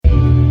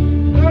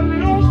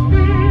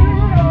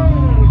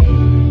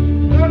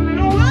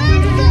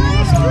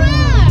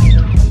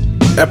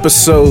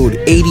Episode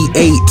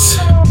 88.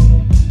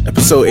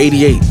 Episode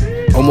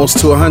 88. Almost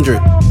to 100.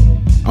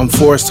 I'm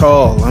Forrest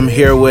Hall. I'm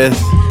here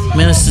with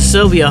Minister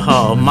Sylvia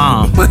Hall,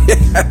 Mom.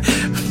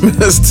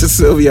 Minister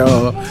Sylvia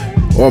Hall,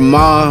 or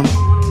Mom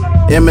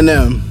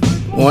Eminem.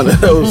 One of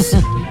those.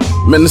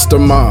 Minister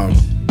Mom.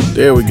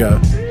 There we go.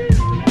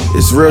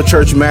 It's Real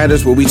Church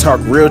Matters, where we talk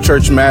real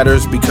church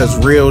matters because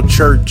real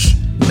church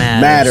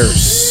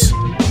matters.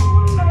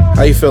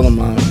 How you feeling,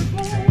 Mom?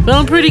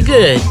 Feeling pretty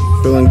good.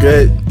 Feeling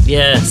good?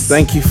 Yes.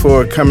 Thank you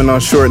for coming on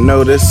short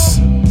notice.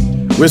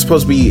 We're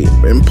supposed to be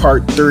in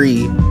part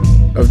 3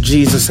 of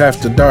Jesus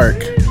After Dark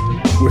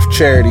with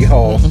Charity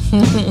Hall.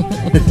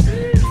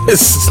 It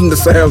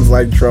sounds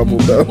like trouble,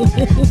 though.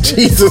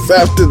 Jesus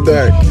After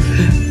Dark.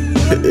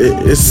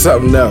 It's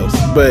something else.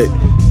 But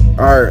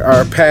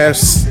our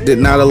paths did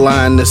not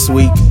align this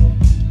week,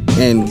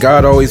 and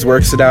God always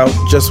works it out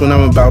just when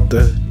I'm about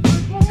to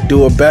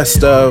do a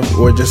best of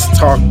or just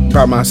talk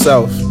by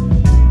myself,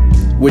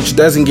 which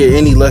doesn't get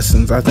any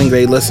listens. I think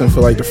they listen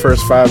for like the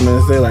first 5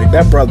 minutes. They're like,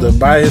 that brother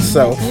by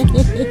himself.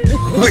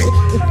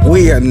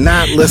 We are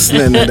not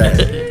listening to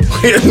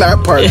that. We are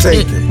not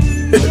partaking.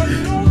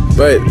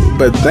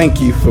 But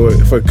thank you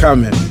for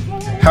coming.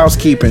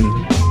 Housekeeping,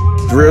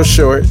 real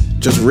short.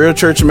 Just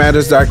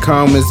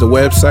realchurchmatters.com is the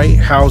website.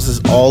 Houses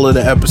all of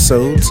the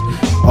episodes,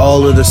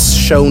 all of the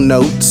show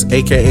notes,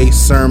 aka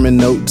sermon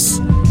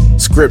notes,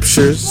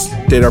 scriptures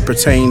that are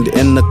pertained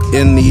in the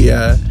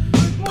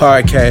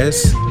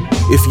podcast.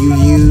 If you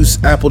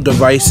use Apple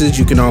devices,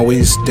 you can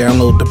always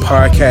download the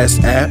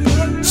podcast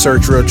app,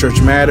 search Real Church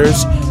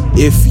Matters.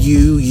 If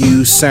you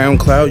use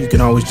SoundCloud, you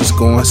can always just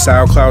go on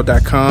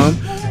soundcloud.com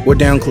or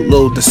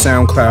download the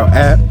SoundCloud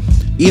app.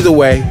 Either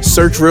way,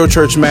 search Real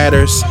Church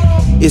Matters.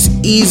 It's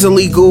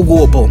easily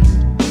Googleable.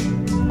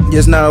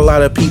 There's not a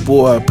lot of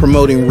people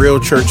promoting Real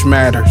Church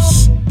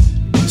Matters.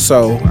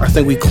 So I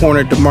think we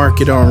cornered the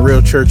market on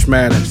Real Church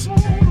Matters.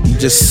 You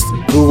just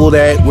Google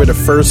that. We're the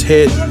first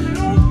hit.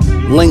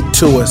 Link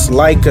to us,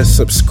 like us,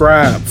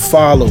 subscribe,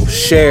 follow,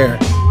 share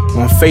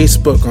on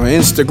Facebook, on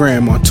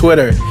Instagram, on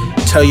Twitter.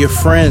 Tell your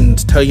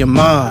friends, tell your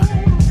ma,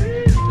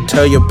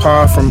 tell your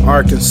pa from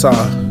Arkansas.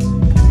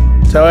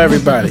 Tell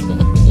everybody.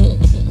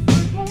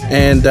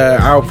 And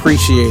I'll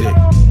appreciate it.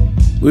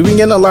 We've been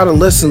getting a lot of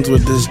listens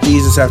with this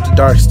Jesus After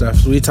Dark stuff.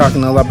 So we're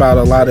talking about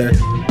a lot of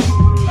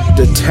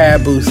the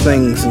taboo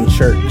things in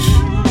church.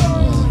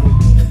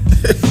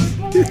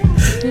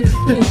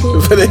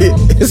 But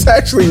it's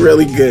actually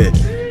really good.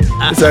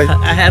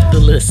 I have to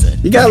listen.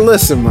 You gotta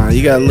listen, man.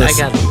 You gotta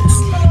listen. I gotta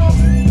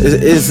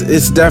listen.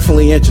 It's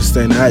definitely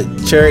interesting.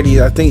 Charity,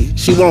 I think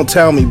she won't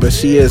tell me, but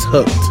she is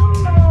hooked.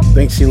 I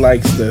think she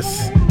likes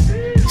this.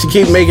 She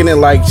keep making it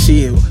like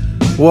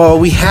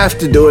we have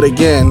to do it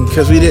again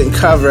because we didn't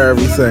cover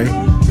everything.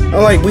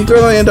 I'm like, we're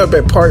gonna end up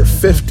at part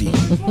 50.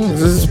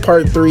 This is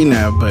part 3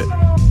 now, but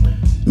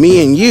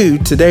me and you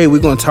today,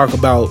 we're gonna talk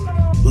about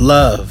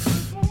love.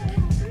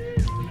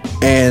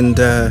 And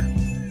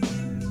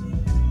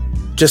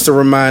just a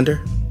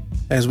reminder,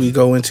 as we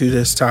go into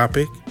this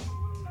topic,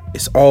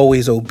 it's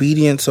always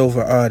obedience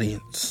over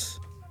audience.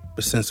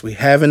 But since we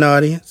have an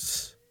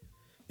audience,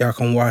 y'all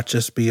can watch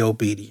us be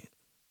obedient.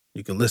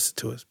 You can listen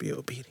to us be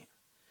obedient.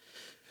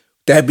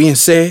 That being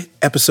said,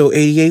 episode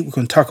 88, we're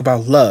going to talk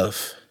about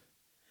love.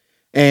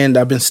 And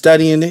I've been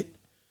studying it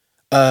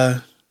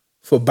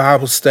for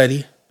Bible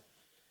study.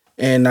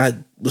 And I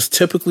was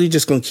typically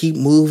just going to keep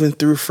moving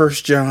through 1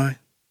 John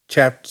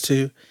chapter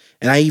 2.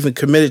 And I even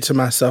committed to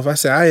myself. I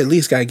said, I at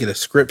least got to get a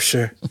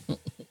scripture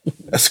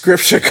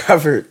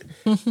covered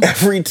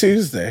every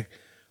Tuesday.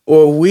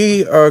 Or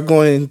we are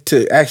going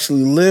to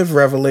actually live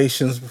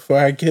Revelations before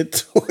I get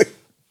to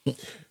it.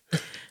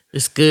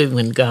 It's good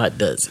when God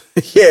does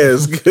it. Yeah,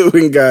 it's good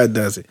when God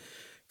does it.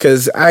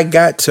 Because I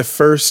got to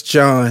 1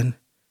 John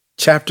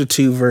chapter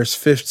 2, verse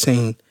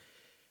 15.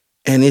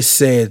 And it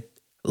said,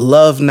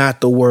 love not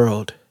the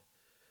world,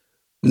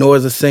 nor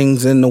the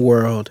things in the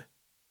world.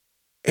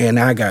 And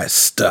I got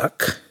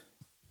stuck.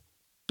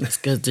 That's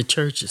because the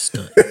church is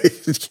stuck.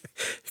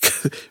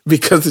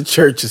 Because the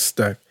church is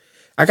stuck.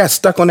 I got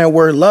stuck on that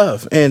word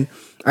love. And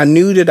I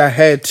knew that I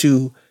had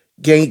to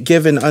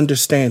give an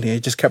understanding. It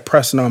just kept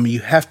pressing on me.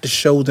 You have to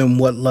show them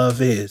what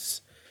love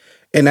is.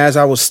 And as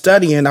I was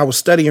studying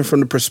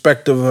from the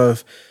perspective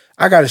of,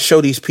 I got to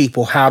show these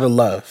people how to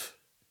love.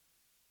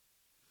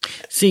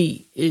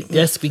 See,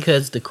 that's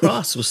because the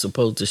cross was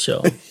supposed to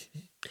show.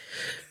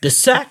 The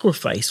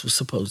sacrifice was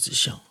supposed to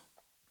show.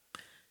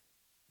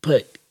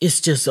 But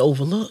it's just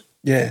overlooked.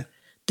 Yeah.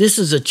 This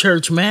is a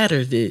church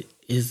matter that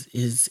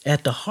is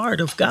at the heart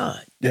of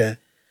God. Yeah.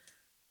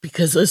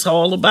 Because it's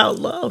all about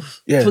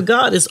love. Yeah. For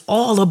God, it's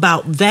all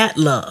about that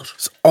love.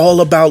 It's all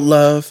about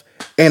love.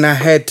 And I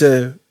had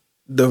to,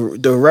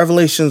 the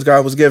revelations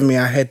God was giving me,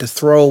 I had to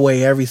throw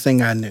away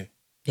everything I knew.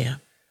 Yeah.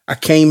 I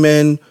came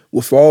in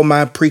with all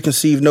my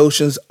preconceived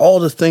notions,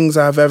 all the things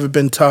I've ever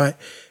been taught,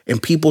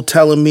 and people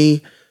telling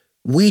me,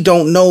 we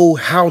don't know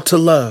how to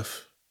love.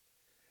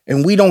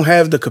 and we don't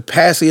have the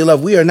capacity of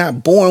love. We are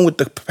not born with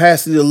the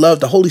capacity to love.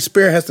 The Holy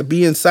Spirit has to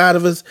be inside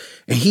of us,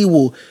 and he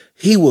will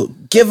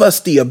give us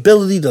the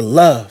ability to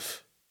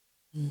love.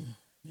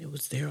 It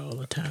was there all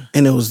the time.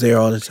 And it was there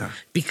all the time.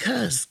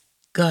 Because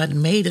God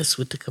made us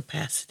with the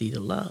capacity to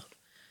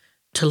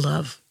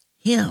love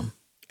him.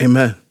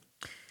 Amen.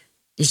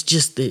 It's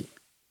just that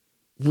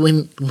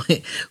when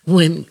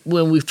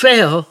we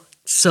fell,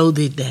 so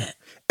did that.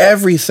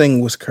 Everything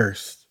was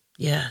cursed.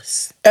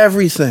 Yes.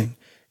 Everything.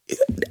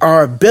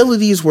 Our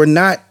abilities were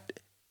not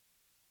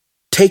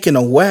taken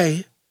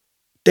away.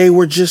 They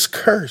were just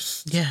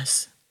cursed.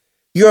 Yes.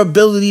 Your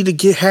ability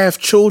to have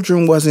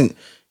children wasn't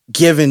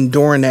given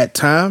during that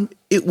time.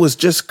 It was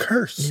just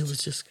cursed. It was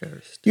just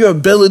cursed. Your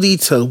ability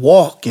to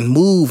walk and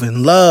move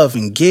and love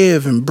and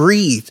give and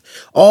breathe,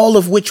 all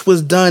of which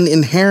was done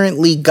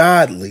inherently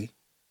godly,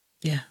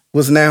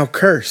 was now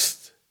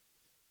cursed.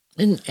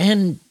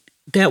 And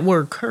that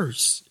word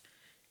curse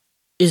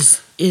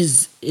is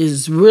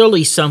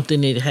really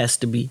something that has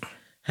to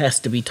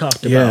be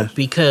talked about,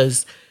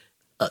 because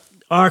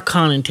our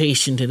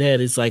connotation to that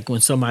is like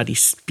when somebody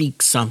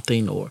speaks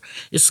something, or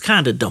it's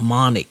kind of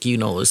demonic,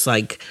 it's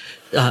like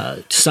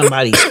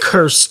somebody's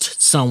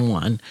cursed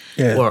someone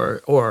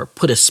or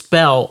put a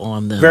spell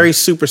on them. Very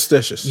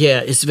superstitious.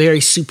 Yeah, it's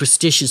very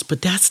superstitious,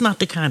 but that's not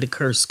the kind of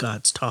curse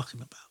God's talking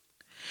about.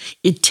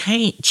 It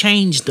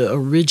changed the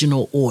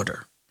original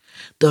order,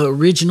 the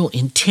original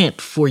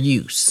intent for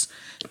use.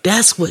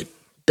 That's what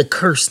the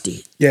curse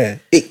did. Yeah,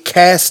 it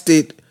cast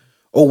it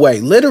away.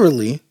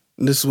 Literally,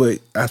 this is what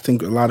I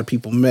think a lot of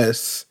people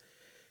miss.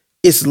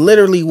 It's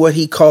literally what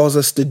he calls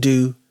us to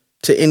do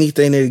to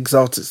anything that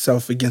exalts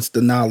itself against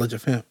the knowledge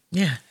of him.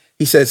 Yeah.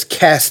 He says,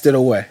 cast it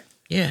away.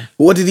 Yeah.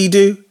 What did he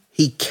do?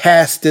 He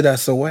casted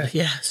us away.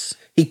 Yes.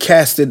 He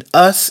casted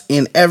us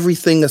and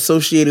everything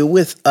associated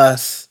with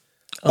us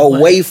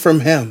away from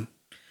him.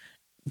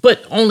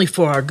 But only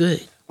for our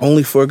good.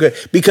 Only for good.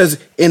 Because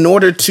in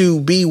order to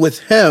be with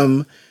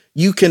him,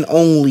 you can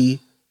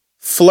only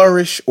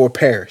flourish or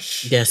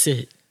perish. That's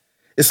it.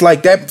 It's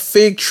like that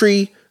fig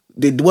tree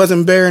that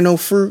wasn't bearing no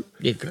fruit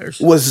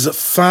was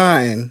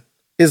fine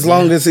as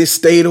long as it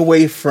stayed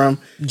away from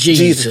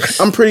Jesus.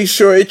 I'm pretty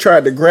sure it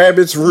tried to grab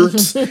its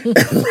roots and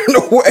run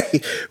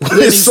away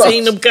when he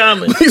seen them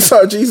coming. He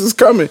saw Jesus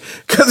coming,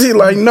 because he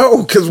like,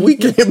 no, because we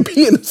can't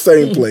be in the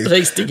same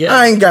place together.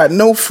 I ain't got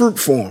no fruit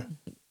for him.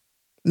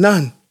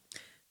 None.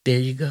 There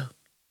you go.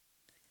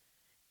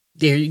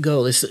 There you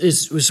go.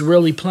 It's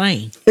really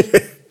plain.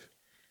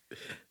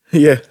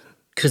 Yeah.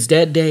 Because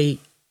that day,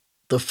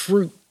 the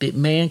fruit that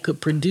man could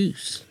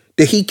produce.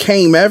 That he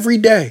came every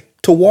day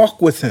to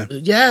walk with him.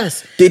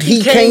 Yes. Did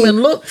he came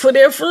and looked for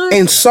their fruit.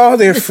 And saw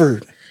their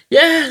fruit.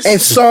 Yes. And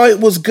saw it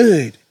was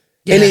good.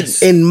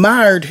 Yes. And it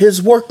admired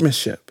his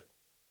workmanship.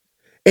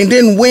 And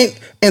then went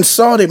and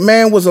saw that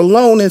man was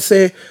alone and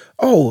said,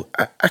 oh,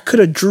 I could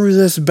have drew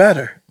this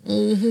better.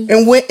 Mm-hmm.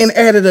 And went and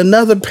added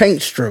another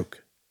paint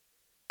stroke.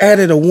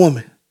 Added a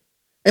woman.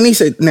 And he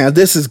said, now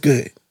this is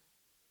good.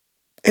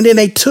 And then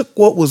they took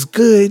what was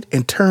good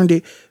and turned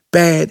it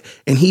bad.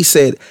 And he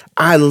said,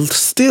 I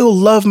still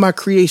love my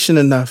creation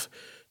enough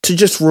to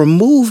just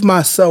remove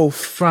myself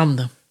from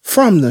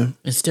them.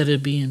 Instead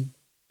of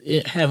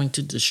having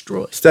to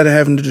destroy.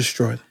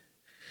 them.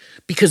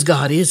 Because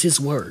God is his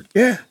word.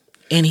 Yeah.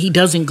 And he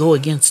doesn't go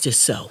against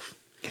himself.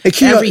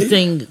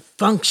 Everything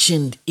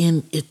functioned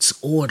in its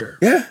order.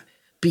 Yeah.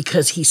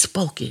 Because he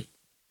spoke it.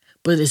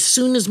 But as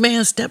soon as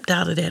man stepped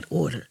out of that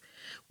order,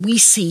 we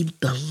see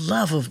the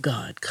love of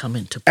God come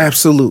into play.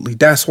 Absolutely.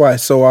 That's why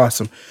it's so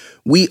awesome.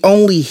 We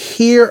only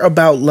hear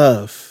about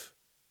love,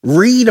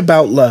 read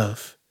about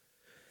love,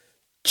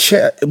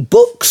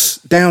 books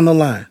down the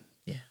line.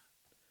 Yeah.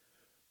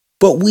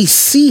 But we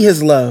see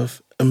his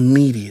love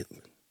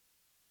immediately.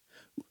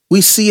 We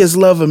see his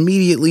love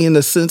immediately in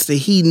the sense that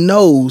he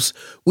knows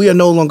we are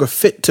no longer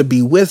fit to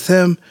be with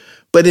him,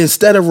 but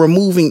instead of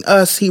removing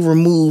us, he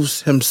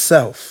removes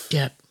himself.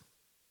 Yep.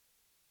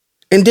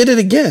 And did it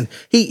again.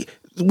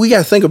 We got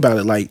to think about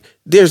it. Like,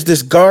 there's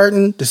this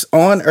garden that's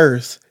on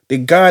earth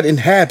that God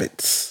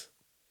inhabits.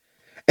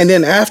 And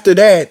then after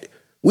that,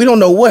 we don't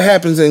know what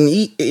happens in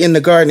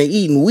the Garden of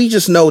Eden. We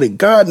just know that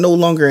God no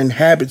longer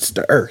inhabits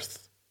the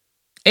earth.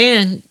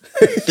 And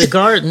the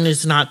garden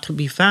is not to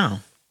be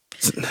found.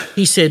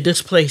 He said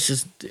this place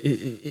is...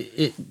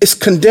 It's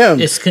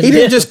condemned. It's condemned. He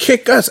didn't just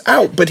kick us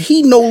out, but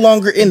he no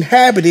longer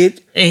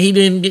inhabited... And he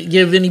didn't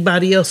give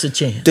anybody else a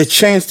chance. The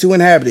chance to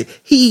inhabit it.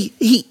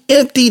 He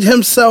emptied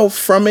himself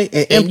from it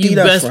and emptied us from it. And you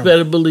best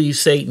better believe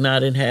Satan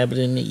not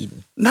inhabiting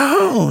Eden.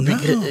 No.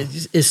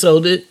 So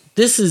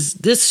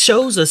this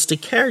shows us the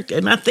character.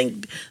 And I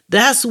think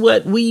that's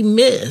what we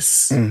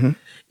miss,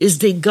 is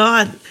that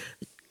God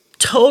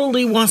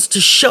totally wants to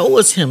show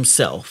us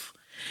himself.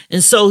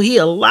 And so he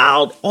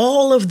allowed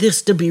all of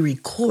this to be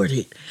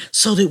recorded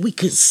so that we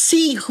could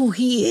see who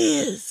he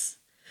is,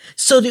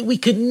 so that we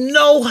could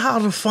know how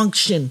to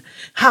function,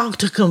 how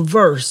to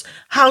converse,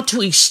 how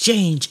to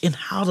exchange, and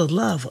how to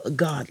love a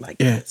God like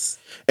this.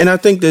 And I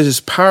think that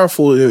is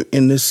powerful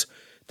in this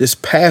this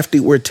path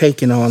that we're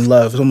taking on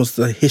love, it's almost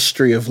the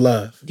history of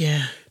love.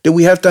 Yeah. That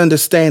we have to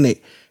understand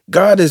it.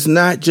 God is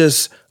not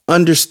just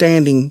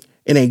understanding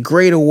in a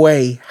greater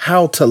way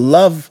how to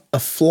love a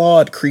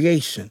flawed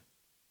creation,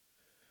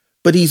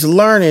 but he's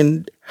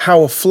learning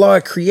how a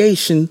flawed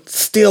creation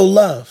still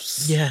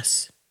loves.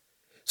 Yes.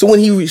 So when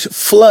he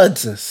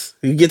floods us,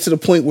 he gets to the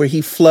point where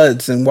he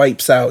floods and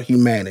wipes out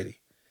humanity.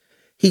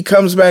 He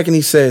comes back and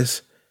he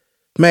says,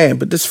 man,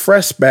 but this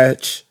fresh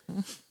batch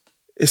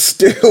is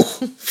still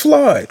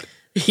flawed.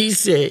 He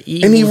said,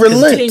 evil and he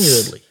relents.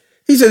 continually.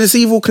 He said, it's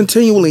evil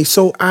continually.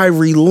 So I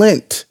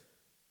relent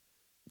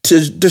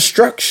to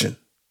destruction.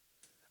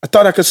 I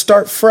thought I could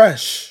start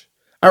fresh.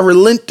 I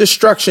relent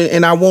destruction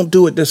and I won't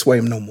do it this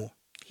way no more.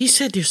 He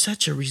said, they're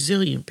such a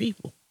resilient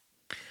people.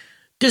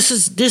 This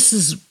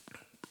is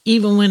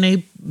even when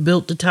they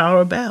built the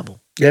Tower of Babel.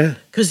 Yeah.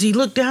 Because he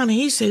looked down and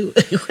he said,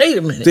 wait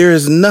a minute. There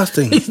is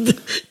nothing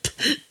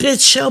that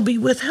shall be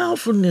withheld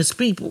from this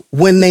people.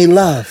 when they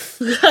love.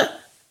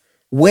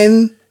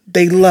 When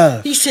they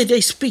love. He said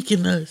they speak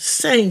in the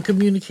same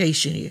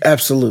communication here.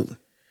 Absolutely.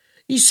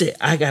 He said,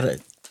 I gotta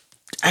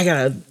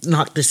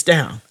knock this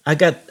down.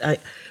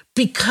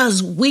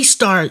 Because we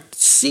start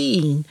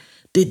seeing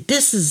that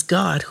this is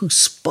God who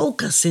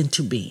spoke us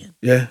into being.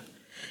 Yeah.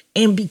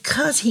 And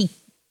because he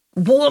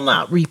will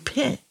not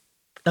repent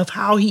of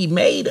how he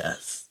made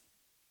us,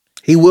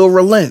 He will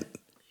relent.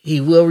 he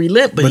will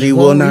relent, but He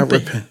won't will not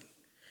repent.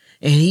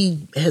 And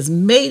he has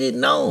made it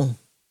known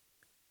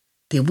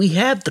that we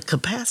have the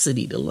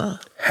capacity to love.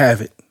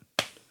 Have it.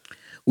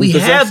 We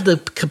possess have the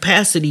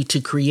capacity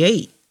to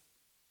create.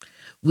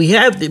 We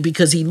have the,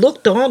 because he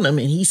looked on them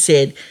and he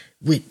said,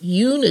 with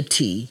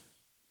unity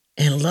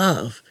and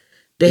love,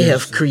 they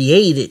have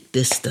created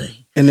this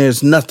thing. And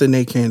there's nothing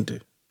they can do.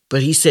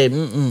 But he said,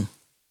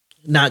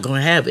 not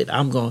going to have it.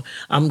 I'm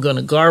going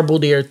to garble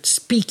their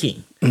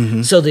speaking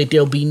so that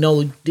there'll be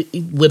no,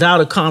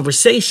 without a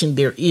conversation,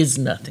 there is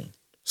nothing.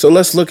 So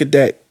let's look at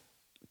that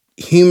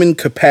human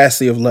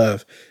capacity of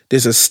love.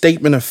 There's a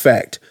statement of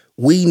fact.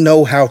 We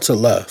know how to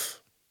love.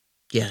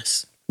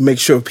 Yes. Make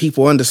sure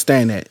people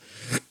understand that.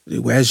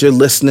 As you're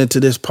listening to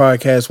this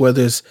podcast,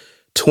 whether it's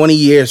 20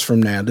 years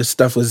from now, this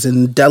stuff was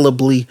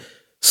indelibly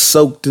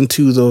soaked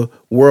into the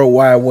World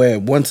Wide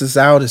Web. Once it's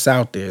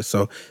out there.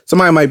 So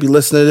somebody might be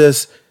listening to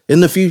this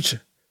in the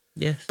future.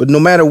 Yes. But no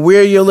matter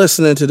where you're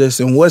listening to this,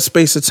 in what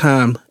space of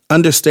time,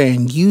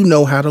 understand you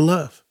know how to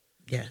love.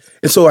 Yes.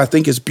 And so I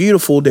think it's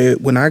beautiful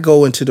that when I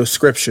go into the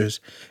scriptures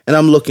and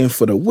I'm looking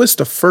for what's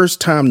the first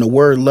time the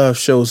word love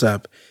shows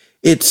up,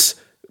 it's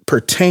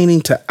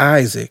pertaining to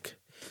Isaac.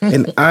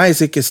 And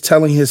Isaac is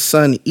telling his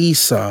son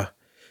Esau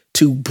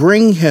to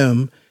bring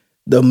him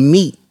the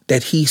meat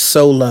that he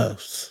so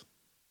loves.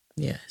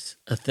 Yes.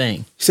 A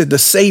thing. He said the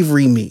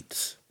savory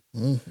meats.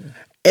 Mm-hmm.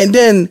 And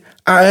then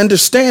I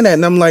understand that.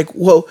 And I'm like,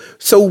 well,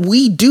 so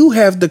we do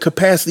have the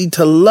capacity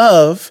to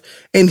love.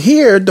 And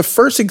here, the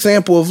first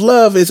example of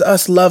love is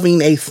us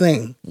loving a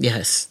thing.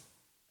 Yes.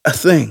 A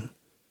thing.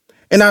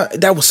 And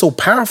that was so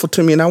powerful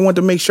to me. And I wanted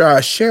to make sure I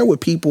share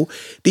with people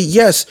that,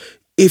 yes,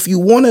 if you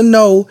want to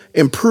know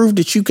and prove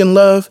that you can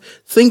love,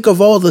 think of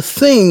all the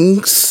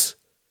things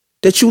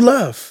that you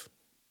love.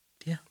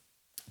 Yeah.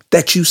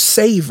 That you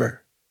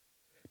savor.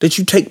 That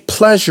you take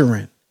pleasure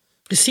in.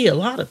 You see, a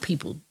lot of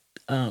people,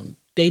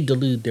 they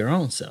delude their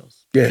own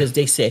selves. Yeah. Because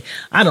they say,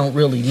 I don't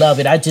really love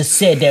it. I just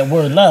said that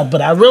word love,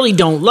 but I really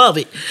don't love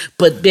it.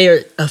 But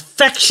their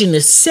affection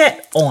is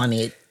set on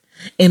it.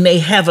 And they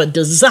have a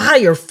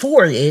desire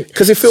for it.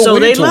 Because it feels weird so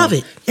they to love them.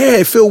 it. Yeah,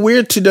 it feels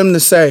weird to them to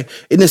say.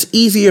 And it's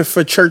easier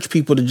for church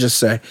people to just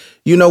say,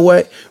 you know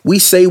what? We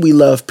say we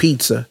love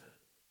pizza,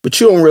 but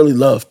you don't really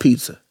love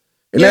pizza.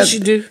 And Yes, you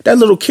do. That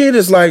little kid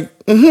is like,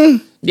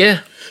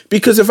 Yeah.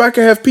 Because if I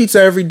could have pizza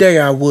every day,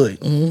 I would.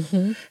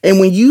 Mm-hmm. And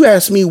when you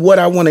ask me what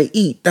I want to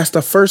eat, that's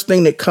the first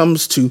thing that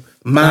comes to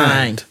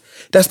mind.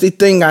 That's the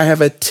thing I have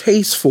a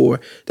taste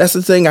for. That's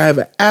the thing I have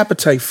an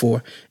appetite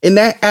for. And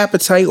that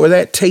appetite or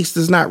that taste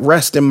does not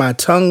rest in my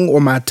tongue or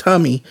my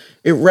tummy.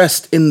 It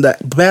rests in the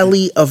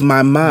belly of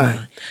my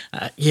mind.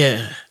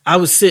 Yeah. I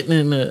was sitting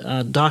in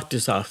the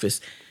doctor's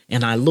office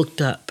and I looked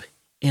up,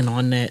 and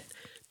on that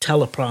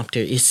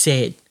teleprompter, it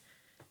said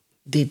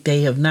that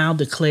they have now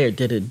declared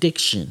that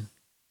addiction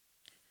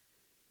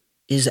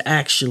is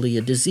actually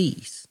a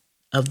disease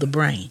of the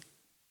brain.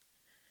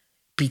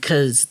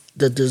 Because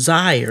the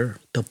desire,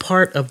 the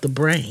part of the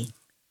brain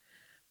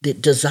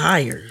that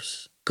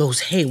desires,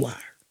 goes haywire.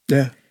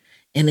 Yeah.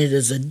 And it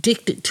is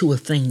addicted to a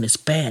thing that's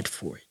bad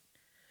for it.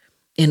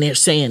 And they're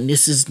saying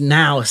this is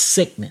now a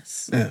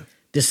sickness. Yeah.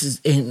 This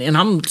is, and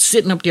I'm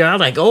sitting up there, I'm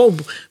like, oh,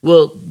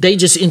 well, they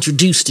just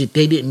introduced it.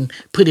 They didn't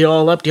put it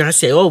all up there. I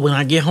say, oh, when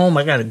I get home,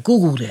 I got to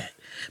Google that.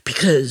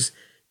 Because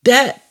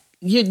that,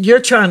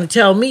 you're trying to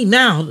tell me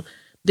now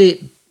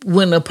that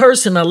when a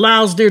person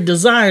allows their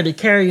desire to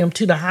carry them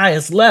to the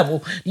highest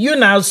level, you're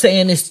now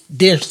saying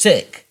they're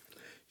sick.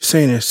 You're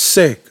saying they're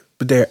sick,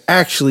 but they're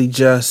actually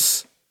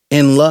just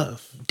in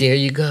love. There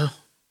you go.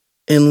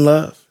 In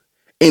love.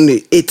 And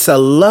it's a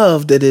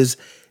love that is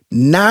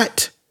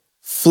not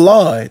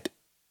flawed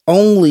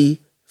only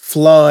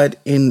flawed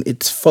in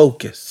its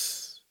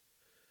focus.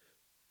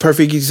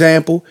 Perfect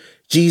example,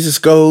 Jesus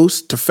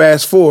goes to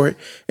fast forward,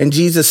 and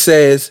Jesus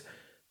says,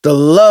 the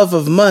love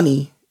of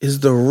money is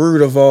the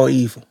root of all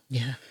evil.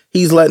 Yeah.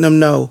 He's letting them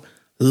know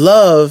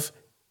love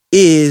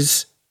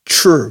is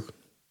true.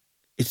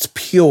 It's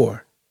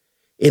pure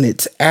in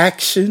its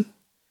action,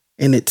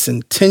 in its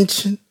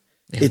intention.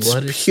 And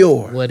it's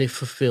pure. What it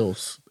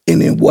fulfills.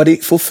 And in what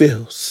it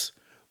fulfills.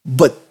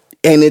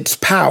 And its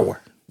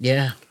power.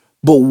 Yeah.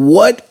 But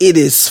what it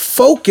is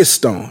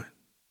focused on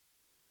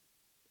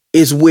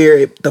is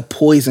where the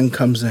poison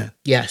comes in.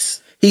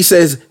 Yes. He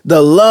says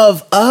the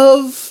love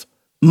of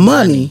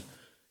money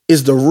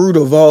is the root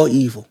of all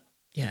evil.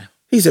 Yeah.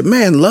 He said,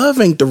 man,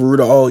 love ain't the root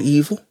of all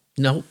evil.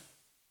 Nope.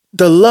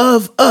 The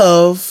love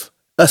of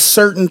a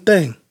certain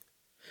thing.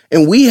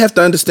 And we have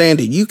to understand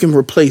that you can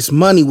replace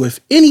money with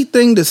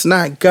anything that's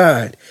not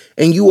God,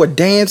 and you are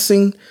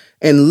dancing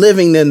and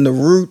living in the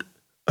root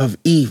of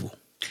evil.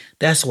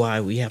 That's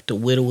why we have to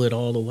whittle it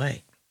all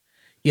away.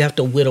 You have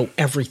to whittle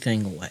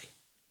everything away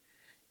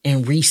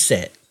and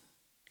reset.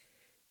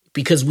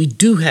 Because we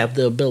do have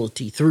the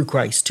ability through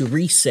Christ to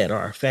reset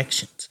our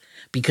affections.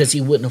 Because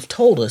he wouldn't have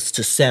told us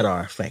to set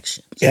our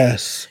affections.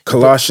 Yes.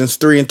 Colossians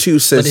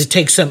 3:2 says, but it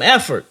takes some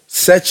effort.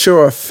 Set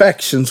your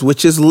affections,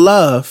 which is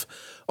love,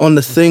 on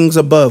the things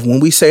above.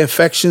 When we say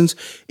affections,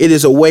 it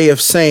is a way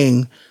of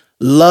saying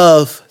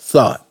love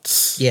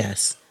thoughts.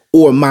 Yes.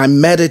 Or my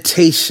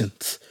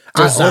meditations.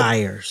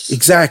 Desires.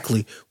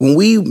 Exactly. When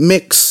we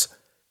mix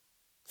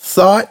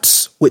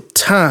thoughts with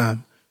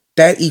time,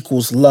 that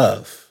equals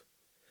love.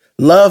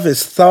 Love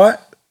is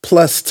thought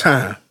plus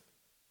time.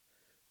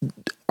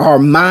 Our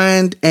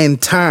mind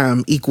and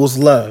time equals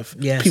love.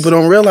 Yes. People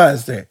don't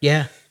realize that.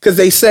 Yeah. Because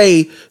they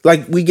say,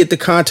 like, we get the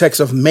context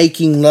of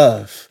making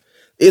love.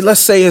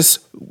 Let's say it's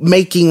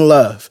making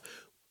love.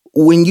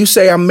 When you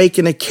say I'm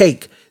making a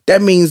cake,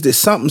 that means that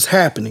something's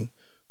happening.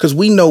 Because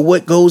we know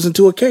what goes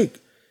into a cake.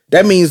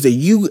 That means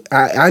that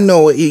I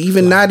know,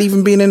 even not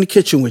even being in the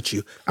kitchen with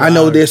you, I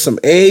know there's some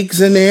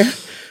eggs in there.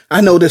 I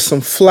know there's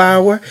some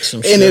flour. Some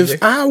and sugar.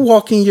 If I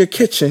walk in your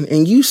kitchen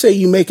and you say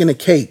you're making a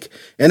cake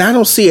and I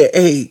don't see an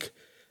egg,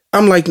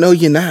 I'm like, no,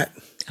 you're not.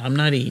 I'm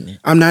not eating it.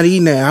 I'm not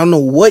eating that. I don't know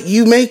what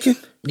you making.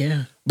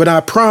 Yeah. But I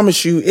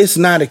promise you, it's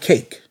not a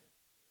cake.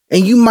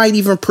 And you might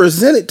even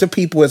present it to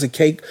people as a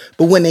cake.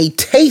 But when they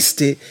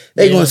taste it,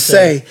 they're going to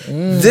say,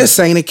 this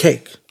ain't a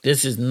cake.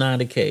 This is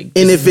not a cake.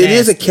 And if it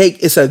is a cake,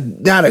 it's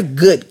not a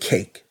good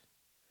cake.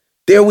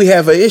 There we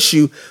have an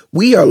issue.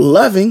 We are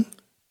loving,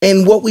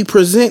 and what we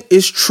present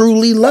is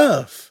truly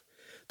love.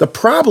 The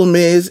problem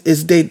is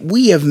that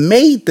we have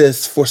made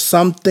this for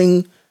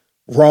something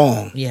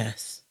wrong.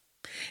 Yes.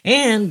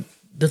 And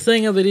the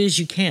thing of it is,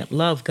 you can't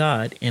love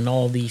God in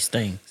all these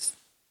things.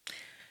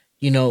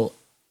 You know,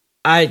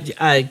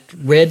 I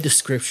read the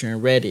scripture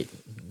and read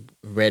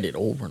it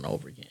over and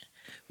over again,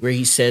 where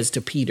he says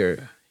to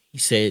Peter, he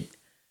said,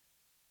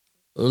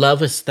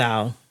 lovest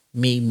thou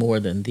me more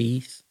than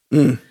these?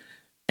 And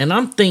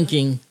I'm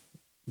thinking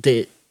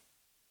that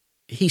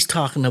he's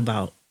talking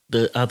about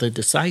the other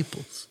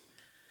disciples.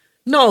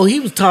 No, he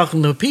was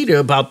talking to Peter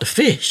about the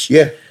fish.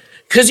 Yeah.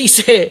 Because he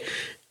said,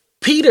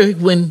 Peter,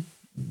 when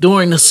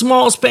during the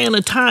small span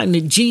of time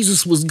that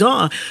Jesus was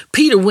gone,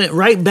 Peter went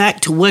right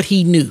back to what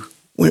he knew.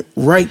 Went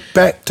right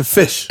back to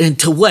fish. And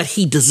to what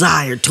he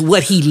desired, to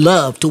what he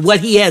loved, to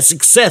what he had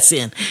success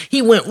in.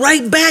 He went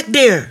right back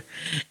there.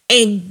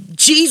 And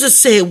Jesus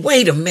said,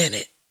 wait a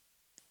minute.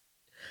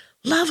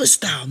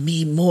 Lovest thou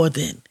me more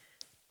than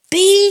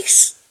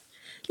these?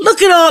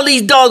 Look at all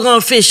these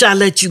doggone fish I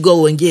let you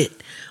go and get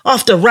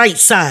off the right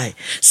side.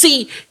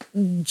 See,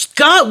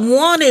 God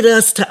wanted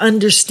us to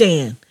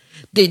understand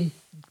that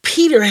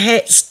Peter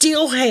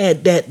still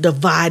had that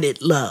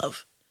divided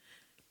love.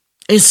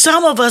 And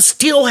some of us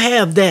still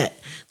have that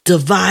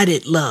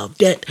divided love.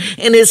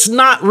 And it's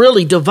not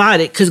really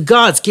divided because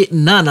God's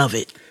getting none of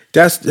it.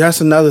 That's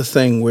another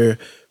thing where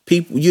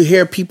you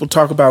hear people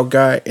talk about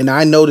God, and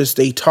I notice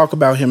they talk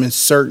about him in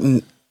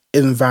certain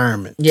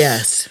environments.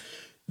 Yes.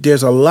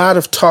 There's a lot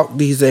of talk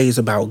these days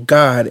about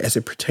God as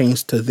it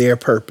pertains to their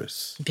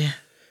purpose. Yeah.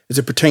 As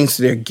it pertains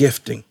to their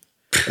gifting.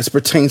 As it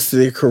pertains to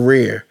their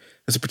career.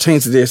 As it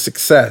pertains to their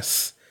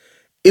success.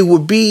 It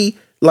would be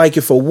like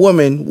if a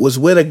woman was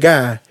with a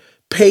guy,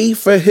 paid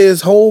for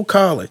his whole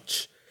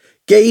college,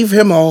 gave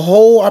him a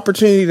whole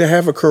opportunity to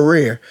have a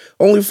career,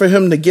 only for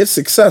him to get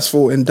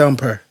successful and dump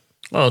her.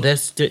 Oh,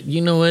 you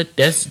know what?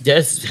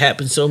 That's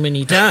happened so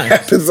many times.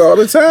 Happens all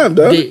the time,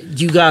 though.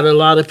 You got a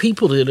lot of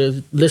people that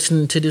are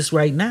listening to this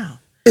right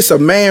now. It's a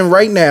man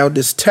right now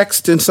that's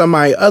texting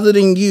somebody other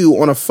than you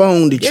on a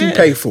phone that you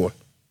pay for.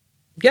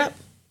 Yep.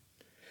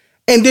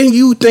 And then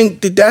you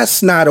think that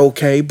that's not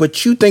okay,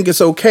 but you think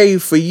it's okay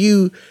for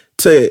you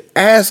to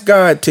ask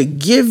God to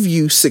give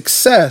you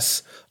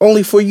success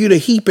only for you to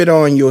heap it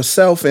on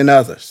yourself and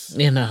others.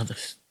 And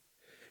others.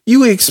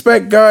 You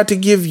expect God to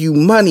give you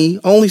money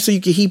only so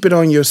you can heap it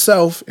on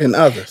yourself and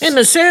others. And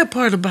the sad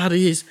part about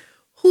it is,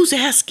 who's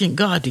asking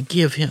God to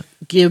give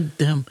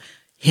them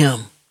him?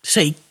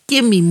 Say,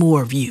 give me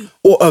more of you.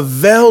 or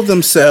avail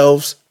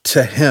themselves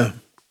to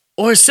him.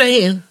 Or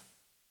saying,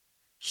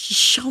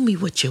 show me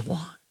what you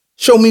want.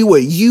 Show me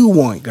what you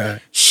want,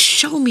 God.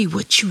 Show me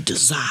what you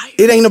desire.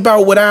 It ain't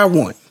about what I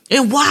want.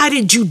 And why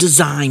did you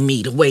design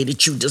me the way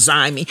that you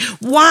designed me?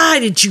 Why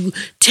did you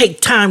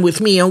take time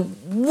with me? And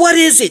what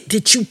is it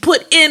that you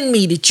put in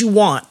me that you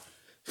want?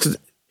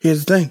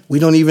 Here's the thing. We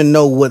don't even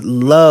know what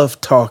love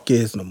talk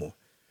is no more.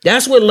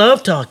 That's what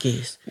love talk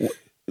is.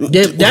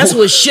 That's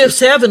what shifts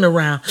heaven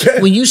around.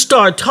 When you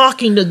start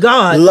talking to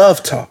God.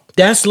 Love talk.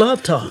 That's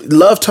love talk.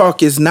 Love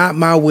talk is not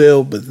my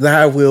will, but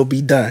thy will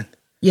be done.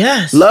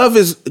 Yes. Love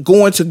is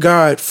going to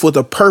God for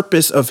the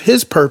purpose of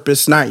his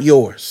purpose, not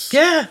yours.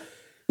 Yeah.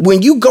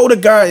 When you go to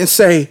God and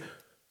say,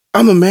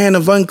 I'm a man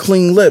of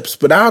unclean lips,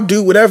 but I'll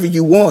do whatever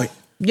you want.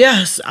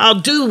 Yes, I'll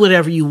do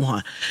whatever you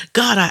want.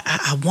 God,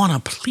 I want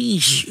to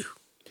please you.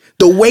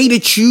 The way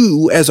that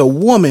you, as a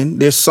woman,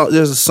 there's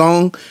a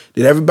song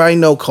that everybody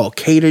know called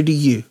Cater to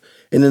You.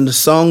 And in the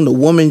song, the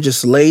woman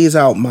just lays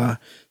out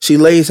she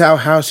lays out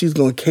how she's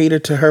going to cater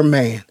to her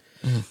man.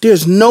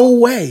 There's no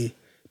way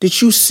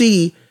that you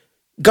see,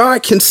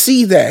 God can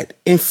see that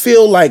and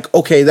feel like,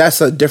 okay,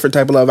 that's a different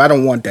type of love. I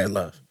don't want that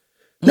love.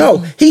 No,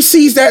 he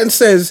sees that and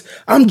says,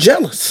 I'm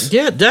jealous.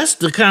 Yeah, that's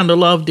the kind of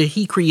love that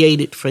he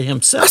created for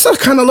himself. That's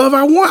the kind of love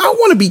I want. I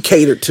want to be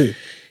catered to.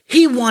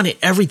 He wanted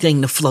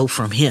everything to flow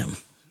from him.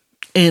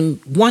 And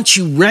once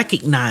you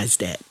recognize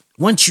that,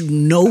 once you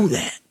know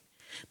that,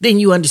 then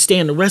you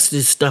understand the rest of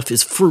this stuff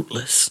is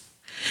fruitless.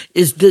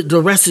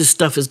 The rest of this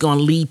stuff is going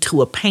to lead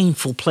to a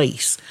painful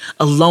place,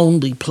 a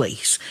lonely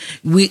place.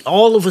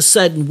 All of a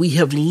sudden, we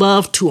have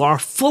loved to our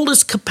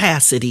fullest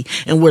capacity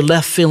and we're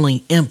left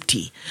feeling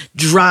empty,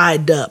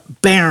 dried up,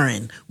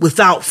 barren,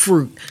 without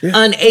fruit,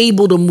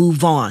 unable to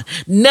move on,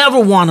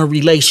 never want a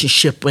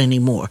relationship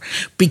anymore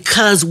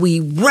because we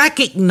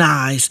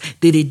recognize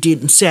that it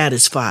didn't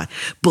satisfy,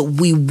 but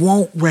we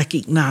won't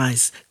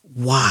recognize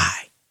why.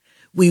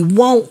 We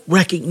won't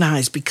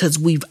recognize because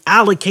we've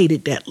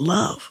allocated that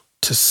love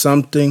to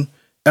something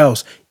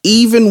else.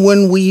 Even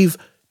when we've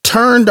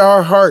turned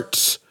our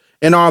hearts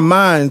and our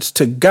minds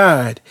to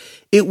God,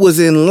 it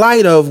was in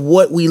light of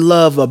what we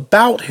love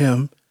about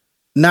him,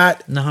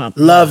 not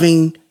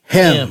loving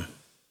him.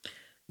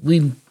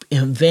 We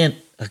invent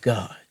a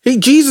God.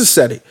 Jesus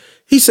said it.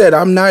 He said,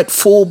 I'm not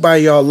fooled by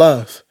your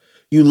love.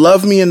 You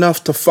love me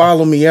enough to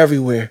follow me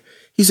everywhere.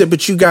 He said,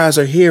 but you guys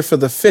are here for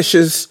the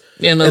fishes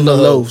and the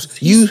loaves.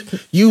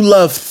 You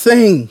love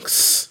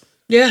things.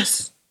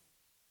 Yes.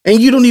 And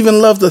you don't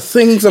even love the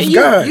things of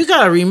God. You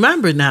got to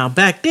remember now,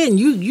 back then,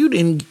 you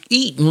didn't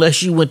eat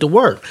unless you went to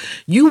work.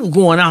 You were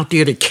going out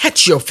there to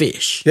catch your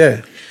fish.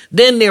 Yeah.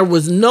 Then there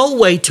was no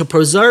way to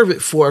preserve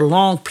it for a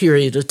long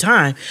period of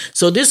time.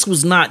 So this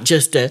was not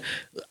just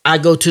I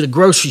go to the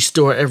grocery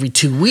store every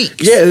 2 weeks.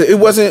 Yeah, it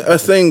wasn't a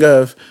thing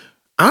of,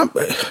 I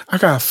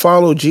got to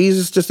follow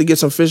Jesus just to get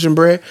some fish and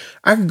bread.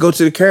 I could go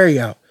to the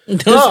carryout.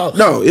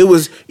 No, it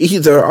was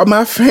either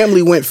my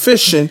family went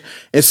fishing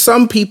and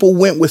some people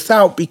went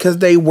without because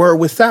they were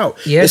without,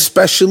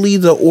 especially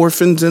the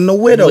orphans and the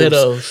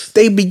widows.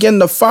 They began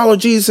to follow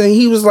Jesus and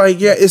he was like,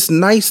 yeah, it's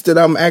nice that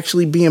I'm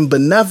actually being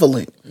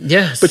benevolent.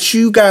 Yes. But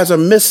you guys are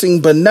missing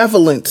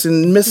benevolence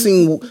and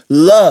missing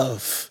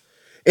love.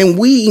 And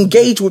we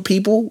engage with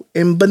people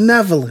in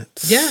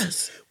benevolence.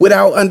 Yes.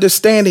 Without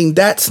understanding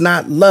that's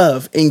not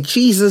love. And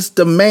Jesus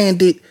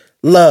demanded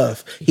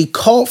love. He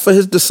called for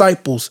his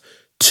disciples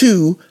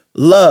to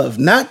love,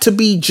 not to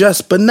be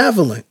just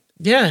benevolent.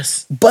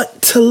 Yes.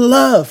 But to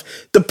love.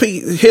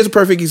 Here's a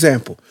perfect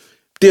example.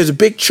 There's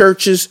big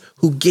churches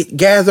who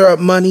gather up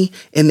money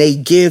and they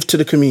give to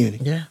the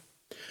community. Yeah.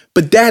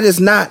 But that is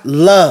not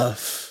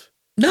love.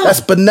 No. That's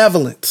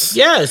benevolence.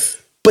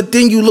 Yes. But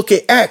then you look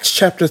at Acts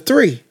chapter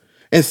 3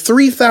 and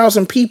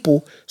 3,000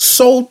 people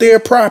sold their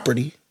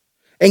property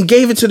and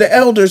gave it to the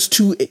elders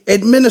to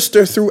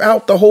administer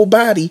throughout the whole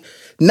body.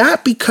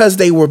 Not because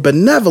they were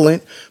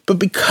benevolent, but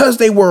because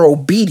they were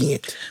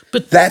obedient.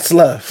 But that's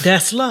love.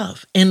 That's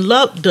love. And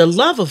the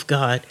love of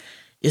God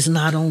is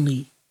not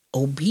only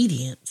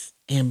obedience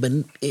and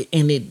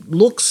it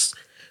looks,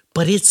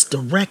 but it's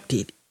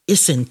directed.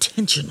 It's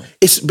intentional.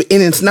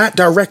 It's not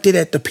directed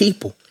at the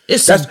people.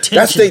 Intentional.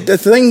 That's the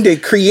thing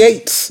that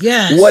creates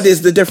what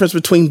is the difference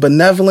between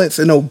benevolence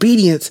and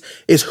obedience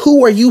is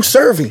who are you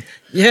serving?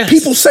 Yes.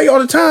 People say all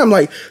the time,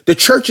 like, the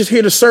church is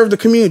here to serve the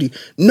community.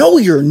 No,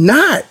 you're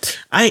not.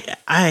 I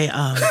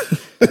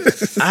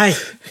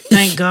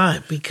thank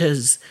God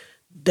because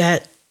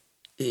that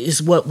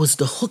is what was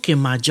the hook in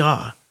my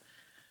jaw,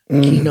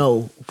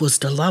 was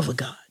the love of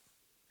God.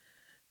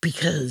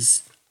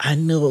 Because I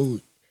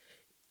know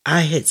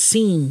I had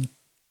seen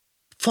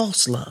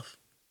false love.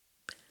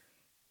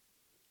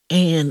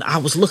 And I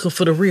was looking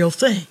for the real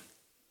thing.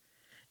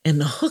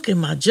 And the hook in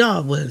my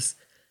jaw was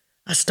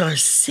I started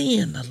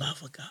seeing the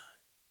love of God.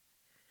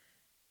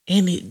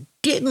 And it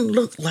didn't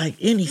look like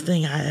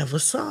anything I ever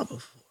saw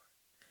before.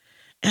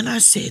 And I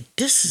said,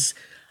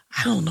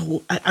 I don't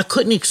know. I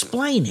couldn't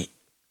explain it.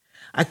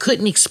 I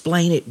couldn't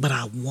explain it, but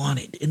I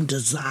wanted and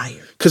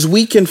desired. Because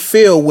we can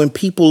feel when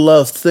people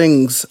love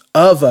things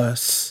of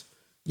us,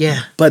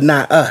 Yeah. but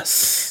not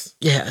us.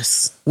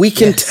 Yes. We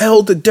can Yes.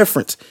 tell the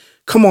difference.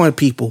 Come on,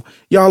 people.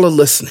 Y'all are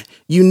listening.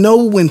 You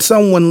know when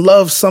someone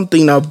loves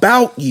something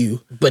about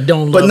you, But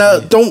don't but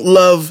love you. don't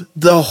love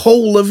the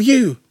whole of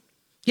you.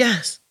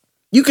 Yes.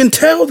 You can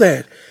tell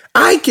that.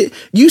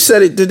 You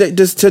said it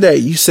today.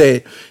 You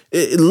said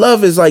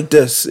love is like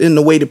this in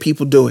the way that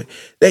people do it.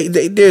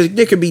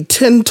 There could be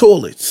 10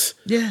 toilets,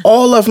 Yeah.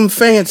 all of them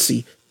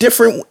fancy,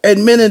 different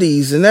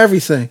amenities and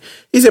everything.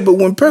 He said, but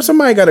when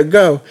somebody got to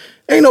go,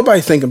 ain't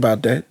nobody thinking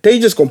about that. They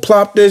just gonna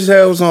plop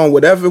themselves on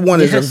whatever one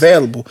is Yes.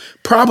 available.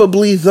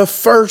 Probably the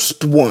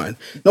first one.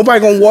 Nobody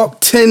gonna walk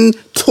 10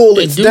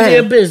 toilets And do down.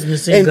 their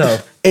business and go.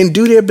 And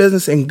do their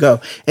business and go.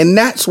 And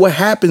that's what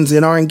happens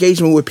in our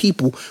engagement with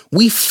people.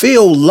 We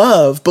feel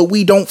love, but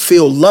we don't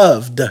feel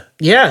loved.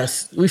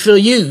 Yes. We feel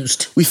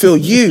used. We feel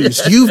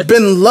used. You've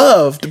been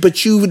loved,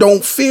 but you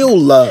don't feel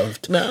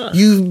loved. No.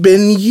 You've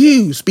been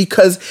used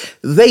because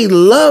they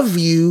love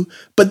you,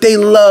 but they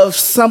love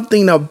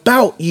something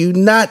about you,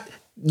 not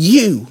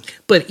you.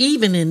 But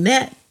even in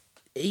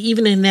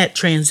that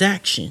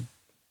transaction,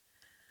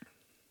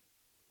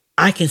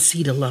 I can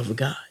see the love of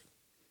God.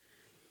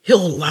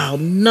 He'll allow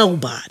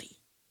nobody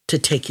to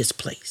take his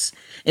place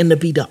and to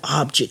be the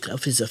object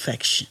of his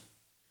affection.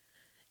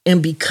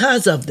 And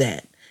because of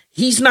that,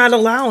 he's not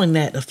allowing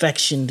that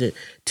affection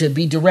to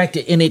be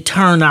directed and it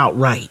turn out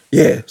right.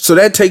 Yeah. So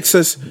that takes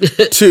us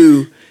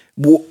to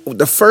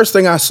the first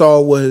thing I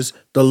saw was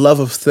the love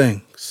of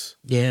things.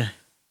 Yeah.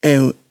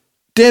 And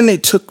then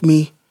it took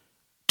me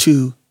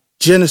to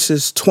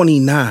Genesis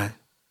 29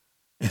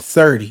 and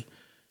 30.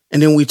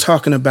 And then we're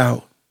talking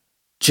about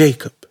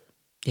Jacob.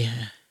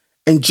 Yeah.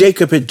 And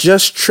Jacob had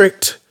just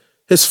tricked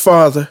his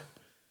father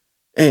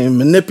and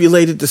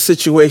manipulated the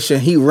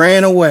situation. He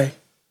ran away.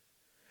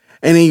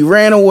 And he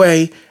ran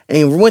away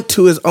and went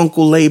to his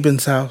Uncle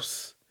Laban's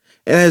house.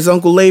 And at his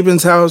Uncle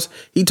Laban's house,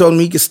 he told him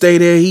he could stay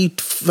there.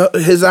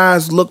 His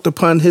eyes looked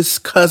upon his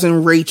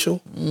cousin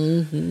Rachel.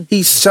 Mm-hmm.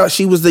 He saw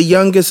she was the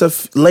youngest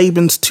of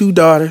Laban's 2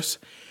 daughters.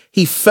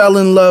 He fell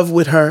in love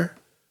with her.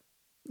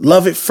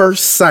 Love at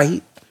first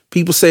sight.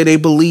 People say they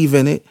believe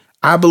in it.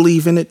 I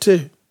believe in it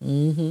too.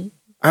 Mm-hmm.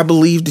 I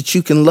believe that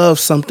you can love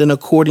something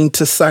according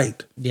to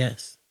sight.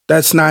 Yes.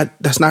 That's not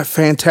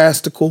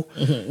fantastical.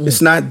 Mm-hmm.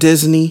 It's not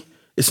Disney.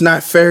 It's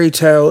not fairy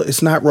tale.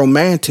 It's not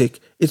romantic.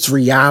 It's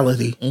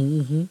reality.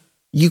 Mm-hmm.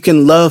 You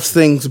can love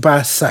things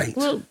by sight.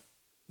 Well,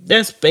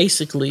 that's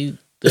basically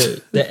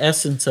the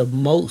essence of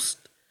most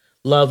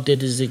love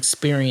that is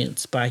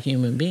experienced by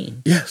human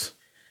beings. Yes.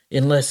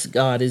 Unless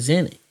God is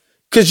in it.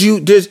 Because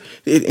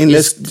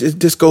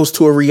this goes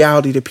to a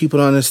reality that people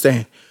don't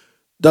understand.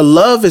 The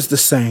love is the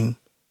same,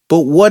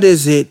 but what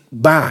is it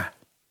by?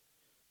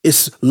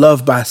 It's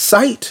love by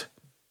sight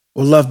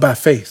or love by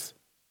faith?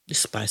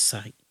 It's by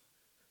sight.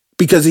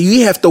 Because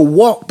you have to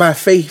walk by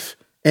faith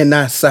and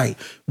not sight.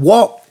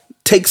 Walk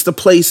takes the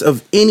place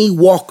of any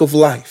walk of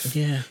life.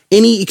 Yeah.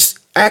 Any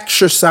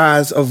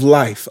exercise of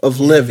life, of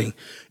living.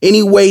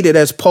 Any way that,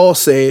 as Paul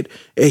said,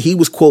 he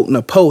was quoting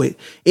a poet,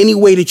 any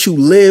way that you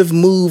live,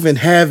 move, and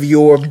have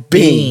your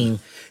being.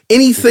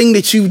 Anything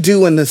that you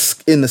do in the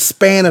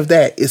span of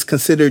that is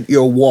considered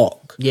your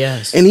walk.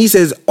 Yes. And he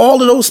says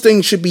all of those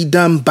things should be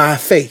done by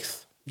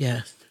faith.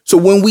 Yes. So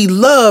when we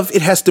love,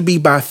 it has to be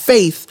by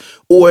faith,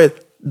 or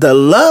the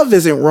love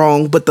isn't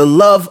wrong, but the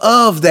love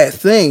of that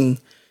thing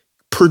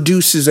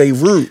produces a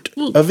root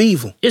of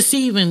evil. It's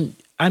even,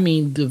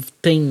 the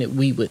thing that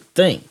we would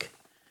think,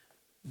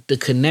 the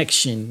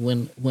connection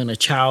when a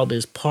child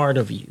is part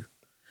of you,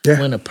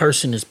 when a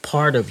person is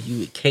part of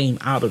you, it came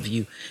out of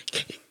you.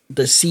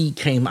 The seed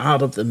came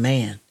out of the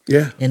man.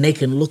 Yeah. And they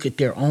can look at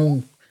their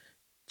own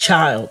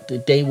child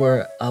that they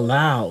were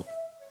allowed.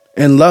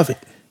 And love it.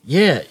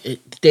 Yeah.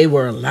 They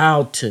were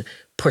allowed to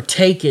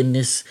partake in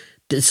this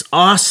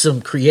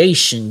awesome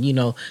creation,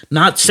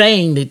 not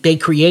saying that they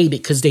created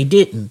because they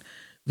didn't,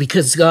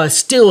 because God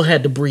still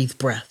had to breathe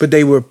breath. But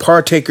they were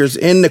partakers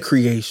in the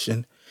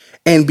creation.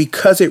 And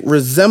because it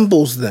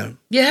resembles them.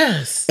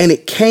 Yes. And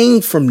it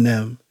came from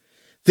them,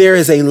 there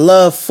is a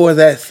love for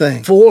that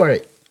thing. For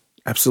it.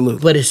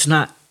 Absolutely. But it's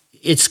not,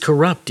 it's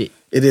corrupted.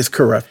 It is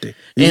corrupted.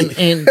 And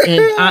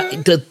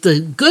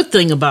the good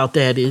thing about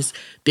that is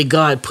that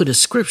God put a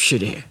scripture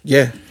there.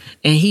 Yeah.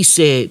 And he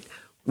said,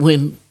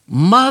 when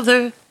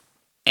mother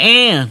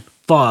and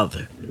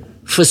father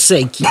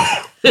forsake you,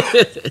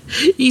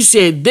 he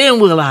said, then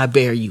will I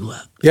bear you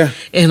up. Yeah.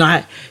 And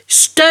I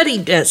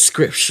studied that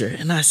scripture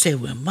and I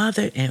said, well,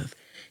 mother and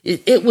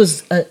it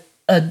was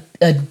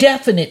a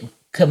definite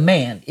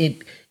command.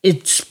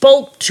 It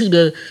spoke to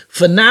the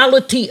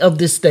finality of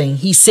this thing.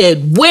 He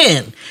said,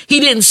 when.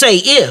 He didn't say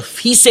if.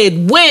 He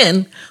said,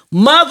 when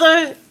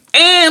mother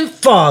and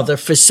father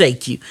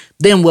forsake you,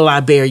 then will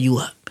I bear you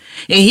up.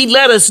 And he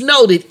let us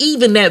know that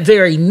even that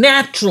very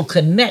natural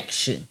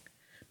connection,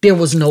 there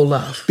was no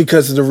love.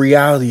 Because of the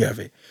reality of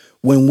it.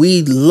 When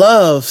we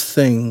love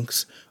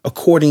things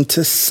according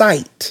to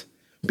sight,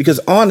 Because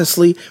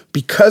honestly,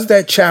 because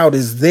that child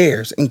is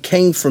theirs and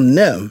came from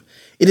them,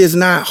 it is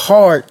not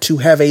hard to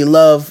have a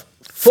love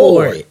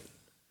for it.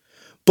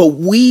 But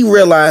we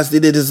realize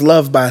that it is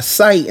love by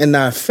sight and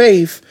not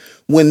faith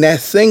when that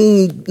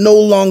thing no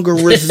longer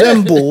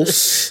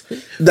resembles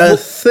the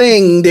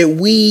thing that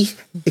we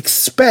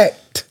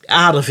expect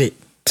out of it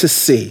to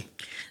see.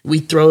 We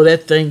throw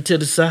that thing to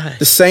the side.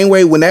 The same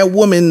way when that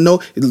woman,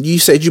 you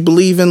said you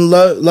believe in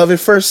love at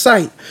first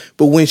sight,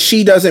 but when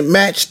she doesn't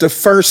match the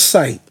first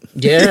sight,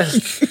 yeah,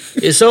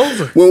 it's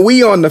over. When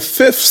we on the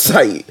 5th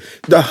sight,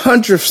 the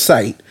 100th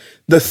sight,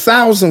 the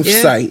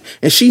 1,000th sight,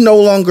 and she no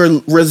longer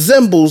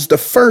resembles the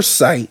first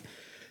sight,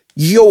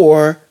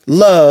 your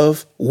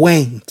love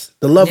wanes.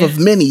 The love of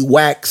many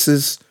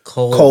waxes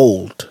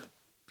cold.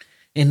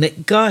 And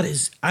that God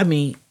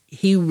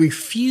he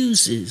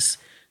refuses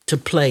to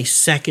play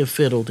second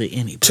fiddle to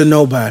anybody. To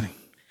nobody.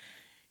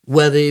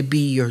 Whether it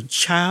be your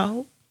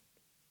child,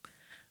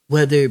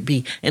 whether it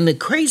be, and the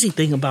crazy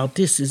thing about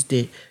this is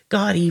that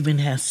God even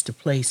has to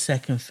play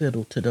second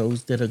fiddle to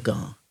those that are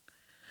gone,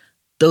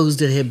 those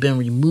that have been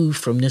removed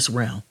from this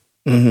realm.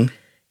 Mm-hmm.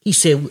 He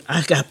said,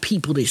 I got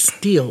people that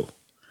still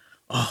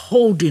are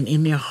holding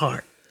in their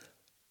heart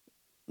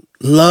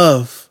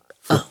love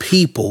for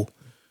people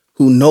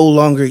who no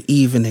longer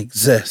even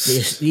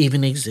exist.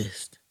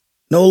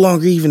 No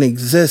longer even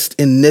exist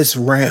in this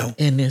realm.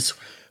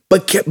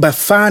 But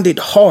find it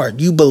hard.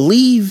 You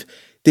believe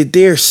that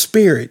their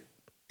spirit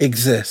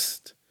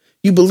exists.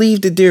 You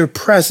believe that their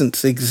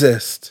presence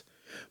exists,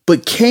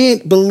 but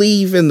can't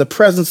believe in the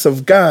presence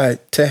of God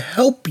to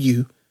help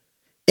you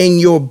in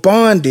your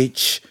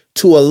bondage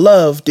to a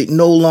love that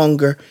no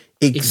longer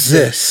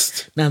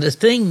exists. Now, the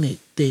thing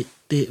that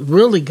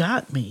really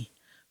got me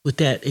with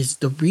that is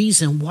the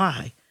reason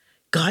why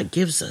God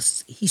gives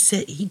us,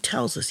 he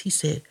tells us,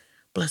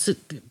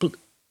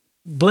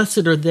 blessed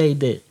are they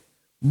that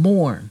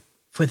mourn,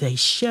 for they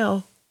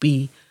shall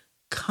be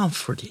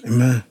comforted.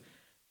 Amen.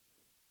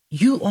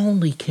 You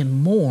only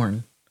can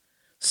mourn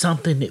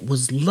something that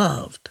was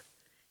loved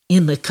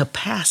in the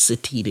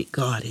capacity that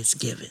God has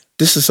given.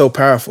 This is so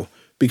powerful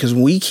because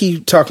when we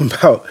keep talking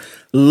about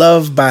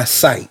love by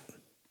sight.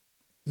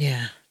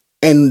 Yeah.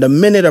 And the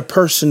minute a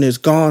person is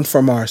gone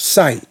from our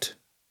sight,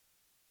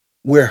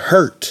 we're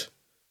hurt.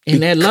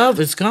 And that love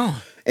is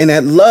gone. And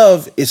that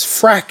love is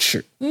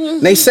fractured.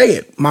 Mm-hmm. They say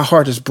it, my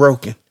heart is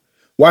broken.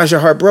 Why is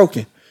your heart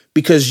broken?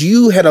 Because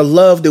you had a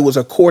love that was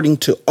according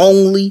to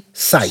only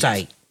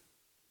sight.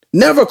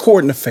 Never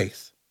according to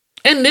faith.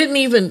 And didn't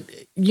even,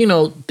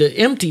 the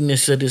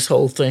emptiness of this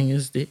whole thing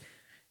is that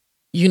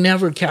you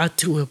never got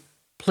to a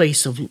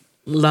place of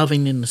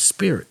loving in the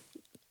spirit.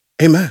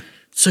 Amen.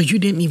 So you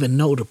didn't even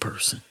know the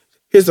person.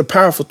 Here's the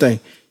powerful thing.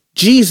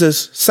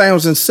 Jesus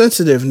sounds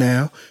insensitive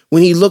now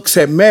when he looks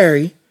at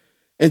Mary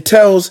and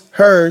tells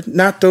her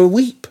not to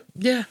weep.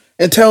 Yeah.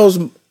 And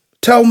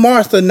tell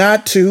Martha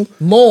not to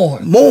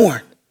mourn.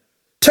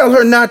 Tell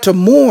her not to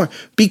mourn.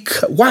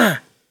 Why?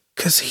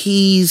 Because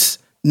he's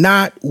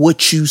not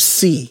what you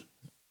see.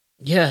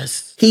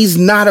 Yes. He's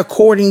not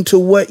according to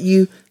what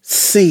you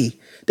see.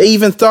 They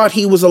even thought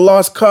he was a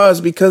lost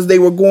cause because they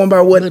were going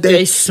by what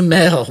they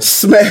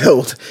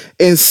smelled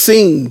and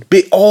seen.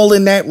 Be all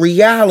in that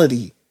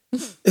reality.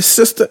 It's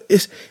just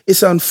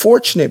it's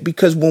unfortunate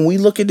because when we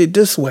look at it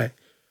this way,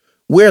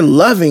 we're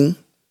loving,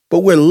 but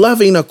we're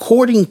loving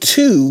according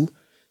to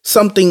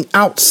something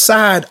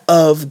outside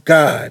of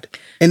God.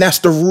 And that's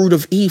the root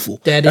of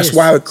evil. That's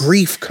why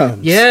grief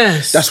comes.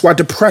 Yes. That's why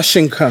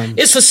depression comes.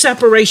 It's a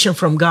separation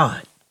from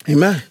God.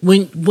 Amen.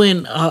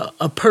 When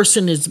a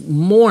person is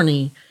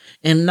mourning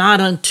and not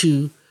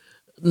unto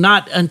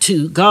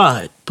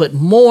God, but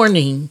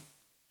mourning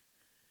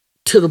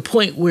to the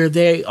point where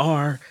they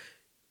are,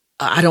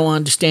 I don't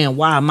understand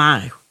why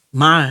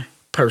my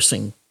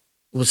person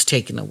was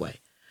taken away.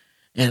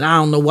 And I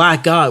don't know why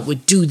God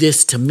would do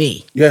this to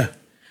me. Yeah.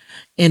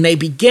 And they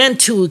begin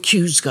to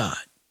accuse God.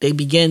 They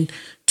begin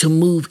to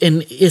move,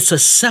 and it's a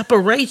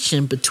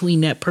separation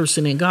between that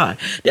person and God.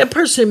 That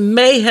person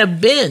may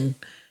have been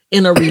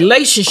in a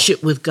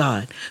relationship with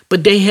God,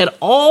 but they had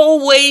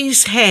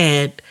always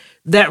had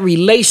that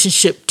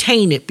relationship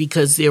tainted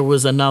because there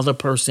was another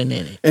person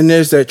in it. And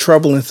there's that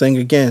troubling thing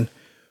again.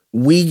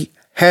 We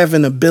have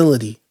an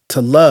ability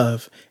to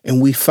love,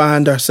 and we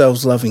find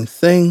ourselves loving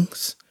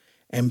things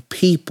and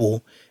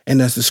people.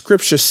 And as the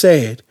scripture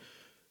said,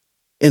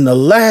 in the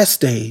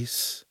last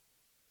days,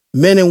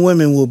 men and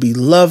women will be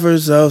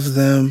lovers of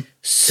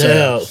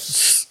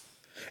themselves.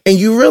 And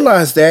you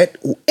realize that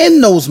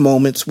in those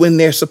moments when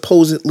they're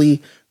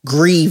supposedly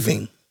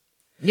grieving,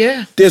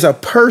 there's a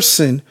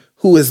person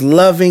who is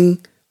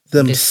loving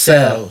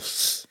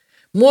themselves.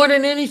 More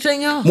than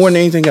anything else. More than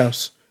anything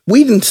else.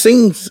 We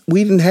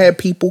didn't have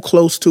people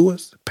close to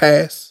us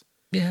pass.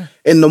 Yeah.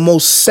 And the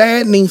most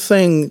saddening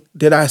thing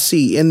that I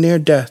see in their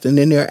death and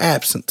in their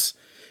absence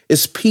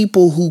is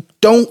people who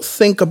don't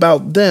think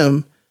about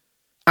them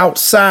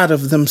outside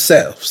of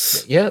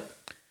themselves. Yep.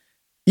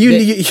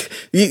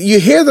 You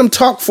hear them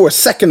talk for a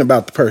second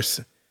about the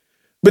person,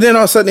 But then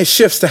all of a sudden it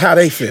shifts to how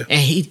they feel. And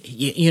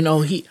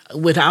he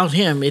without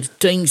him,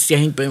 things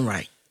ain't been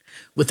right.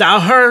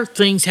 Without her,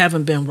 things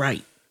haven't been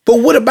right. But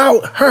what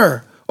about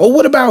her? Or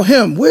what about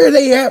him? Where are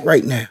they at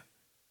right now?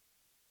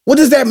 What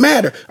does that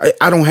matter?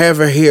 I don't have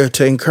her here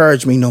to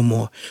encourage me no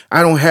more.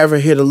 I don't have her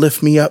here to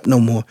lift me up no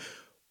more.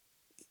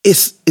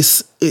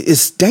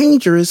 It's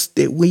dangerous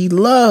that we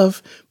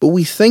love, but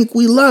we think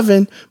we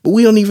loving, but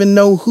we don't even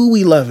know who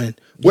we loving.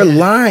 We're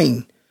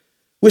lying.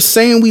 We're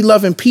saying we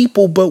loving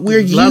people, but we're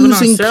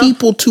using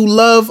people to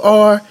love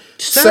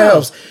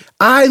ourselves.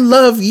 I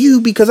love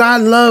you because I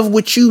love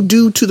what you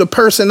do to the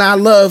person I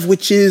love,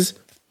 which is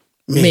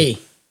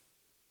me.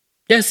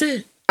 That's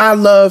it. I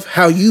love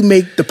how you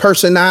make the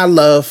person I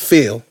love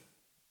feel.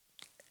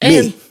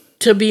 And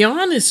to be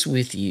honest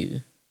with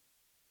you,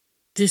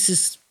 this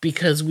is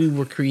because we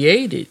were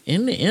created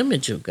in the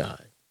image of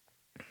God.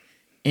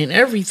 And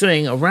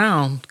everything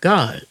around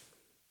God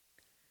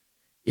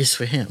is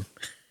for him.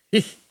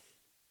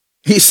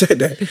 He said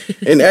that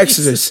in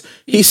Exodus.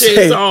 He said,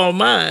 it's all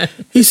mine.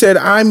 He said,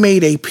 I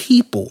made a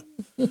people,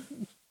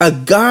 a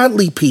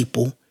godly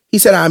people. He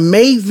said, I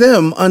made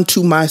them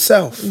unto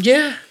myself.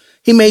 Yeah.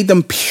 He made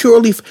them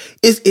purely.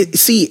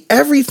 See,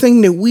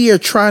 everything that we are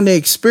trying to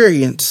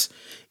experience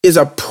is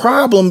a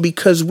problem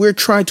because we're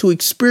trying to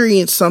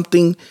experience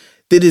something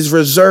that is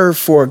reserved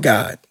for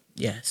God.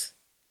 Yes.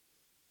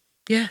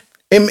 Yeah.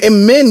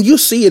 And men, you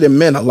see it in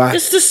men a lot.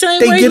 It's the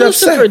same way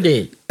Lucifer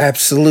did.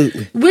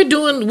 Absolutely. We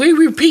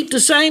repeat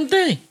the same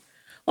thing.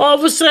 All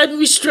of a sudden,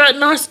 we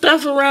strutting our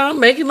stuff around,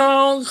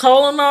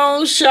 calling our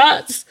own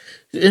shots,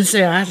 and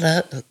say,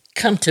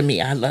 come to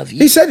me, I love you.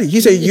 He said it. He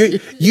said,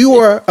 you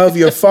are of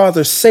your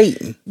father,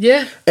 Satan.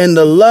 Yeah. And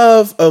the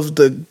love of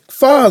the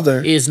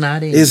Father is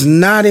not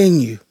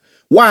in you.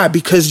 Why?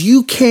 Because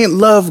you can't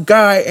love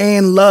God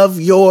and love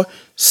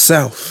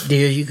yourself.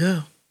 There you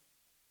go.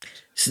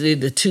 See,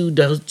 the two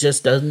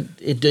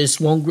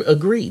just won't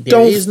agree.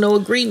 There is no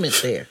agreement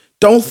there.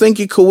 Don't think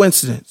it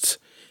coincidence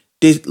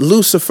that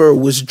Lucifer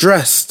was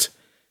dressed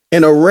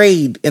and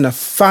arrayed in a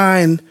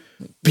fine,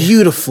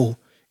 beautiful,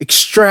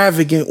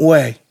 extravagant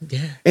way.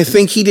 Yeah. And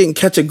think he didn't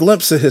catch a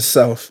glimpse of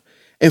himself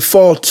and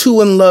fall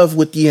too in love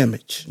with the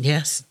image.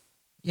 Yes.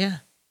 Yeah.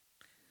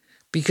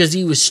 Because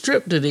he was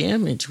stripped of the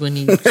image when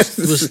he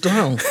was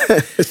thrown.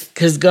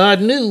 Because God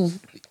knew,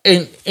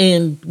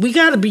 and we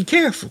got to be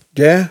careful.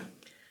 Yeah.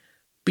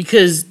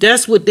 Because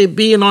that's what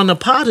being on the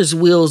potter's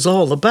wheel is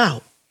all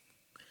about.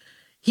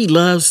 He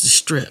loves to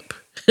strip.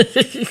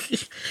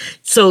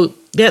 So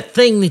that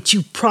thing that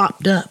you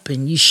propped up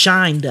and you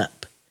shined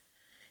up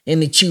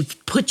and that you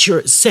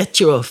set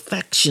your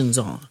affections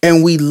on.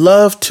 And we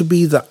love to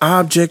be the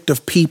object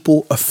of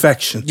people's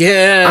affection.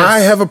 Yes. I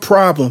have a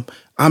problem.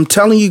 I'm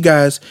telling you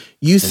guys,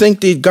 you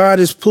think that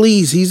God is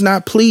pleased. He's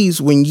not pleased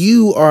when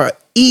you are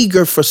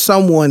eager for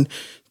someone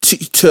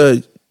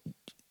to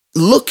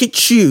look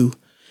at you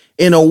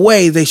in a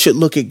way they should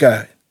look at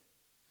God.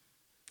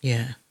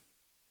 Yeah.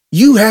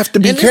 You have to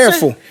be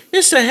careful.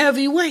 It's a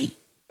heavy weight.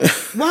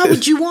 Why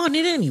would you want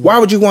it anyway? Why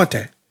would you want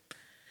that?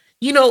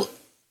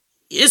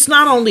 It's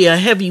not only a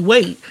heavy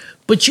weight,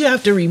 but you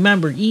have to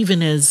remember,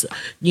 even as,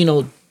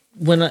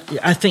 when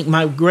I think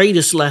my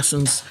greatest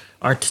lessons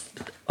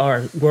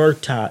were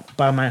taught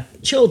by my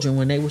children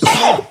when they were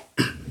small.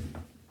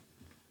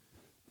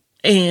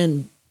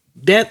 And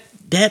that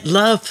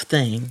love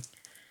thing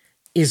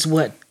is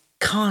what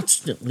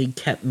constantly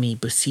kept me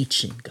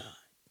beseeching God,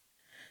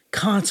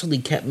 constantly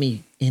kept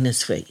me in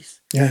his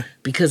face. Yeah.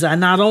 Because I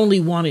not only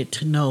wanted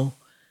to know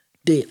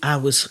that I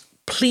was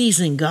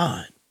pleasing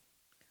God,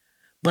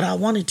 but I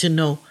wanted to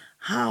know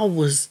how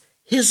was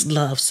his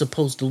love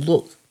supposed to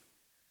look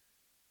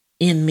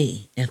in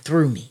me and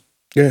through me.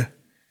 Yeah.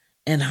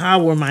 And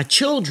how were my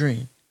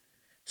children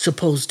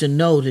supposed to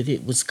know that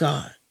it was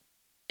God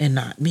and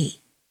not me?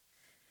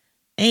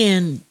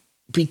 And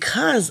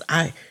because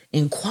I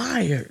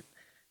inquired,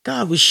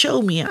 God would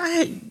show me.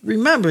 I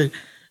remember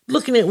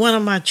looking at one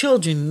of my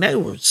children, they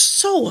were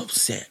so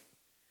upset.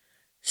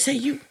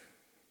 Say,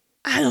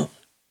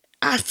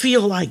 I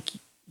feel like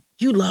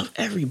you love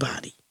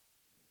everybody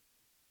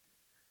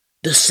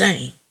the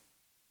same.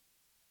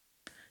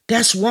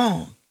 That's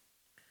wrong.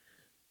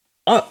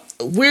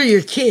 We're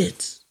your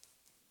kids.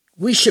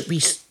 We should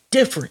be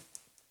different.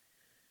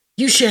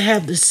 You should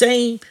have the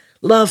same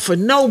love for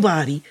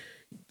nobody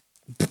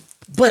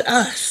but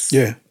us.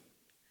 Yeah.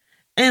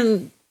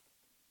 And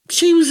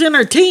she was in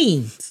her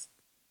teens.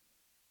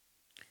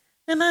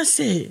 And I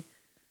said,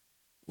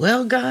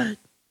 well, God,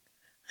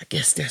 I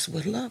guess that's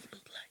what love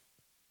looked like.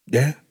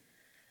 Yeah.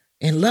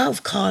 And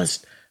love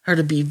caused her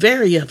to be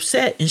very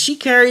upset. And she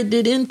carried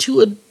it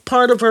into a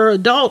part of her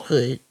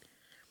adulthood.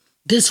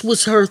 This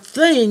was her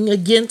thing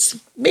against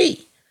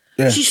me.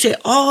 Yeah. She said,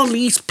 all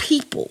these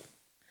people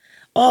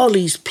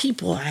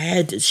I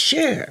had to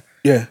share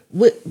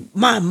with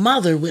my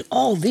mother, with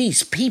all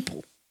these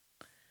people.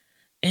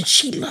 And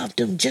she loved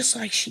them just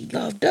like she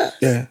loved us.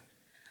 Yeah.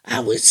 I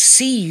would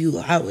see you.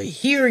 I would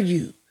hear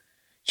you.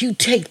 You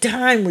take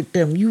time with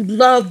them. You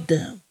loved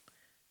them.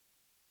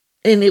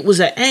 And it was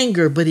an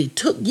anger, but it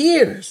took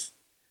years.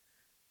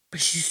 But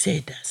she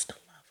said that's the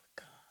love of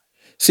God.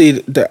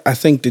 See, I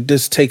think that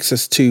this takes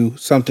us to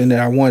something that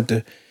I want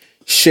to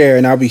share,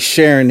 and I'll be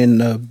sharing in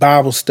the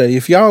Bible study.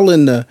 If y'all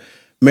in the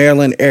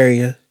Maryland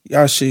area,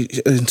 y'all should,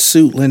 in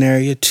Suitland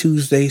area,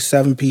 Tuesday,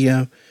 7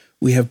 p.m.,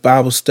 we have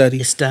Bible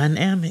study. It's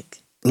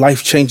dynamic.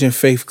 Life Changing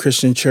Faith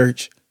Christian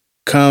Church.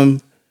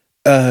 Come.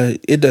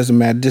 It doesn't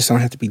matter. This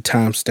don't have to be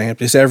time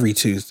stamped. It's every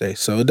Tuesday.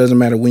 So it doesn't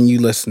matter when you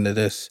listen to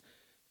this.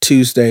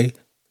 Tuesday,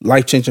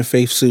 Life Changing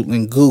Faith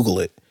Suitland. Google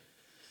it.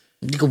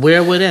 You can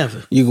wear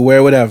whatever. You can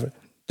wear whatever.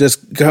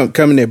 Just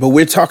come in there. But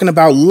we're talking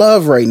about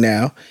love right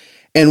now.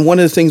 And one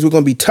of the things we're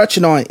going to be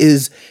touching on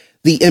is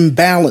the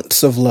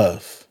imbalance of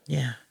love.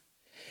 Yeah.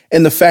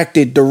 And the fact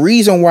that the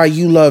reason why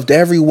you loved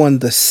everyone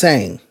the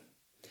same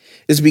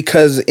is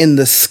because in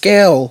the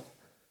scale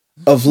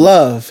of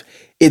love,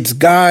 it's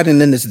God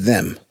and then it's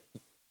them.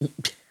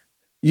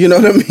 You know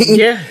what I mean?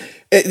 Yeah.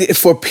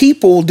 For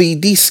people,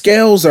 these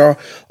scales are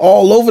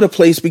all over the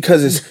place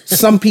because it's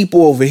some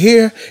people over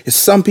here, it's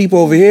some people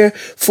over here.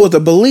 For the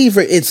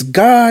believer, it's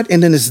God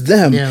and then it's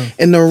them. Yeah.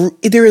 And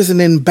there is an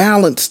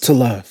imbalance to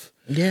love.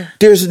 Yeah.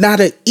 There's not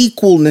an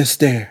equalness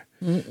there.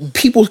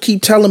 People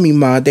keep telling me,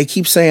 Ma, they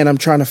keep saying I'm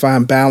trying to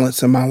find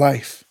balance in my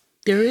life.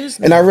 There is.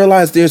 And I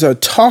realize there's a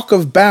talk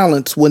of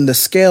balance when the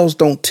scales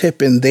don't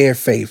tip in their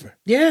favor.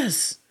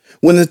 Yes.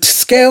 When the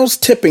scales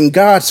tip in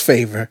God's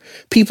favor,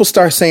 people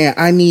start saying,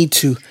 I need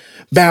to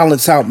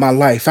balance out my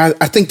life. I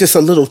think this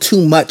a little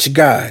too much,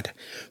 God.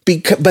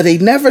 But they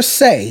never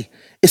say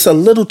it's a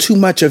little too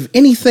much of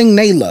anything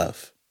they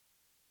love.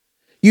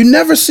 You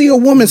never see a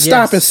woman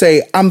stop and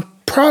say, I'm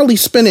probably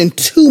spending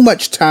too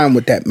much time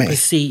with that man. But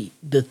see,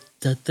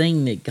 the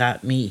thing that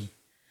got me,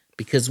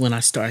 because when I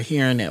start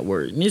hearing that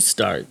word, and it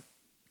started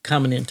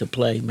coming into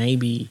play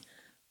maybe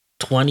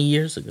 20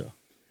 years ago,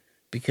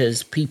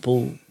 because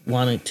people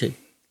wanted to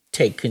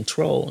take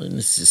control, and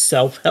this is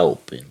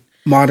self-help and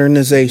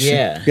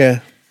modernization.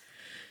 Yeah.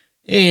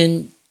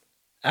 And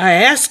I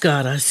asked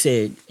God, I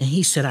said, and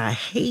he said, I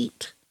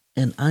hate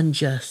an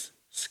unjust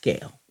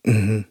scale.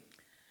 Mm-hmm.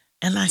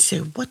 And I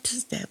said, what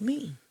does that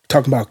mean?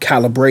 Talking about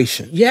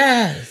calibration.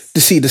 Yes. To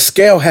see, the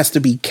scale has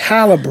to be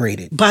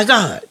calibrated. By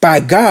God.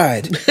 By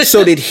God.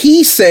 So that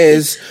he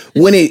says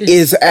when it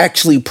is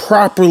actually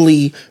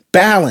properly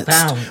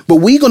balanced. But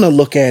we're going to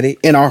look at it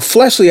in our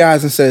fleshly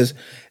eyes and says,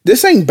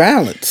 this ain't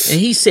balanced. And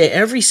he said,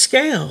 every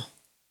scale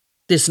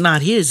that's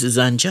not his is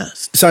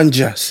unjust. It's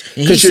unjust.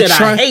 And he said,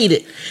 I hate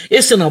it.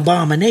 It's an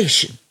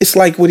abomination. It's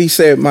like what he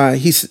said,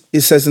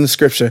 it says in the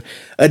scripture,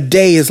 a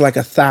day is like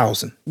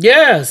 1,000.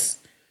 Yes.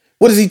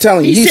 What is he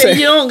telling you? He said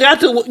you don't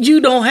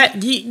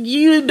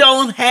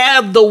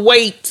have the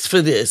weights for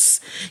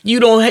this. You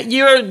don't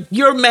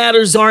your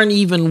matters aren't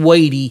even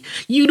weighty.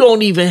 You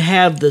don't even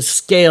have the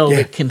scale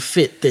that can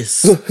fit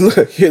this.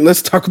 Look, here,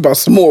 let's talk about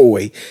some more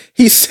weight.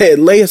 He said,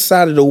 lay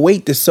aside of the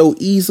weight that so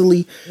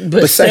easily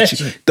beset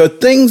you. The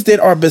things that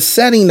are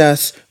besetting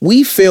us,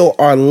 we feel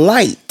are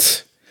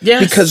light.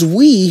 Yes. Because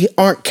we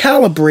aren't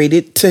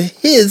calibrated to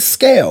his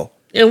scale.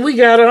 And we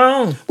got our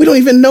own. We don't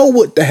even know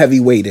what the heavy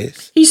weight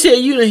is. He said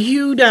you done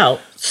hewed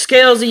out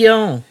scales of your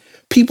own.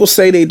 People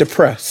say they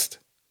depressed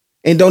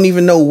and don't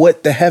even know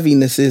what the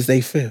heaviness is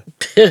they feel.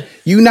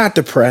 You not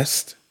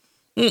depressed.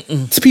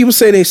 So people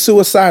say they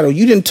suicidal.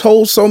 You done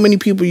told so many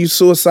people you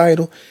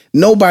suicidal.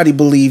 Nobody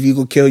believe you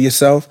gonna kill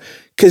yourself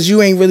because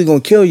you ain't really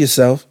gonna kill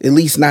yourself, at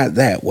least not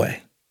that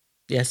way.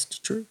 That's the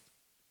truth.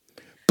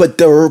 But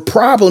the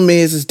problem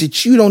is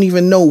that you don't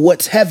even know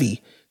what's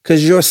heavy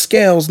because your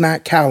scale's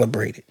not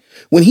calibrated.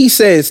 When he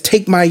says,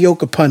 take my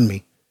yoke upon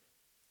me.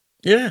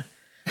 Yeah.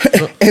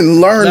 And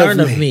learn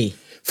of me.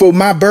 For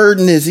my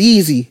burden is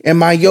easy and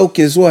my yoke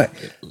is what?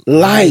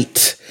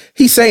 Light.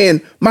 He's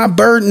saying my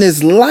burden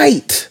is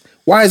light.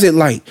 Why is it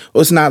light?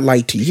 Well, it's not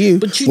light to you.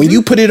 When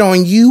you put it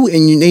on you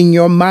and in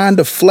your mind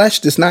of flesh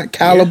that's not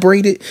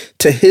calibrated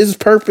to his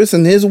purpose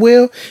and his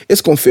will,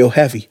 it's going to feel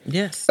heavy.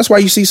 Yes. That's why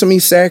you see so many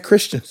sad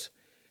Christians.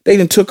 They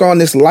done took on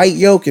this light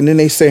yoke and then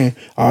they saying,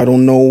 I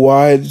don't know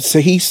why. So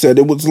he said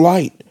it was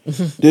light.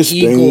 This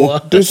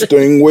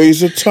thing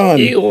weighs a ton.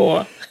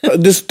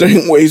 This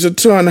thing weighs a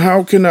ton.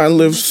 How can I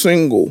live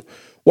single?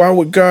 Why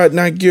would God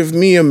not give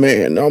me a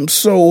man? I'm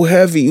so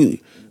heavy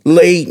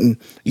laden.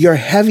 You're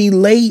heavy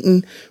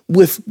laden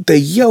with the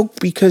yoke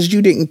because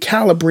you didn't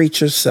calibrate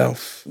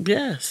yourself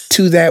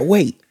to that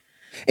weight.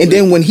 And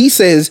then when he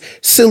says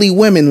silly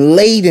women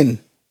laden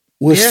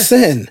with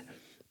sin,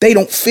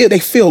 they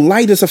feel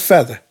light as a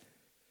feather.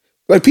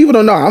 Like people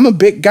don't know I'm a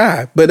big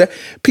guy, but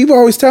people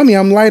always tell me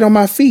I'm light on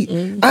my feet.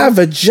 Mm-hmm. I've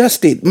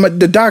adjusted.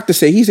 The doctor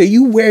said,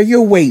 you wear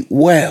your weight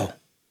well.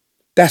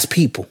 That's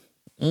people.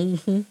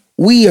 Mm-hmm.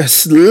 We are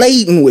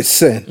laden with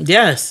sin.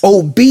 Yes.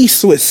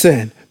 Obese with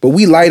sin, but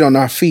we light on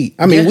our feet.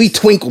 I mean, we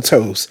twinkle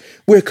toes.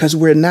 Because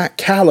we're not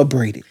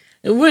calibrated.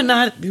 We're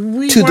not. To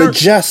the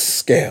just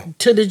scale.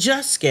 To the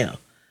just scale.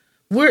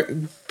 We're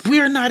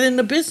not in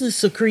the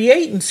business of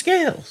creating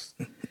scales.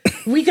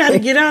 We got to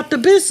get out the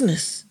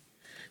business.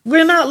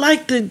 We're not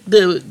like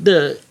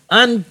the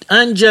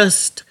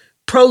unjust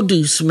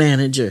produce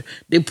manager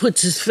that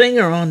puts his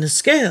finger on the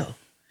scale.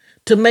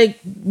 to make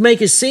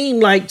it seem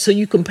like so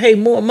you can pay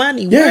more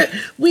money. Yeah.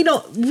 We're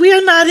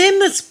not in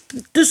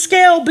the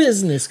scale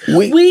business.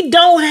 We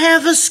don't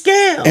have a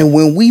scale. And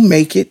when we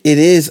make it, it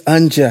is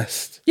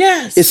unjust.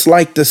 Yes. It's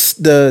like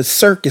the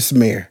circus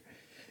mirror.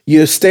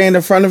 You stand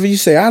in front of it, you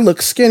say, I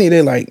look skinny.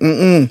 They're like,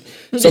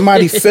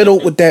 somebody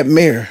fiddled with that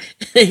mirror.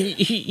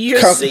 You're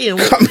seeing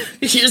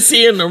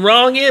the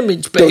wrong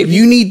image, baby. So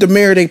you need the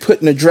mirror they put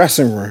in the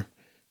dressing room.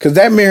 Because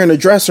that mirror in the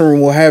dressing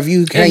room will have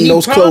you hang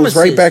those clothes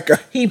right back up.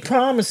 He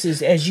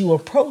promises as you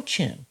approach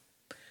him,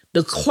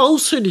 the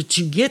closer that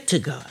you get to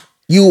God,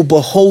 you will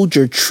behold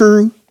your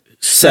true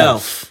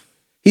self.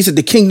 He said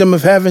the kingdom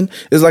of heaven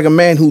is like a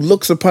man who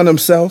looks upon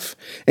himself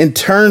and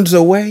turns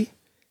away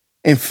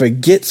and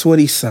forgets what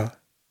he saw.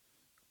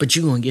 But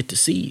you're going to get to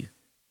see you.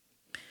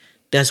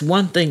 That's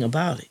one thing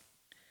about it.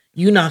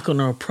 You're not going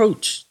to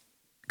approach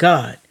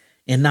God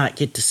and not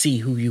get to see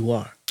who you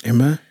are.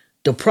 Amen.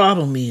 The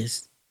problem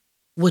is,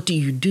 what do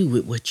you do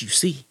with what you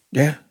see?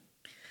 Yeah.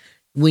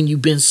 When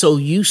you've been so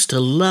used to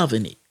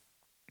loving it,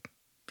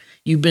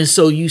 you've been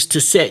so used to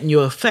setting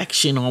your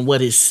affection on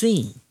what is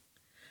seen.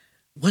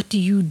 What do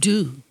you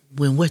do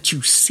when what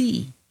you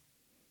see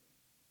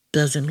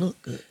doesn't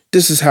look good?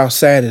 This is how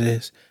sad it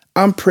is.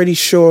 I'm pretty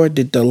sure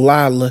that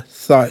Delilah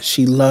thought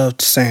she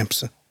loved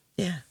Samson.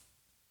 Yeah.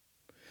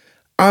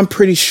 I'm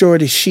pretty sure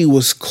that she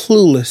was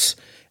clueless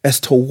as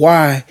to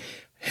why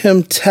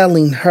him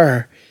telling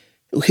her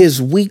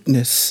his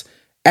weakness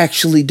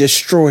actually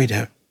destroyed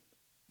him.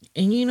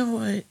 And you know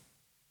what?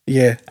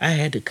 Yeah. I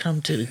had to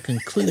come to the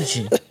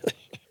conclusion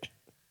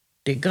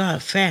that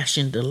God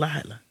fashioned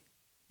Delilah.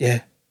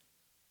 Yeah.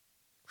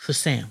 For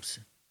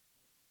Samson.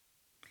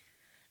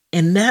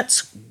 And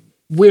that's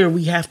where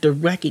we have to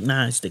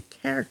recognize the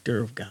character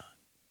of God.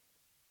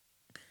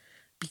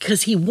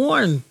 Because he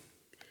warned,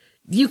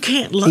 you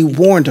can't love. He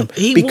warned him.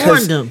 He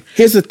warned him.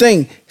 Here's the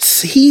thing.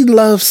 He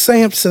loved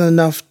Samson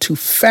enough to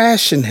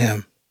fashion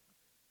him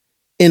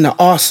in an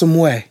awesome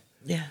way.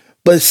 Yeah.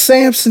 But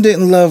Samson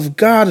didn't love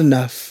God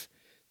enough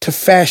to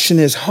fashion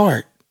his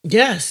heart.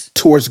 Yes.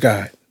 Towards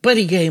God. But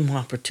he gave him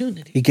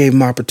opportunity. He gave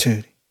him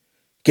opportunity.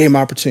 Gave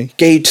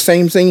the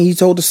same thing he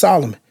told to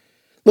Solomon.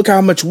 Look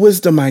how much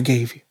wisdom I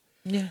gave you.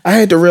 Yeah. I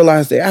had to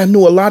realize that I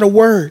knew a lot of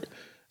word.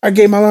 I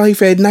gave my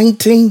life at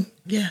 19.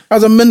 Yeah. I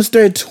was a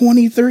minister at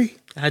 23.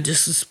 I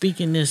just was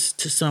speaking this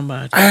to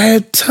somebody. I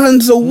had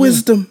tons of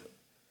wisdom.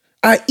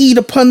 I eat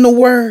upon the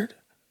word.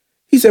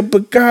 He said,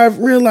 but God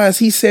realized,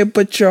 he said,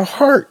 but your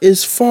heart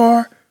is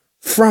far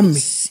from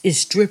me.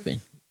 It's dripping.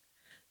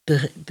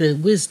 The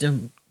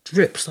wisdom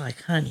drips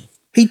like honey.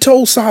 He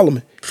told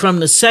Solomon. From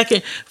the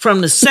second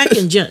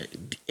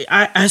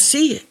I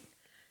see it.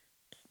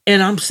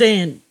 And I'm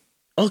saying,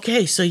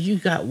 okay, so you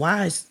got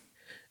wise.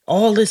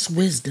 All this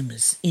wisdom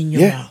is in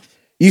your mouth.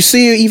 You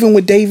see it even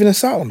with David and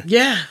Solomon.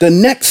 Yeah. The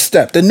next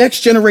step, the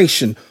next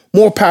generation,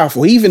 more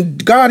powerful.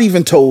 God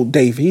even told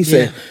David, he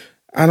said,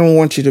 I don't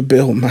want you to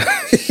build my...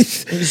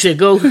 He said,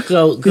 go.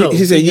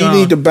 He said, you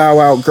need to bow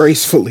out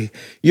gracefully.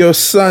 Your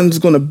son's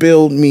going to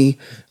build me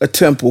a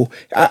temple.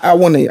 I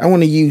want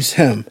to use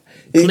him.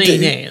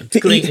 Clean hands.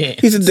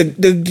 He said,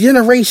 the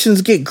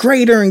generations get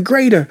greater and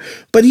greater.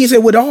 But he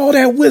said, with all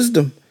that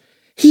wisdom,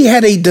 he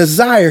had a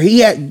desire.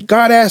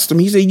 God asked him,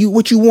 he said,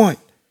 what you want?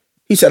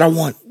 He said, I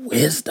want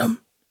wisdom.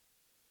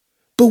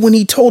 But when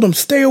he told him,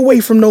 stay away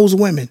from those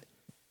women,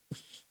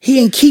 he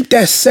didn't keep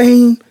that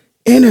same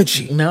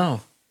energy.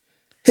 No.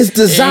 His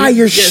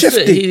desire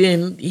shifted. He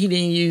didn't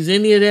use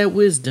any of that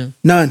wisdom.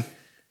 None.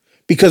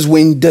 Because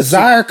when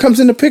desire comes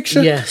in the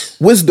picture,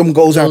 wisdom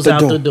goes out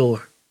the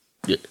door.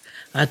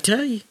 I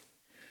tell you,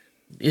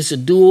 it's a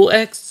dual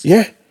X.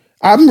 Yeah.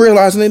 I'm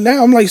realizing it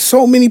now. I'm like,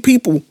 so many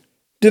people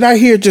did I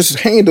hear just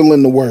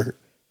handling the word.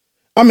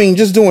 I mean,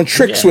 just doing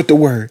tricks with the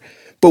word.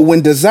 But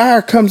when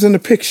desire comes in the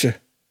picture,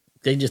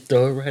 they just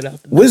throw it right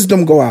out the door.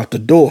 Wisdom go out the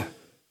door.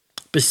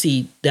 But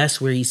see,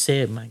 that's where he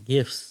said my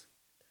gifts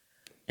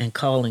and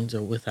callings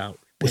are without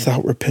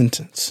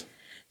repentance.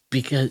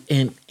 Because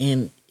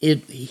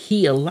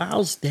he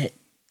allows that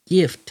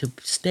gift to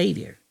stay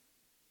there.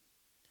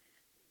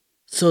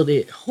 So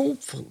that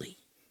hopefully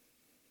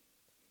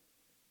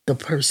the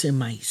person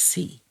might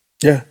see.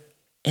 Yeah.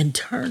 And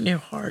turn their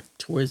heart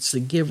towards the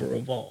giver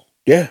of all.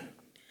 Yeah.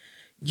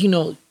 You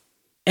know,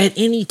 at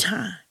any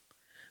time.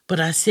 But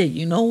I said,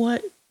 you know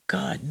what?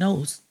 God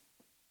knows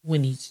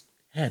when he's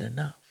had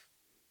enough.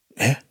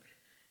 Yeah.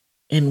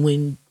 And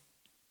when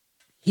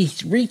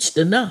he's reached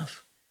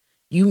enough,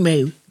 you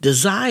may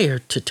desire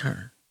to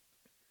turn,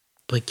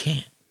 but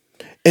can't.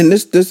 And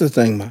this is the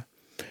thing, man.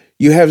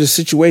 You have this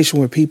situation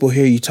where people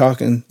hear you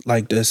talking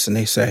like this and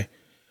they say,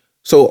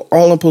 so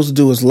all I'm supposed to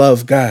do is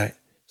love God.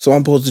 So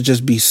I'm supposed to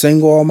just be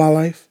single all my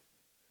life?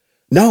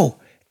 No.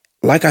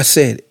 Like I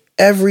said,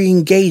 every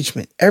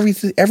engagement,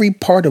 every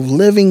part of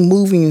living,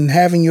 moving, and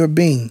having your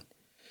being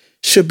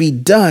should be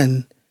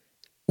done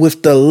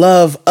with the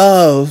love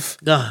of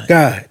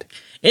God.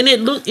 And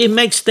it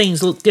makes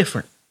things look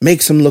different.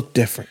 Makes them look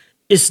different.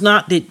 It's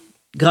not that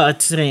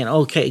God's saying,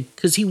 okay,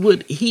 because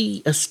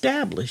he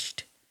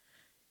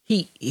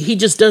He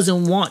just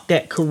doesn't want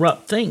that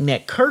corrupt thing,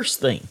 that curse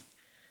thing.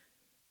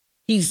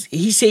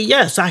 He said,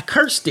 yes, I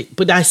cursed it,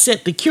 but I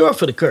sent the cure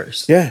for the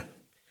curse. Yeah.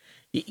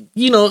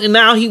 And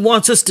now he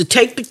wants us to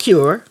take the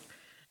cure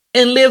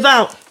and live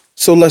out.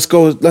 So let's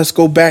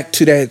go back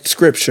to that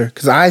scripture,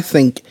 because I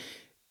think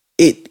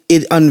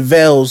it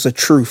unveils the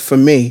truth for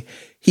me.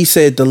 He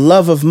said the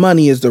love of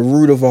money is the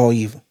root of all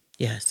evil.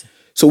 Yes.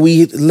 So we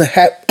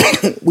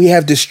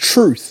have this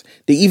truth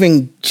that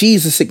even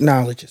Jesus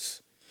acknowledges.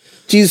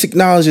 Jesus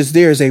acknowledges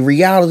there is a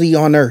reality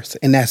on earth,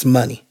 and that's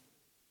money.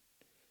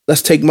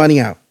 Let's take money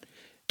out.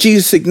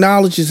 Jesus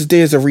acknowledges that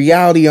there's a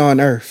reality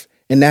on earth,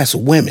 and that's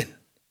women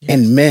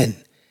and men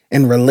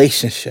and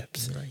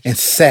relationships and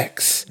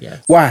sex.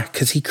 Yes. Why?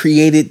 Because he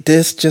created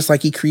this just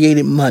like he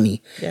created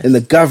money and the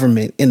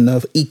government and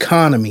the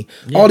economy.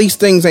 All these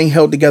things ain't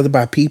held together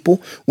by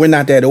people. We're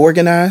not that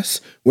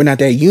organized. We're not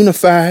that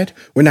unified.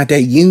 We're not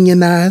that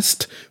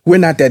unionized. We're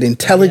not that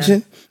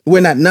intelligent.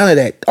 We're not none of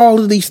that. All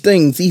of these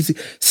things, these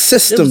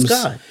systems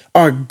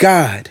are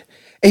God.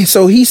 And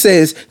so he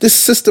says this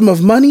system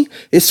of money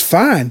is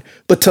fine,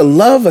 but to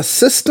love a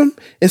system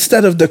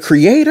instead of the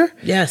creator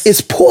is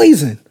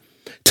poison.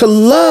 To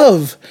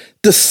love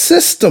the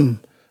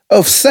system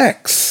of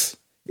sex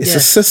is a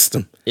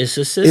system. It's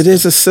a system. It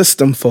is a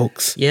system,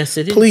 folks. Yes,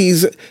 it is.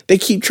 Please, they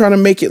keep trying to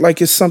make it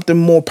like it's something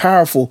more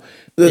powerful.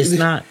 It's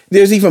not.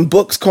 There's even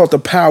books called The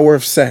Power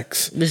of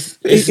Sex.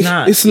 It's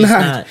not. It's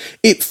not.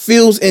 It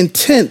feels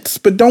intense,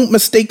 but don't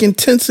mistake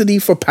intensity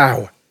for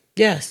power.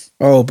 Yes.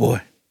 Oh,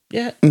 boy.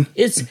 Yeah.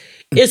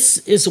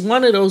 It's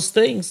one of those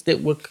things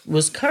that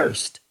was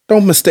cursed.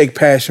 Don't mistake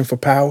passion for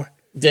power.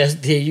 There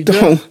you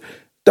go.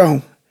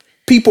 Don't.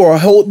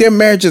 People their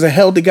marriages are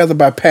held together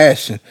by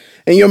passion,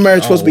 and your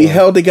marriage is supposed to be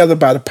held together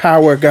by the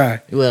power of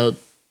God. Well,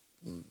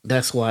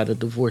 that's why the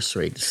divorce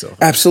rate is so high.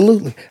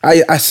 Absolutely.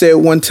 I said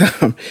one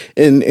time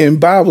in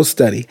Bible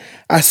study,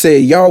 I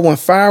said, y'all want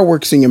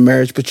fireworks in your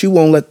marriage, but you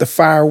won't let the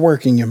fire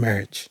work in your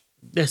marriage.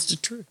 That's the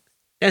truth.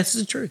 That's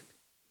the truth.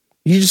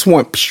 You just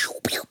want pew,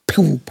 pew,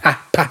 pew, pop,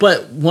 pop.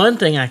 But one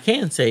thing I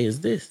can say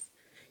is this.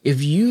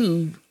 If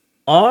you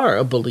are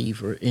a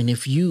believer and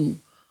if you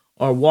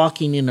are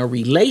walking in a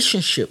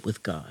relationship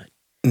with God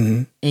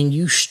and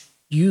you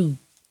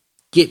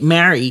get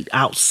married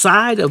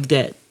outside of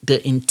that,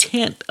 the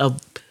intent of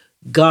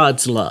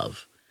God's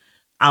love,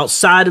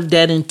 outside of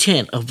that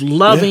intent of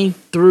loving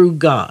through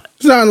God.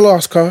 It's not a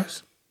lost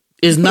cause.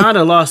 It's not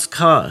a lost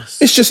cause.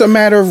 It's just a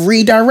matter of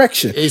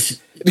redirection. And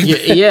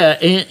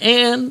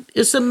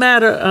it's a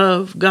matter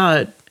of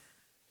God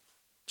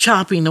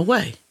chopping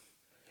away.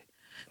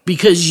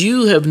 Because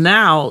you have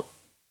now,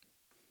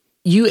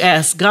 you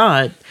ask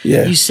God,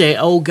 you say,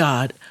 oh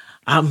God,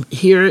 I'm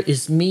here,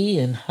 it's me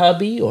and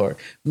hubby or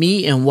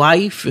me and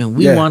wife, and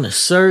we want to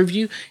serve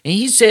you. And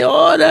he said,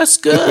 oh, that's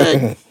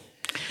good.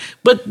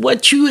 But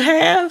what you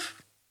have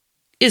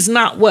is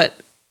not what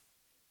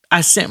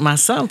I sent my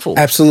son for.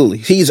 Absolutely.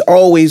 He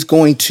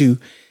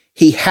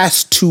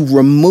has to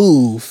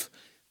remove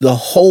the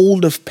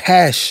hold of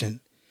passion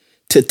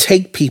to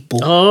take people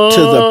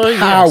to the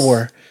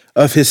power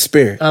of his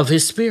spirit. Of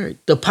his spirit.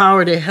 The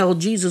power that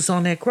held Jesus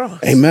on that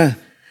cross. Amen.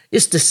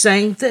 It's the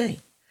same thing.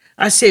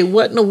 I say,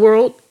 what in the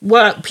world?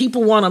 What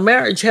people want a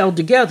marriage held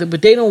together,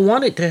 but they don't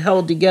want it to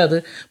held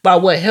together by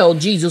what held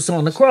Jesus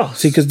on the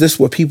cross. See, because this is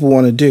what people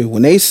want to do.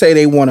 When they say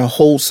they want to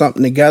hold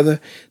something together,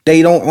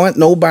 they don't want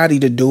nobody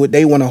to do it.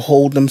 They want to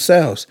hold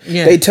themselves.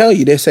 Yeah. They tell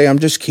you, they say, I'm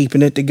just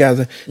keeping it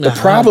together. The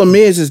problem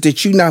is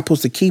that you're not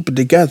supposed to keep it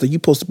together. You're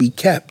supposed to be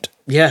kept.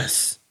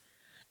 Yes.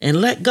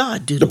 And let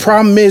God do the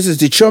problem is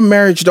that your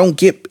marriage don't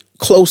get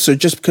closer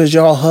just because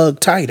y'all hug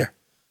tighter.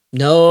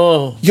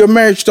 No. Your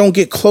marriage don't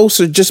get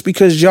closer just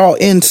because y'all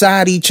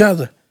inside each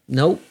other.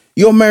 Nope.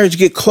 Your marriage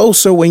get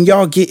closer when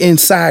y'all get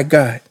inside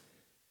God.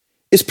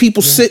 It's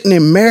people sitting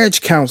in marriage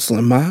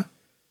counseling, ma,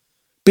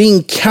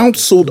 being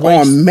counseled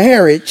on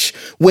marriage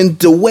when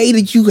the way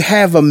that you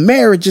have a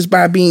marriage is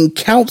by being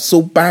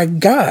counseled by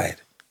God.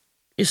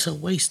 It's a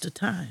waste of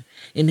time.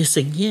 And it's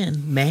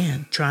again,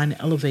 man trying to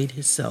elevate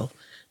himself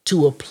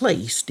to a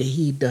place that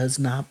he does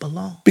not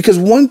belong. Because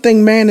one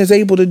thing man is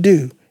able to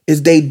do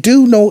is they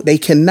do know they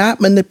cannot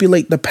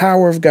manipulate the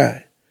power of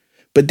God,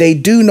 but they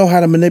do know how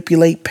to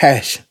manipulate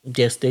passion.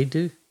 Yes, they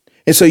do.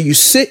 And so you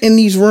sit in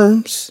these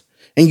rooms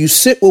and you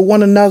sit with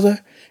one another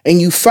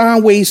and you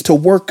find ways to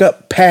work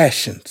up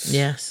passions.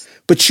 Yes.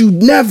 But you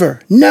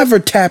never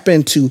tap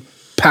into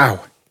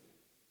power.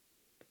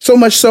 So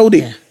much so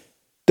that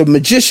the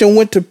magician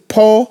went to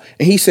Paul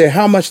and he said,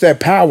 how much that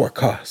power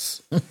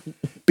costs?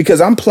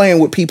 Because I'm playing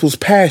with people's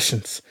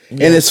passions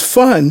and it's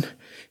fun.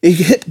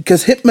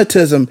 Because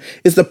hypnotism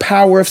is the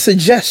power of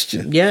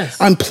suggestion. Yes.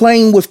 I'm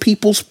playing with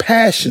people's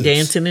passions.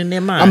 Dancing in their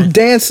mind. I'm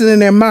dancing in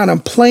their mind. I'm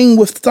playing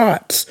with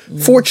thoughts.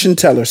 Fortune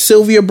teller,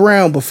 Sylvia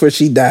Brown, before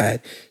she died,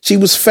 she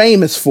was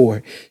famous for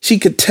it. She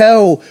could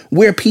tell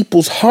where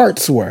people's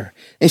hearts were.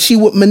 And she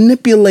would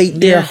manipulate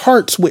their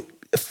hearts with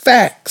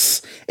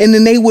facts. And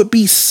then they would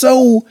be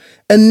so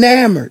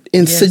enamored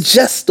and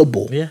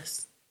suggestible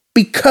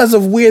because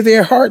of where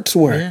their hearts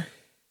were. Yeah.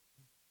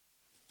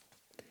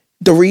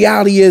 the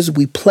reality is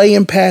we play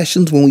in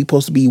passions when we're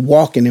supposed to be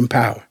walking in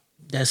power.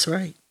 That's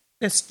right.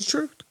 That's the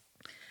truth.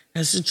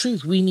 That's the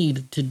truth. We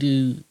need to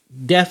do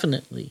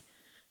definitely.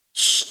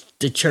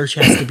 The church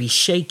has to be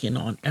shaken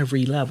on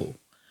every level,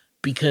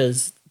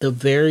 because the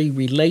very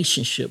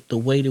relationship, the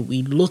way that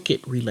we look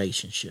at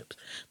relationships,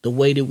 the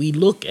way that we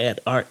look at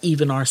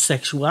even our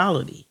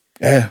sexuality,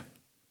 Yeah.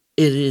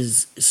 it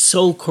is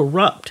so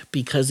corrupt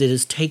because it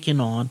has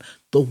taken on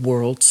the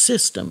world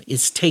system.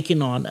 It's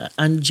taken on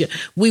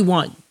we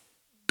want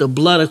the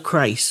blood of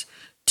Christ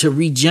to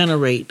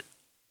regenerate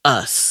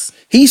us.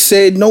 He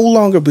said no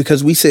longer,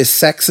 because we said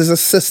sex is a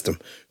system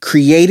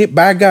created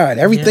by God.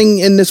 Everything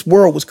in this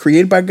world was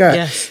created by God.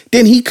 Yes.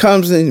 Then he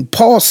comes and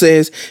Paul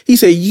says, he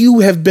said,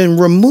 you have been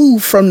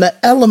removed from the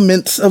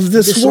elements of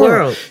this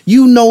world.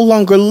 You no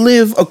longer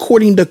live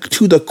according to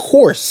the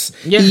course.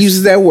 Yes. He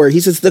uses that word. He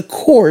says the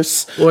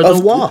course or the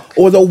walk.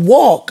 Or the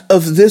walk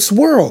of this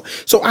world.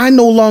 So I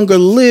no longer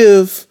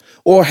live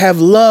or have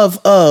love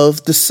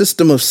of the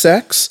system of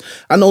sex.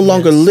 I no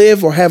longer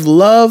live or have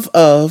love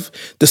of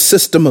the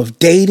system of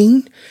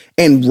dating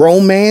and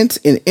romance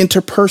and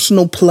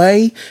interpersonal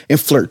play and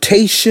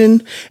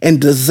flirtation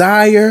and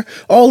desire.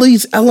 All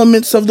these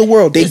elements of the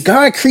world that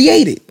God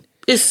created.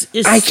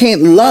 I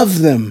can't love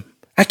them.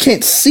 I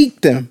can't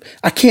seek them.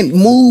 I can't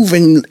move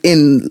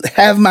and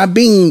have my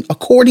being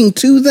according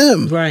to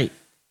them. Right.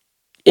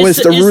 Or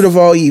it's the root of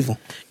all evil.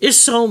 It's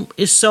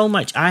so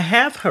much.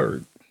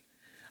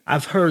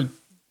 I've heard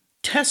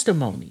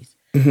testimonies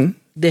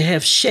that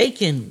have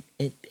shaken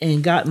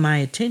and got my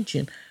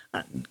attention,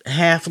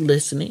 half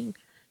listening,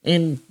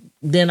 and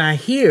then I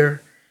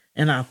hear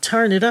and I'll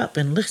turn it up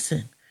and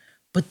listen.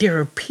 But there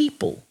are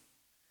people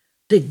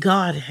that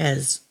God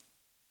has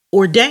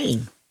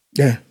ordained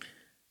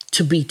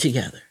to be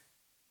together.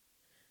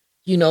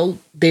 You know,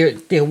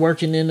 they're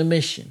working in a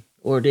mission,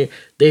 or they're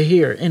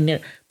here and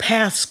their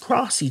paths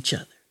cross each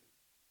other.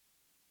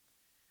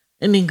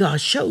 And then God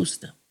shows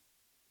them.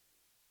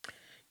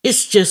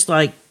 It's just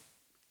like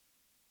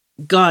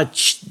God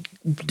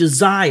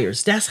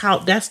desires. That's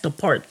the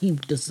part he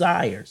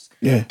desires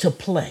to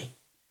play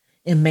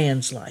in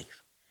man's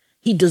life.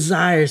 He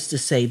desires to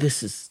say,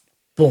 this is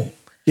boom.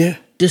 Yeah.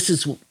 This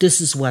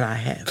is what I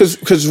have.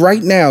 Because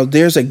right now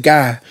there's a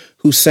guy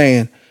who's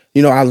saying,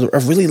 you know, I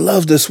really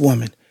love this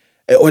woman.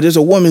 Or there's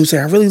a woman who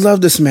says, I really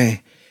love this man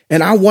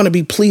and I want to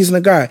be pleasing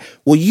to God.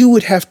 Well, you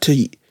would have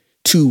to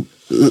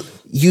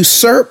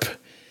usurp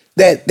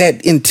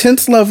that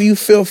intense love you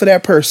feel for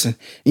that person,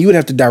 and you would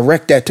have to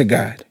direct that to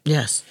God.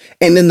 Yes.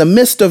 And in the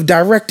midst of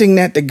directing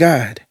that to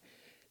God,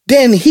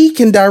 then he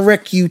can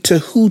direct you to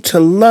who to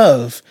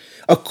love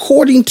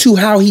according to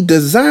how he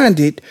designed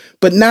it,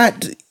 but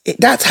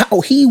that's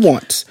how he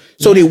wants.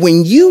 So that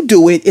when you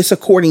do it, it's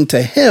according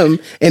to him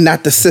and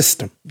not the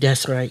system.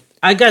 That's right.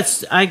 I got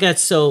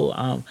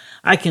so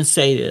I can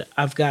say that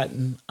I've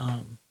gotten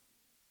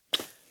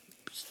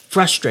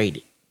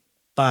frustrated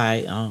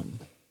by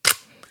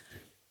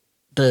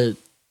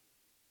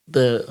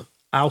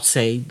I'll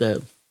say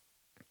the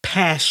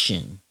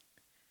passion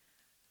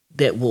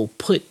that will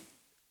put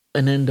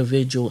an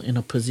individual in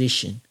a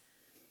position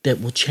that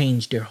will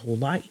change their whole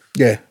life.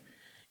 Yeah.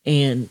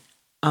 And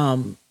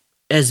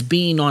as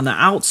being on the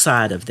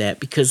outside of that,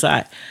 because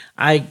I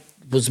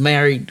was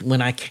married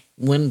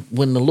when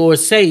the Lord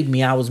saved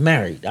me, I was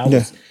married.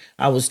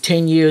 I was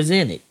 10 years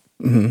in it.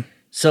 Mm-hmm.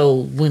 So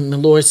when the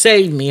Lord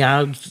saved me,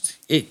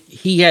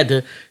 he had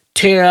to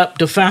tear up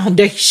the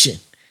foundation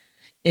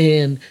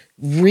and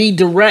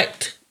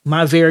redirect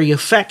my very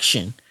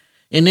affection.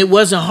 And it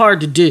wasn't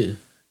hard to do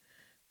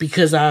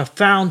because I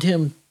found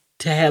him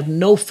to have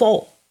no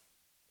fault.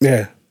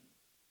 Yeah.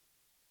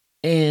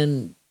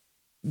 And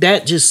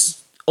that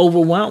just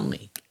overwhelmed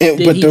me.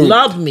 But he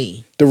loved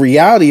me. The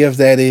reality of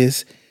that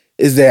is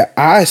that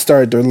I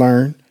started to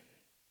learn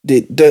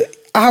that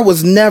I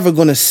was never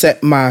going to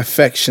set my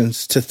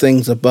affections to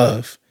things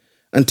above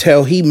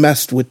until he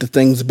messed with the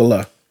things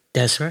below.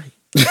 That's right.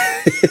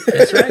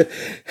 That's right.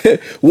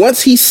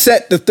 Once he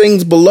set the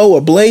things below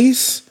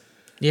ablaze,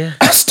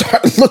 I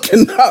started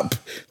looking up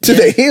to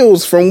the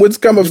hills from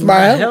which cometh my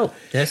help.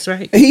 That's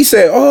right. And he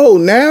said, oh,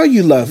 now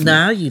you love me.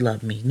 Now you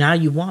love me. Now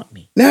you want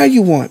me. Now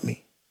you want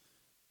me.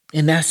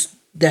 And that's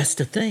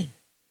the thing.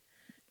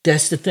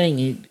 That's the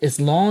thing. As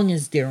long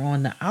as they're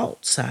on the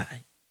outside,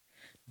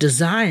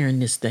 desiring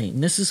this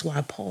thing. This is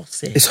why Paul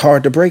said it's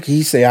hard to break.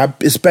 He said,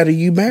 it's better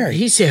you marry.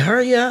 He said,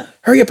 hurry up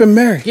and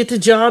marry. Get the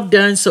job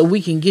done so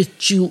we can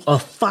get you a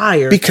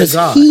fire. Because to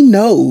God. He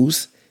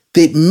knows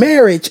that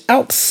marriage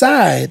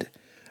outside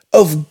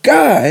of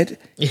God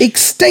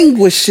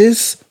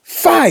extinguishes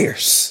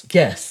fires.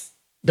 Yes.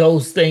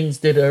 Those things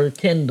that are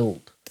kindled.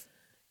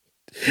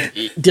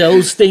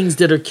 Those things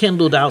that are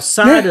kindled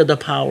outside of the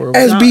power of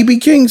As God. B.B.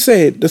 King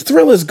said, the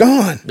thrill is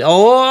gone.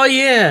 Oh,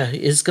 yeah.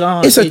 It's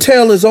gone. It's a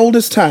tale as old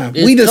as time.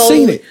 We done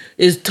seen it.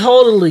 It's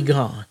totally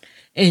gone.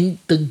 And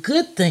the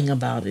good thing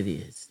about it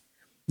is,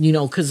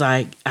 because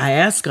I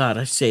asked God,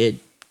 I said,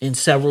 in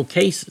several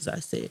cases, I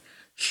said,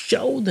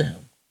 show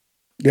them.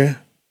 Yeah.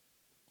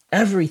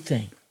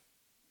 Everything.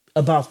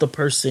 about the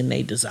person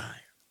they desire.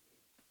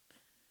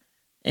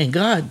 And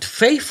God,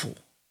 faithful.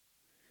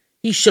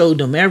 He showed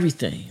them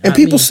everything. And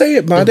people say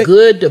it, man. The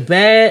good, the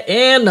bad,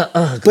 and the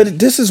ugly. But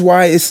this is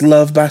why it's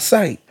love by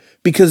sight.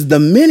 Because the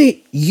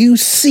minute you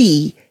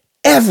see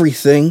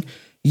everything,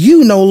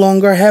 you no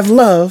longer have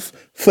love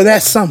for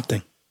that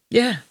something.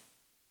 Yeah.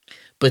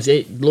 But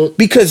look.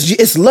 Because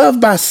it's love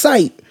by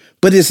sight,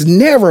 but it's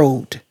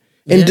narrowed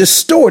and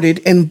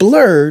distorted and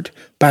blurred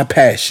by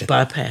passion.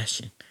 By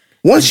passion.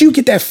 Once you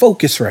get that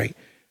focus right,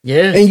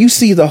 and you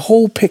see the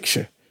whole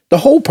picture, the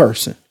whole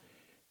person,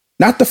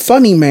 not the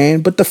funny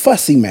man, but the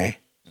fussy man,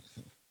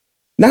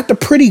 not the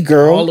pretty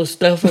girl, all the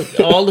stuff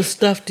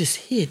that's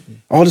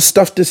hidden, all the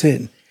stuff that's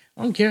hidden.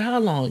 I don't care how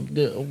long.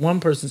 One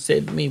person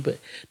said to me, but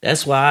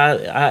that's why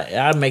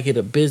I make it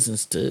a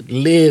business to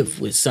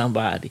live with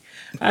somebody.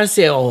 I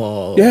said,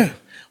 all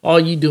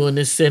you doing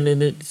is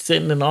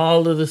sending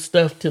all of the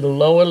stuff to the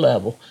lower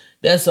level.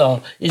 That's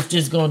all. It's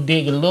just going to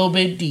dig a little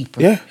bit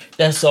deeper. Yeah.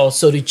 That's all,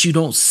 so that you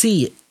don't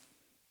see it.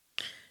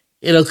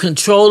 It'll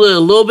control it a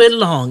little bit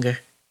longer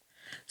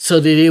so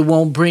that it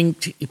won't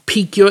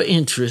pique your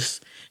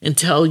interest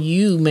until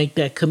you make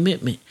that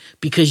commitment,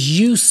 because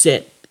you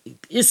set,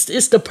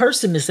 it's the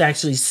person that's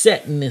actually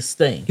setting this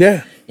thing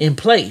in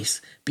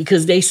place,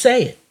 because they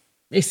say it.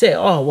 They say,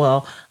 oh,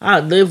 well, I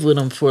live with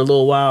him for a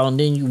little while, and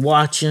then you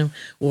watch him,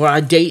 or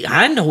I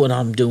know what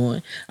I'm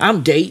doing.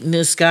 I'm dating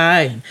this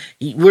guy, and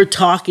we're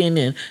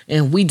talking,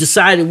 and we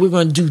decided we're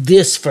going to do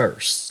this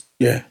first.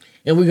 Yeah.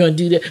 And we're going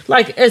to do that.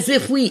 Like, as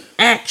if we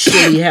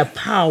actually have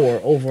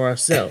power over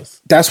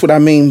ourselves. That's what I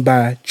mean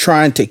by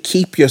trying to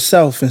keep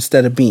yourself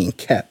instead of being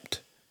kept.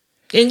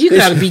 And you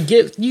got to be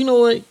you know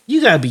what?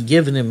 You got to be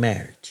given in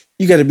marriage.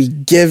 You got to be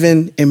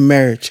given in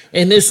marriage.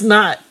 And it's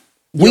not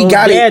We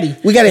got it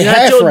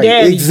half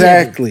right.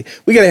 Exactly.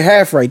 We got it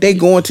half right. They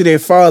going to their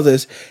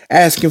fathers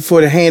asking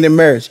for the hand in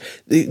marriage.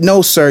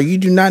 No, sir, you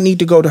do not need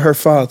to go to her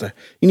father.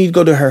 You need to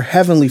go to her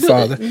heavenly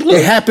father.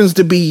 It happens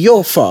to be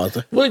your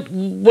father.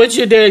 What's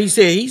your daddy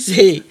say? He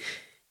said,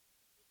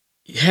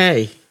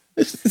 hey,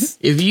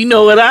 if you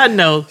know what I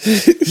know,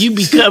 you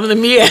be coming to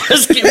me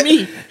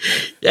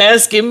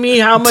asking me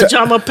how much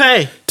I'm going to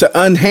pay. To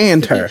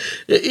unhand her.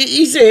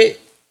 He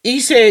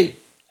said,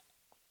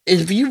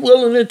 if you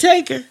willing to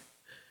take her,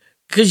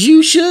 because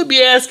you should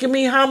be asking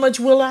me, how much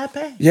will I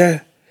pay? Yeah.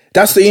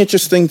 That's the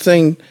interesting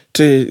thing,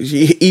 to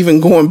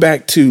even going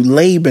back to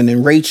Laban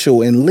and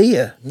Rachel and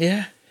Leah.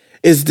 Yeah.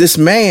 Is this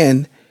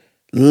man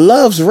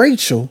loves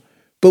Rachel,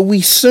 but we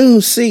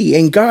soon see,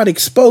 and God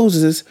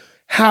exposes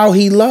how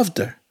he loved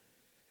her.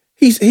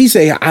 He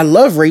say, I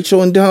love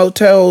Rachel, and don't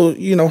tell,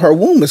 her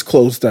womb is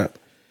closed up.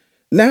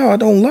 Now I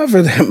don't love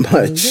her that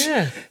much.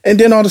 Yeah. And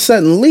then all of a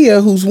sudden,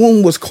 Leah, whose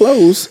womb was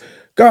closed,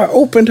 God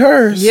opened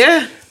hers.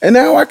 Yeah. And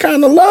now I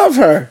kind of love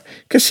her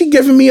because she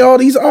giving me all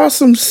these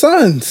awesome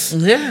sons.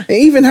 Yeah. And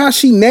even how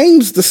she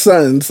names the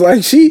sons.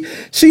 Like she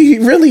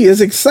really is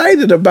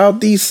excited about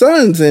these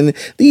sons, and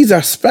these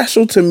are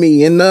special to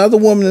me. And the other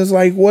woman is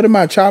like, what am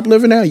I, chopped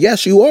liver now?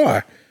 Yes, you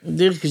are.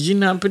 Because you're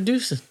not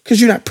producing.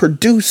 Because you're not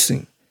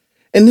producing.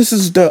 And this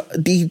is the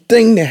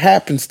thing that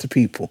happens to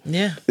people.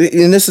 Yeah.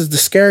 And this is the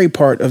scary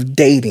part of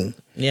dating.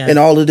 Yeah. And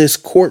all of this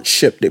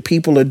courtship that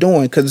people are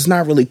doing, because it's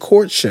not really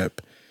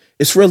courtship.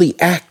 It's really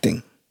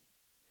acting.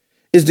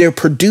 Is they're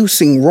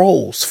producing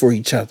roles for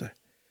each other.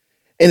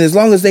 And as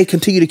long as they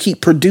continue to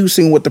keep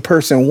producing what the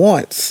person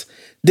wants,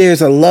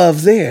 there's a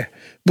love there.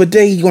 But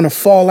they're going to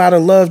fall out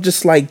of love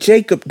just like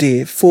Jacob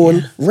did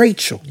for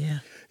Rachel. Yeah.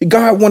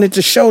 God wanted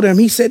to show them.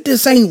 He said,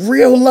 this ain't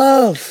real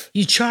love.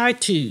 You try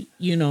to,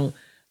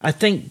 I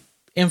think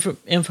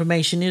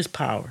information is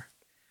power.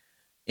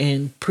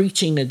 And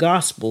preaching the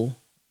gospel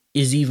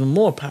is even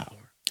more power.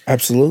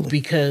 Absolutely.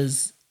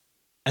 Because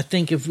I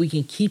think if we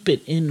can keep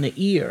it in the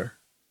ear,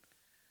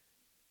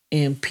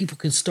 and people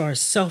can start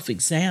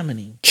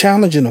self-examining.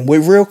 Challenging them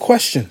with real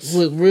questions.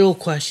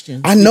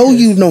 I know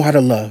you know how to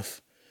love.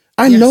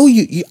 I know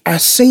you. I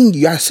seen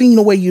you. I seen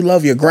the way you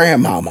love your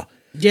grandmama.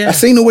 Yeah. I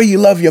seen the way you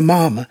love your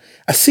mama.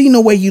 I seen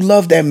the way you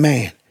love that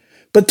man.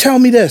 But tell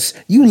me this.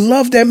 You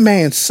love that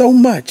man so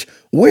much.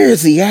 Where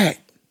is he at?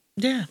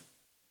 Yeah.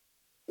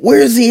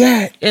 Where is he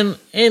at?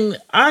 And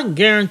I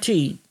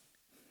guarantee,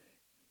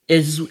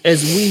 as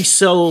we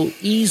so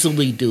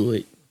easily do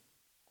it,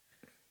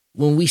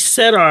 when we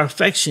set our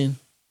affection,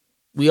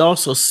 we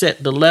also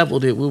set the level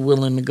that we're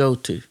willing to go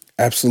to.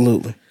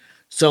 Absolutely.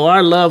 So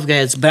our love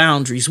has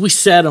boundaries. We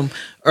set them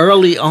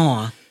early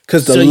on.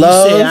 Because you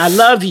say, I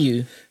love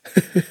you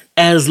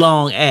as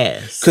long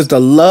as. Because the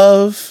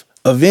love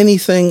of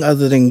anything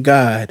other than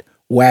God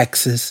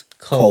waxes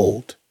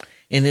cold.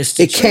 And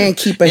it can't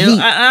keep a heat.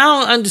 I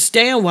don't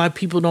understand why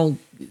people don't.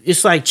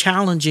 It's like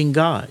challenging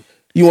God.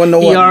 You want to know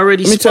what? Let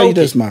me tell you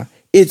this, Ma.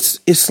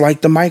 It's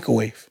like the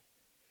microwave.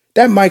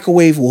 That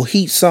microwave will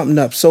heat something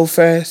up so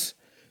fast,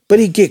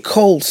 but it get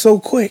cold so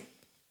quick.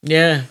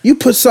 Yeah. You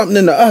put something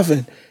in the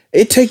oven,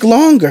 it take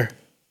longer.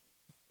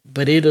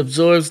 But it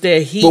absorbs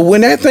that heat. But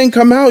when that thing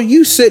come out,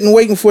 you sitting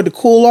waiting for it to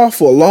cool off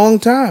for a long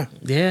time.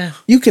 Yeah.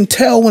 You can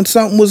tell when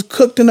something was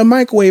cooked in a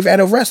microwave at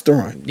a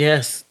restaurant.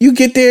 Yes. You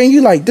get there and you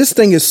like, this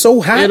thing is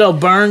so hot. It'll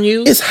burn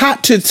you. It's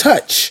hot to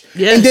touch.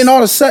 Yes. And then all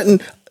of a sudden,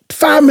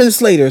 5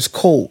 minutes later, it's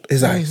cold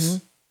as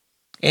ice.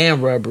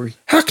 And rubbery.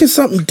 How can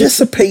something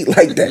dissipate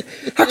like that?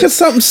 How can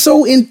something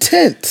so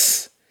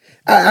intense?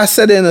 I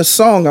said it in a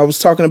song. I was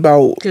talking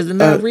about... Because it's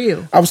not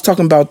real. I was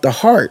talking about the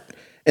heart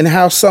and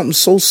how something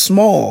so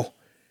small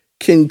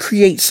can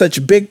create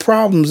such big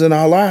problems in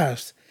our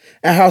lives,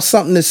 and how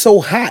something that's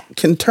so hot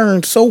can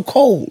turn so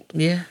cold.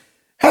 Yeah.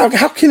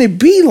 How can it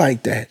be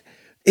like that?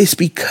 It's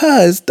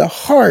because the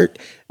heart,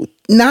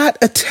 not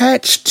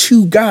attached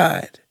to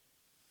God,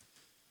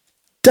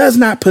 does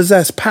not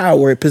possess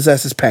power. It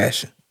possesses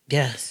passion.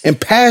 Yes.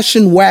 And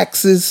passion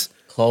waxes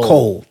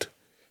cold.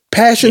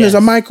 Passion is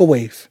a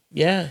microwave.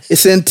 Yes.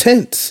 It's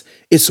intense.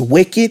 It's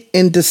wicked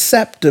and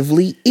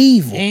deceptively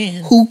evil.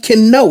 And who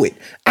can know it?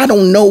 I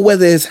don't know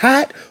whether it's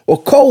hot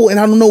or cold, and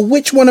I don't know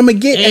which one I'm going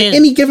to get at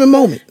any given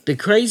moment. The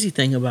crazy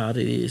thing about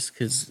it is,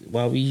 because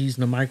while we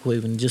using the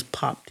microwave and it just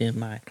popped in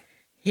my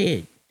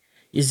head,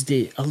 is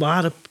that a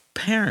lot of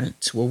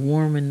parents were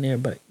warming their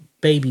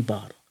baby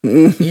bottle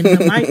in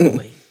the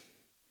microwave.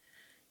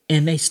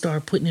 And they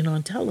started putting it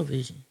on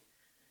television.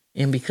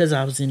 And because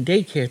I was in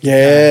daycare at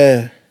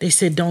the time, they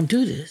said, don't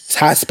do this. It's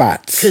hot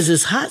spots. Because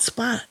it's hot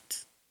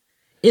spots.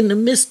 In the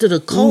midst of the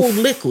cold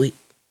liquid,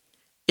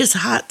 it's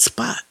hot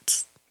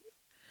spots.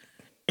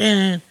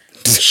 And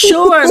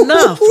sure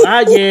enough,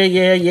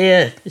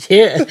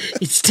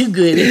 it's too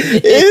good.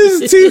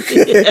 It's too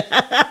good.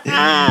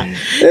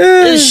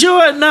 And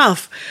sure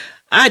enough,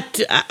 I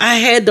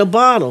had the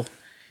bottle,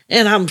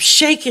 and I'm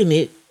shaking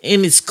it,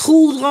 and it's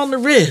cool on the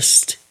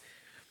wrist.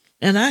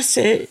 And I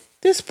said,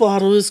 this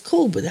bottle is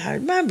cool, but I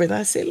remembered,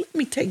 I said, let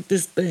me take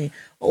this thing,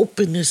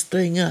 open this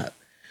thing up.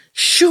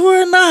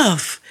 Sure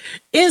enough,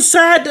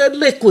 inside the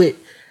liquid,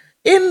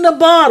 in the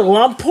bottle,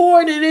 I'm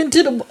pouring it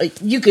into the,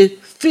 you could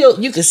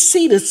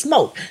see the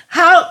smoke.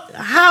 How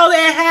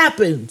that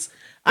happens,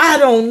 I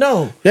don't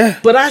know. Yeah.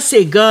 But I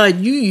said,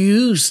 God, you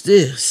use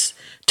this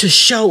to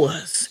show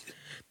us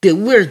that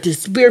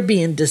we're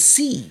being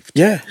deceived.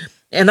 Yeah.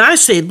 And I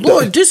said,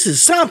 Lord, this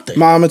is something.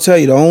 Mom, I'm going to tell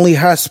you, the only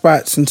hot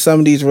spots in some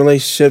of these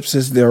relationships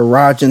is the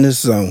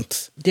erogenous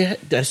zones.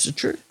 That's the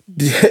truth.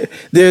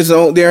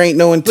 There ain't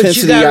no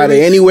intensity out of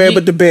anywhere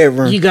but the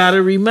bedroom. You got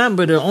to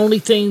remember, the only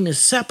thing that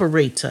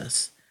separates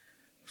us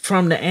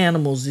from the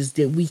animals is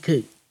that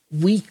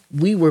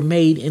we were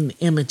made in the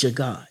image of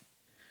God.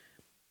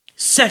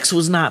 Sex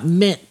was not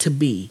meant to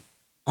be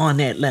on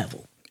that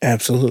level.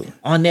 Absolutely.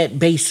 On that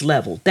base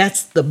level.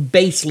 That's the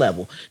base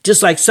level.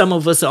 Just like some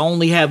of us are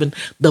only having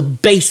the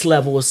base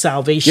level of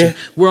salvation. Yeah.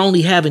 We're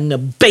only having the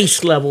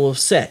base level of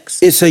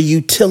sex. It's a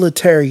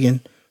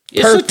utilitarian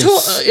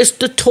purpose. It's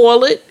the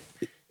toilet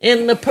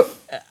and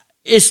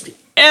it's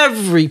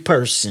every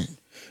person.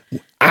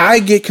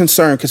 I get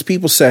concerned because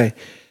people say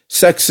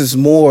sex is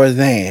more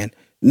than.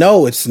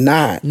 No, it's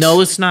not.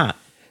 No, it's not.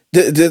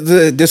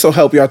 This will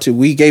help y'all too.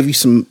 We gave you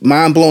some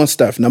mind-blowing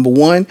stuff. Number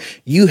 1,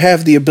 you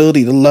have the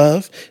ability to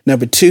love.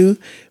 Number 2,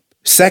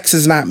 sex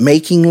is not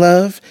making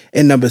love.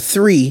 And number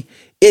 3,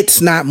 it's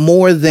not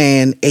more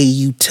than a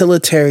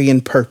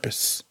utilitarian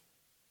purpose.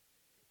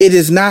 It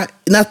is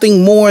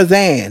nothing more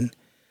than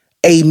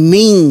a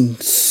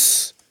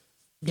means.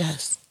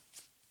 Yes.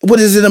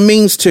 What is it a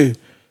means to?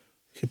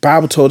 The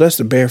Bible told us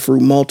to bear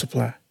fruit,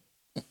 multiply.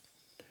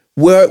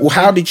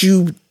 How did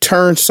you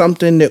turn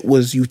something that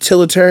was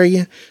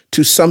utilitarian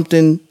to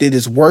something that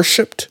is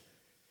worshipped,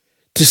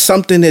 to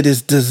something that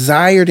is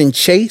desired and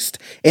chased,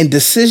 and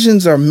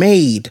decisions are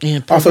made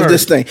off of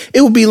this thing?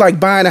 It would be like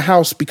buying a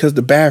house because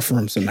the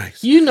bathrooms are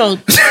nice. Yeah,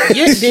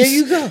 there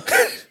you go.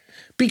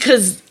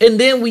 And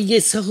then we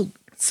get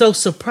so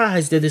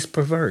surprised that it's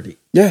perverted.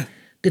 Yeah.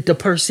 That the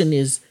person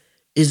is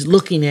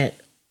looking at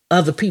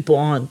other people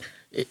on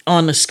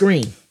the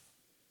screen,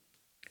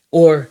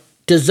 or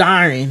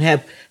desiring,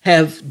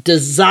 have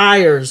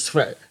desires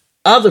for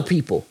other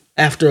people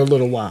after a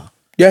little while.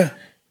 Yeah.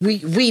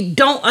 We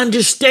don't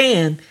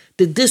understand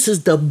that this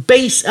is the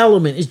base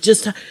element. It's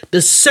just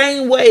the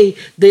same way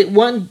that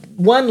one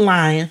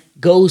lion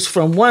goes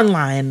from one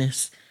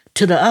lioness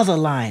to the other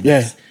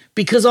lioness. Yeah.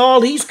 Because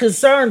all he's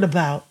concerned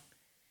about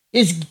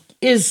is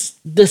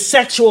the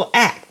sexual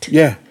act.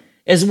 Yeah.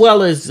 As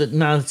well as,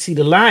 now see,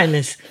 the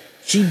lioness,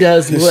 she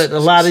does what a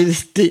lot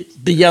of the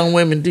young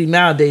women do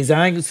nowadays.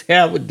 I ain't gonna say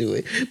I would do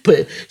it,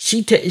 but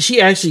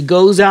she actually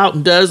goes out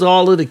and does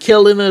all of the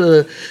killing of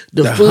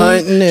the food.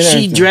 Hunting and she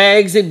everything.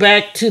 drags it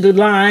back to the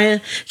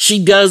lion.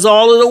 She does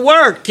all of the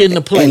work in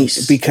the place.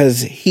 And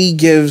because he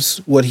gives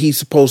what he's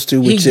supposed to,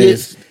 which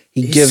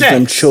he gives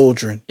them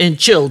children. And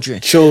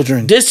children.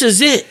 Children. This is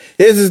it.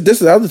 This is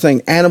the other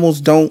thing. Animals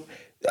don't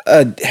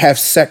have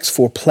sex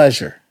for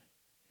pleasure.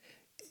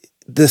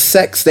 The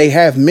sex they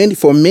have,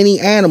 for many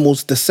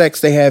animals, the sex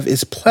they have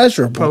is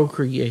pleasurable.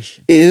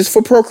 Procreation. It is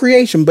for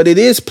procreation, but it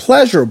is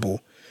pleasurable.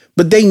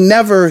 But they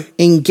never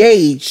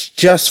engage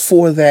just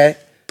for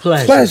that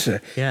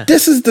Pleasure. Yeah.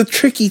 This is the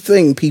tricky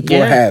thing people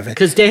are having.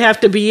 Because they have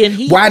to be in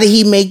heat. Why did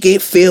he make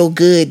it feel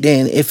good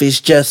then if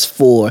it's just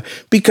for?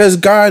 Because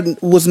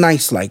God was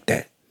nice like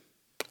that.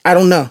 I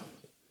don't know.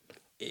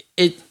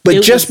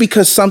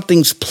 Because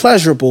something's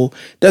pleasurable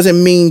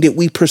doesn't mean that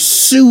we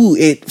pursue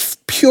it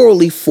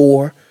purely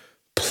for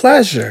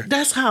pleasure.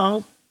 That's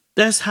how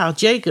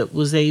Jacob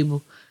was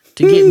able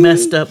to get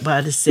messed up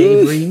by the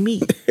savory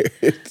meat.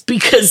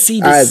 Because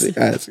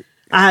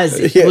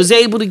Isaac was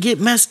able to get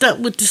messed up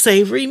with the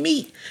savory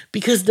meat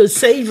because the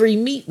savory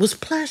meat was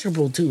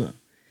pleasurable to him.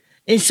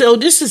 And so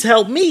this has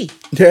helped me.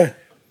 Yeah.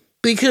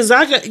 Because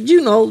I got,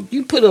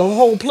 you put a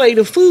whole plate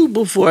of food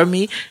before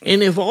me,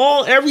 and if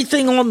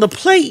everything on the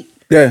plate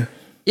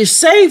is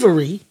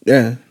savory,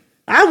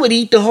 I would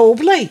eat the whole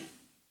plate.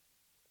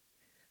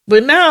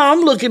 But now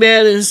I'm looking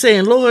at it and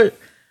saying, Lord,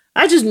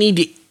 I just need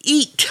to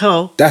eat.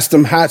 That's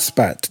them hot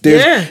spots.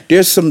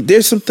 There's some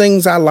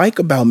things I like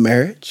about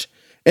marriage,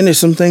 and there's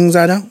some things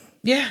I don't.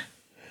 Yeah.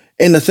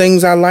 And the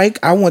things I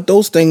like, I want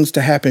those things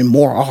to happen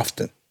more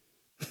often.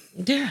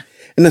 Yeah.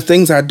 And the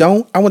things I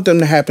don't, I want them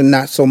to happen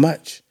not so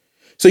much.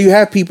 So you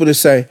have people that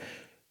say,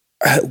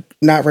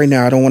 not right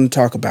now, I don't want to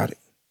talk about it.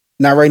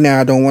 Not right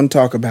now, I don't want to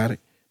talk about it.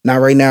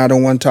 Not right now, I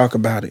don't want to talk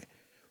about it.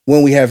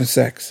 When we having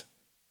sex.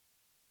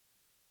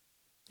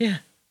 Yeah.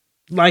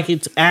 Like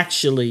it's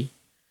actually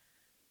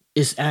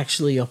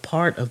a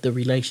part of the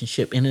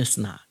relationship, and it's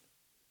not.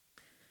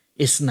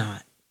 It's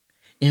not.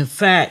 In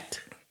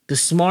fact, the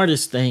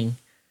smartest thing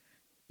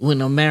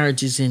when a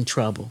marriage is in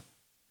trouble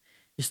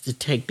is to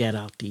take that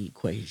out the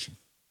equation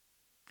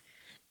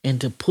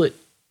and to put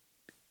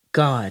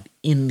God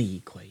in the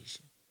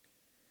equation.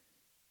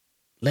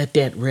 Let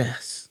that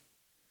rest.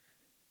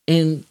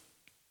 And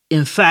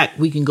in fact,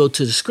 we can go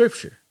to the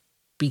scripture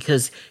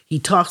because he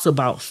talks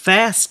about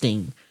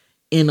fasting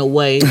in a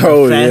way.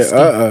 Because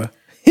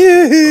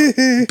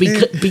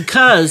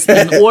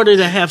in order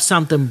to have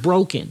something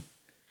broken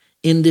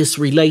in this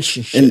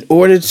relationship, in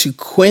order to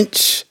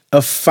quench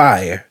a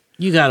fire,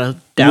 you gotta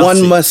douse one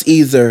it. Must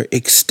either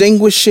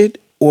extinguish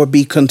it or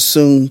be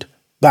consumed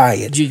by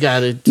it. You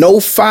gotta. No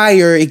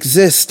fire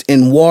exists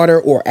in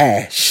water or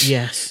ash.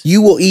 Yes.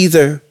 You will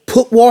either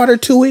put water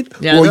to it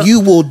or you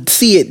will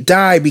see it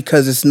die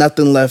because it's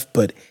nothing left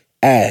but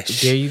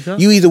ash. There you go.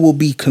 You either will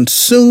be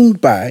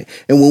consumed by it,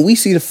 and when we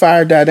see the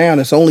fire die down,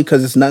 it's only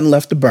because it's nothing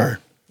left to burn.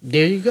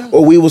 There you go.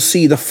 Or we will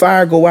see the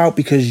fire go out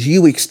because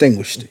you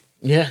extinguished it.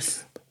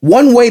 Yes.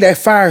 One way that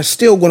fire is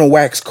still going to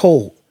wax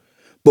cold,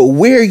 but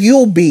where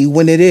you'll be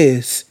when it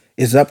is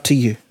up to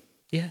you.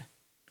 Yeah.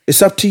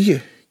 It's up to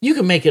you. You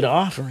can make it an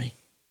offering.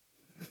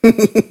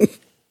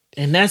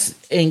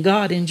 and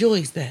God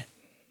enjoys that.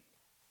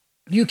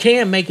 You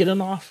can make it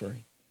an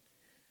offering.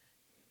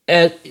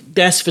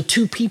 That's for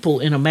two people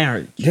in a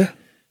marriage. Yeah.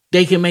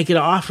 They can make it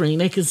an offering.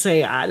 They can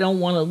say, I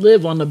don't want to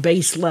live on the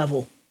base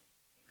level.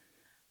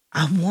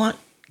 I want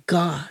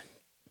God.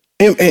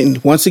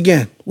 And once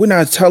again, we're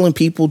not telling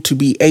people to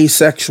be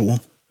asexual.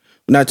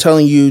 We're not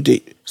telling you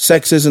that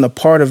sex isn't a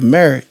part of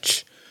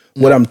marriage.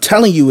 What I'm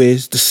telling you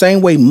is the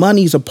same way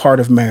money's a part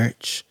of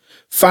marriage,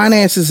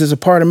 finances is a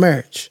part of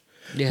marriage.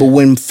 Yeah. But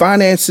when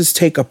finances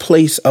take a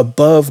place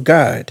above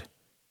God,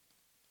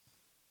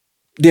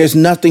 there's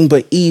nothing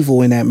but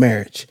evil in that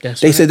marriage.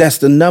 They said that's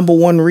the number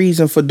one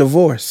reason for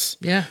divorce.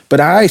 Yeah. But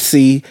I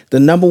see the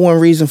number one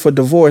reason for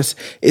divorce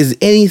is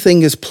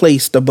anything is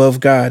placed above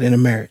God in a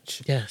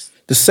marriage. Yes.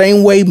 The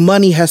same way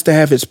money has to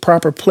have its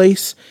proper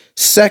place,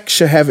 sex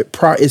should have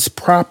its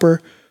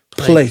proper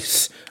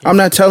place. Yeah. I'm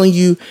not telling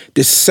you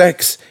that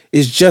sex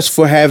is just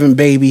for having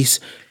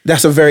babies.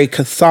 That's a very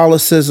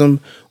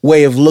Catholicism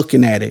way of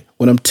looking at it.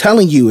 What I'm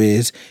telling you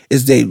is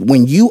that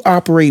when you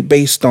operate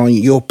based on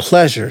your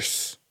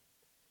pleasures,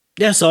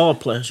 that's all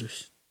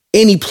pleasures.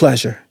 Any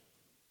pleasure.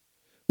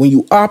 When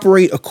you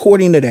operate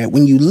according to that,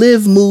 when you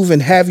live, move,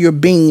 and have your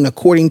being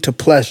according to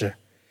pleasure,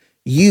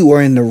 you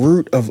are in the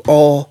root of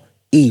all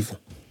evil.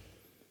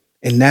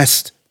 And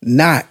that's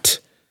not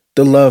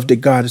the love that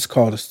God has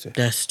called us to.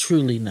 That's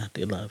truly not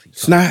the love.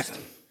 It's not.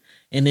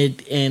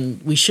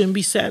 And we shouldn't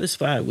be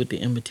satisfied with the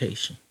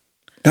imitation.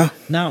 No.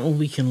 Not when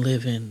we can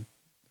live in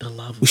the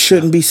love of We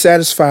shouldn't be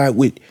satisfied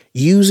with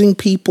using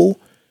people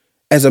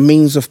as a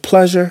means of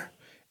pleasure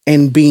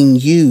and being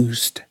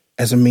used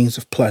as a means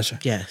of pleasure.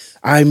 Yes.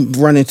 I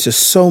run into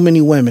so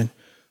many women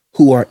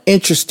who are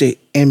interested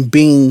in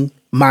being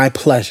my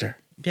pleasure.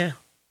 Yeah.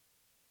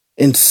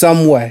 In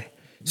some way.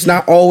 It's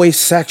not always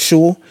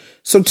sexual.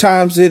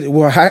 Sometimes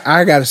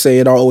I got to say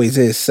it always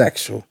is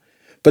sexual,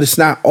 but it's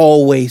not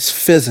always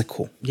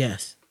physical.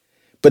 Yes.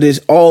 But it's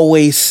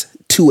always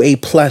to a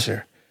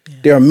pleasure. Yeah.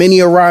 There are many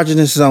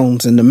erogenous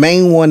zones, and the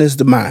main one is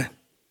the mind.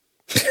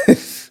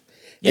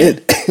 Yeah.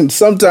 And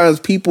sometimes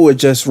people are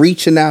just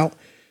reaching out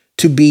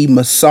to be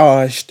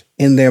massaged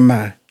in their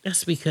mind.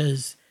 That's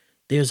because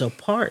there's a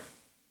part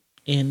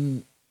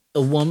in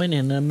a woman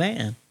and a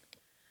man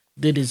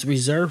that is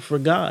reserved for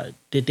God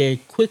that they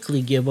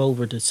quickly give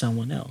over to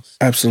someone else.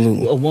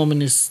 Absolutely. A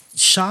woman is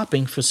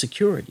shopping for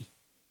security.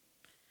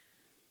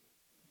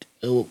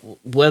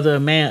 whether a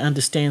man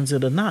understands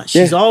it or not.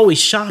 She's always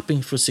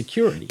shopping for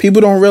security.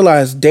 People don't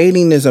realize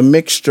dating is a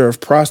mixture of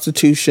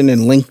prostitution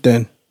and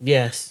LinkedIn.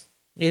 Yes,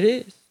 it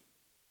is.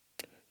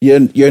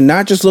 You're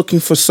not just looking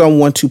for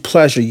someone to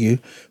pleasure you,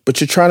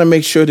 but you're trying to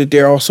make sure that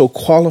they're also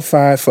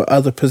qualified for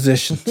other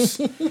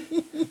positions.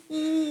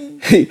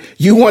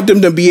 You want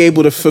them to be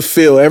able to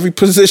fulfill every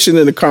position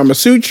in the Kama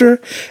Sutra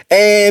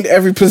and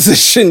every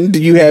position that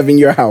you have in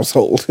your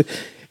household.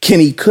 Can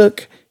he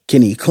cook?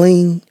 Can he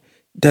clean?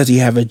 Does he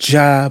have a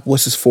job?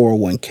 What's his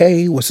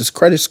 401k? What's his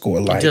credit score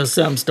like? Until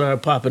something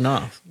started popping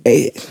off.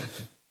 Hey.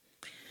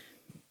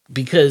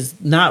 Because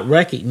not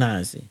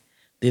recognizing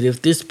that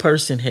if this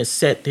person has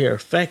set their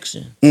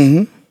affection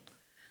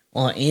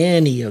on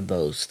any of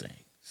those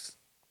things,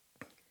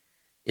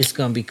 it's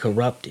going to be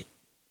corrupted.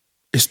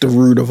 It's the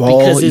root of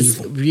all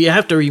evil. You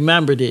have to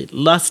remember that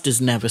lust is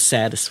never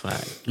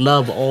satisfied.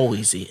 Love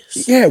always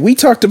is. Yeah, we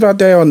talked about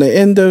that on the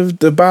end of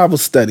the Bible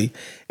study.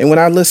 And when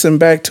I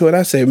listened back to it,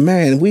 I said,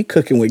 man, we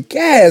cooking with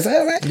gas.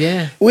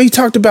 Yeah. We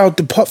talked about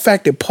the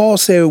fact that Paul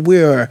said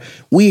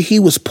he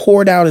was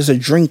poured out as a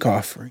drink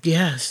offering.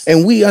 Yes.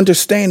 And we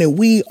understand that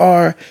we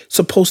are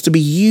supposed to be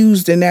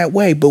used in that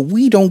way, but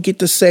we don't get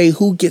to say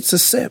who gets a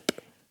sip.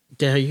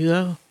 There you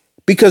go.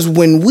 Because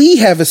when we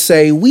have a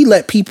say, we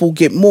let people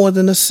get more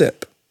than a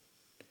sip.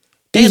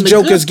 These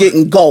jokers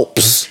getting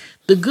gulps.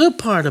 The good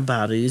part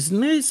about it is,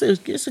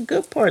 it's a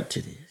good part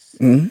to this.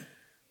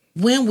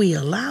 When we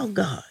allow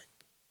God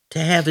to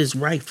have his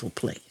rightful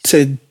place.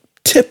 To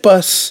tip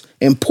us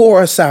and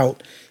pour us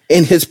out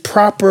in his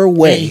proper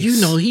ways. And you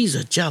know he's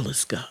a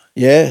jealous God.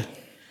 Yeah.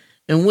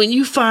 And when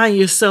you find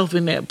yourself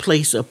in that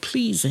place of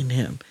pleasing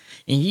him,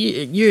 and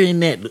you're in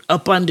that,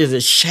 up under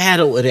the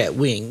shadow of that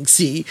wing.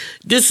 See,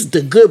 this is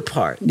the good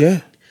part.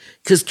 Yeah.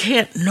 Because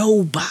can't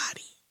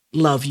nobody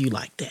love you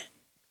like that.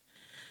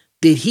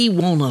 That he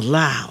won't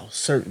allow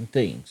certain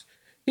things.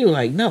 You're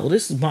like, no,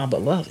 this is my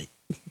beloved.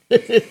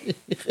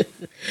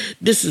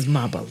 This is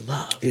my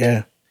beloved.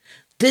 Yeah.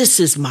 This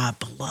is my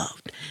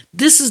beloved.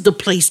 This is the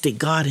place that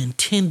God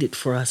intended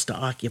for us to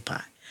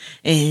occupy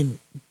and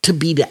to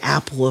be the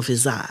apple of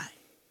his eye.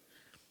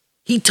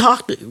 He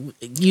talked,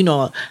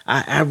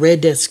 I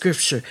read that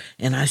scripture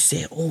and I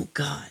said, oh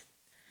God,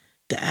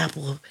 the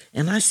apple.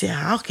 And I said,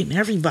 how can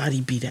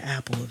everybody be the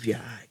apple of your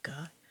eye,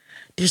 God?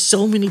 There's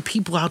so many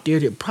people out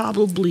there that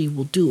probably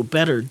will do a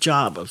better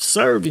job of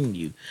serving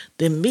you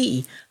than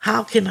me.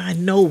 How can I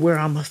know where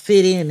I'm going to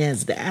fit in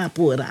as the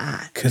apple of the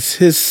eye? Because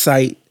his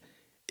sight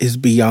is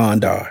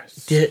beyond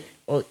ours.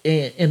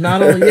 And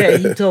not only that,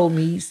 he told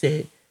me, he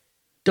said,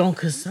 don't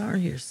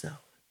concern yourself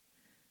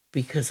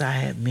because I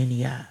have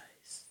many eyes.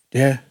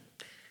 Yeah.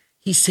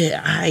 He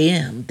said, I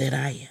am that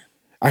I am.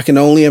 I can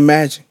only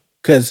imagine.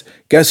 Because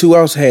guess who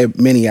else had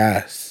many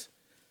eyes?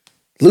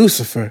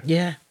 Lucifer.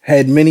 Yeah.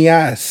 Had many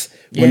eyes.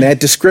 Yeah. When that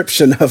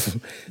description of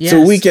him. Yes.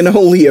 So we can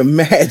only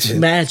imagine.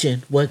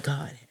 Imagine what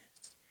God has.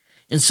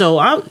 And so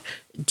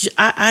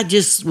I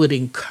just would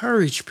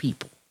encourage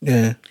people.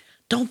 Yeah.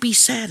 Don't be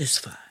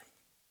satisfied.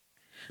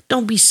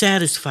 Don't be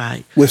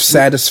satisfied. With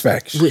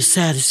satisfaction. With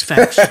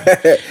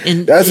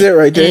satisfaction. That's it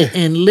right there.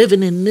 And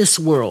living in this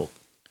world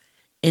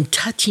and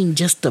touching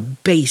just the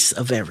base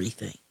of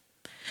everything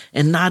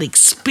and not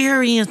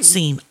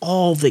experiencing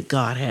all that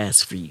God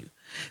has for you.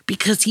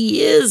 Because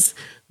he is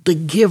the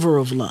giver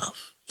of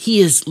love.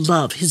 He is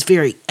love. His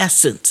very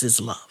essence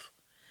is love.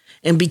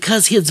 And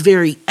because his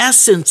very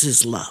essence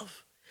is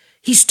love,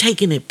 he's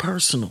taken it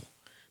personal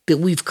that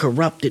we've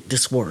corrupted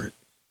this word.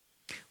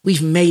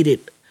 We've made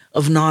it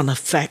of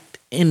non-effect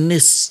in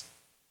this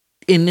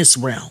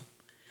realm.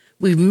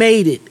 We've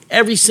made it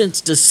ever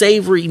since the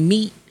savory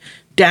meat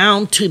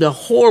down to the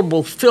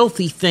horrible,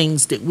 filthy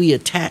things that we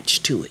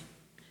attach to it.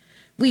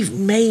 We've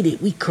made it.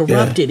 We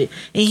corrupted it.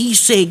 And he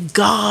said,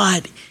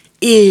 God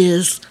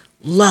is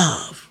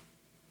love.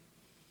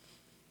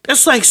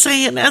 That's like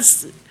saying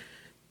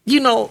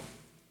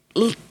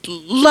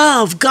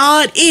love.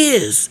 God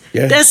is.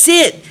 Yeah. That's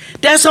it.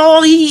 That's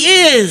all he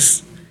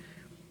is.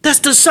 That's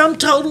the sum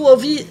total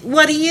of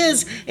what he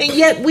is. And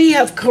yet we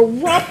have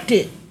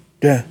corrupted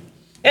and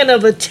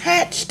have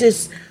attached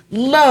this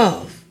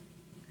love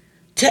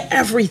to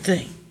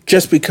everything.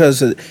 Just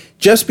because of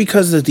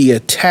the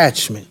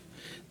attachment.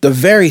 The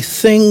very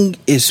thing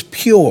is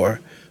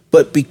pure,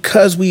 but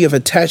because we have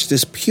attached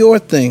this pure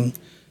thing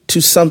to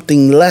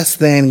something less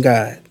than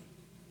God,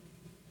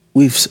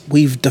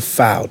 we've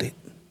defiled it.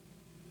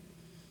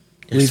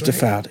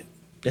 Defiled it.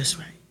 That's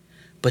right.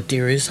 But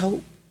there is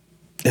hope.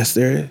 Yes,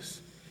 there is.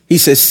 He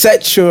says,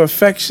 set your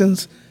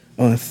affections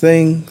on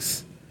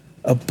things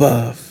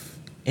above.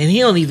 And he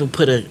don't even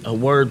put a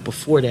word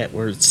before that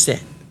word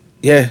set.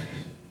 Yeah.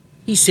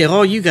 He said,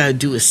 all you got to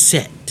do is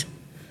set.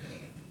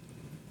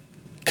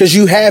 Because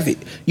you have it.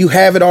 You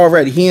have it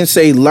already. He didn't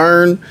say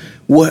learn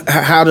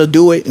how to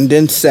do it and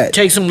then set.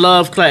 Take some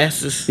love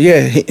classes.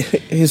 Yeah. He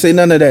didn't say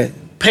none of that.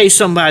 Pay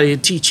somebody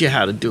to teach you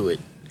how to do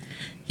it.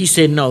 He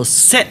said, no,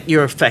 set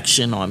your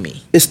affection on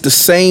me. It's the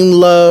same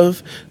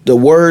love. The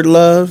word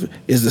love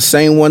is the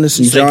same one that's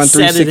in John 3:16.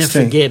 Set it and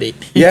forget it.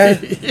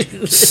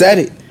 Yeah. Set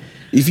it.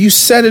 If you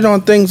set it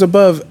on things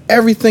above,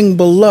 everything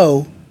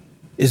below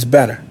is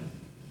better.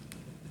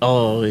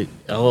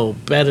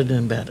 Better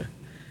than better.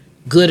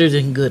 Gooder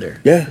than gooder.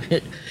 Yeah.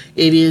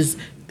 It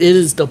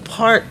is the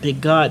part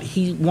that God,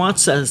 he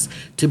wants us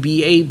to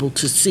be able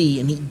to see.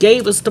 And he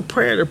gave us the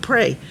prayer to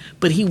pray,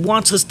 but he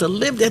wants us to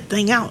live that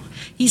thing out.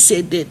 He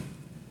said that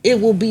it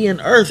will be in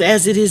earth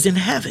as it is in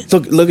heaven.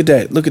 Look at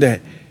that. Look at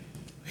that.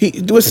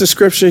 What's the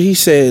scripture? He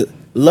said,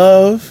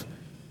 love,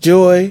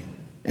 joy,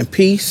 and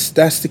peace.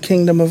 That's the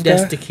kingdom of God.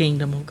 That's the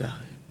kingdom of God.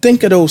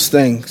 Think of those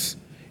things.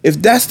 If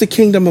that's the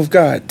kingdom of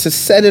God, to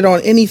set it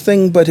on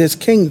anything but his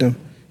kingdom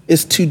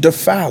is to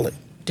defile it.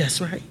 That's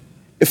right.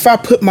 If I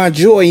put my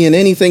joy in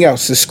anything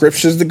else, the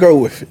scriptures to go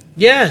with it.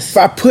 Yes. If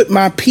I put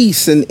my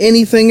peace in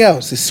anything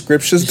else, it's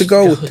scriptures to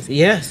go with it.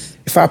 Yes.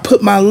 If I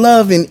put my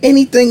love in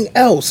anything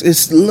else,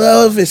 it's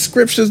love, it's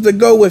scriptures to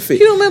go with it.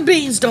 Human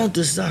beings don't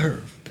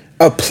deserve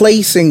a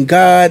place in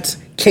God's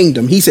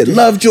kingdom. He said,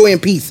 love, joy,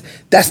 and peace.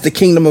 That's the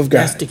kingdom of God.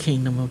 That's the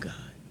kingdom of God.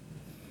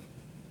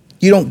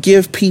 You don't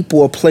give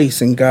people a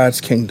place in God's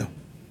kingdom.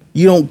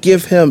 You don't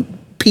give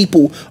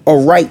people a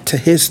right to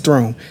his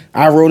throne.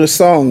 I wrote a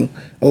song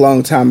a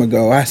long time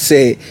ago. I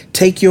said,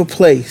 take your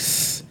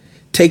place,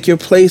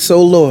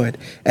 O Lord,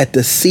 at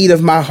the seat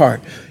of my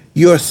heart.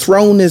 Your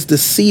throne is the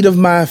seat of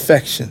my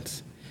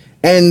affections,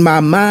 and my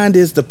mind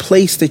is the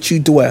place that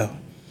you dwell.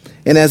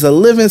 And as a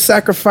living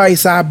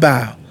sacrifice, I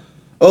bow.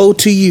 Oh,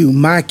 to you,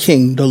 my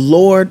King, the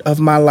Lord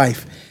of my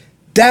life.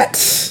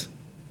 That's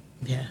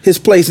his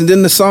place. And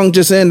then the song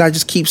just ended. I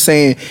just keep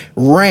saying,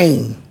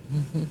 reign,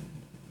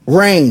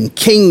 reign,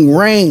 King,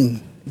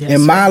 reign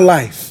in my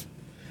life.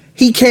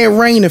 He can't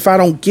reign if I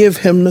don't give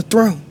him the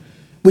throne,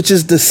 which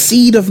is the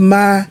seat of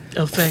my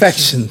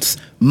affections,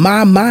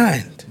 my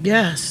mind.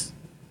 Yes.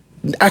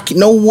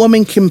 No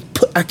woman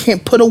I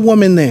can't put a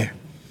woman there.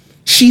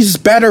 She's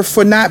better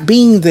for not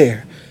being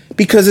there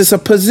because it's a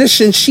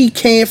position she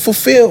can't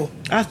fulfill.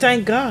 I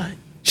thank God.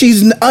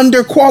 She's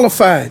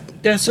underqualified.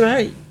 That's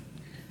right.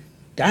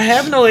 I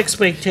have no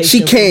expectation.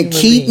 She can't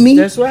keep me.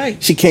 That's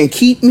right. She can't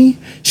keep me.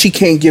 She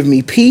can't give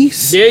me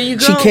peace. There you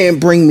go. She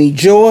can't bring me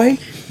joy.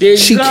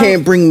 She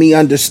can't bring me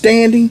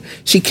understanding.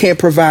 She can't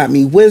provide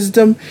me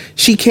wisdom.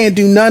 She can't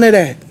do none of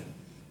that.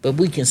 But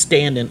we can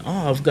stand in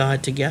awe of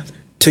God together.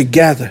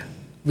 Together.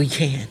 We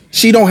can.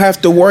 She don't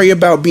have to worry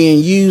about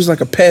being used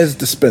like a Pez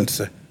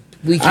dispenser.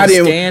 We can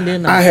stand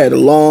in awe. I had a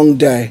long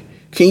day.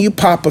 Can you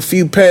pop a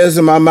few Pez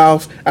in my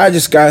mouth? I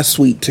just got a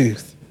sweet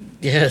tooth.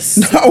 Yes.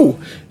 No,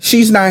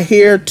 she's not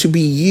here to be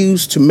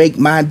used to make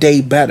my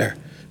day better.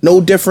 No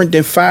different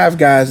than Five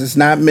Guys. It's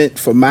not meant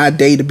for my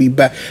day to be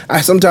better. I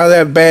sometimes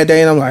have a bad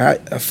day and I'm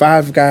like, a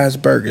Five Guys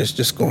burger is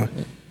just going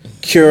to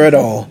cure it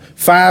all.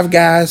 5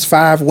 guys,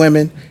 5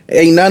 women.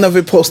 Ain't none of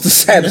it supposed to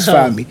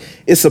satisfy me.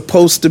 It's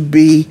supposed to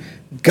be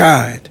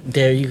God.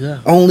 There you go.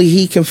 Only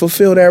he can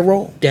fulfill that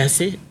role. That's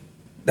it.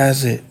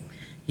 That's it.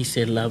 He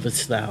said,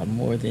 lovest thou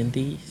more than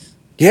these?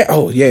 Yeah,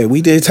 oh yeah,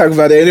 we did talk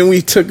about that, and then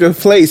we took a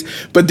place.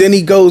 But then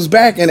he goes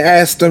back and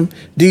asked him,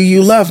 do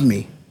you love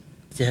me?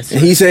 Yes.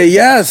 And he said,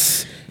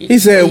 yes. He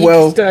said,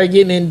 well. He started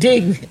getting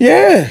indignant.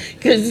 Yeah.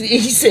 Because he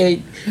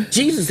said,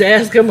 Jesus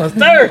asked him a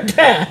third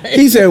time.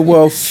 He said,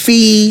 well,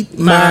 feed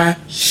my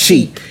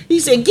sheep. He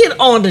said, get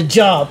on the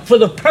job for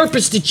the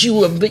purpose that you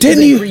were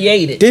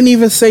created. Didn't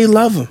even say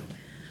love him.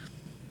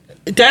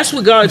 That's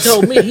what God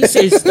told me. He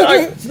said,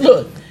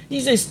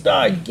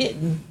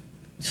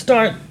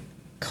 start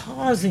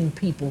causing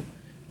people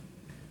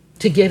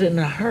to get in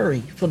a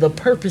hurry for the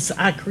purpose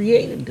I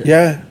created them.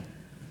 Yeah.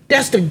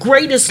 That's the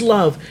greatest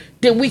love,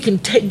 that we can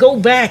go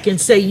back and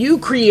say, you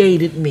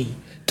created me.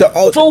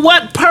 For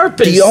what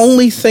purpose? The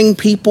only thing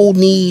people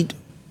need,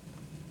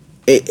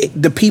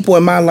 the people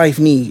in my life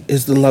need,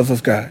 is the love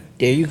of God.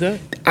 There you go.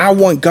 I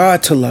want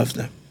God to love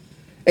them.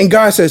 And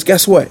God says,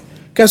 guess what?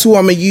 Guess who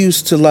I'm going to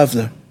use to love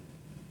them?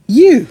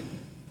 You.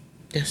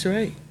 That's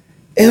right.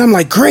 And I'm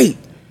like, great.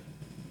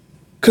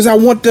 Because I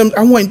want them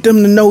to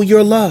know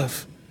your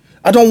love.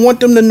 I don't want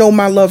them to know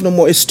my love no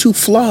more. It's too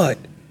flawed.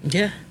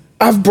 Yeah.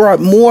 I've brought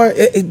more.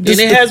 And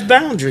it has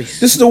boundaries.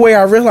 This is the way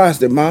I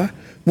realized it, Ma.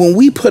 When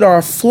we put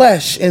our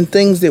flesh in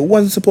things that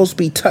wasn't supposed to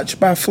be touched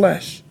by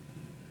flesh,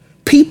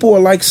 people are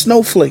like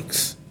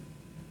snowflakes.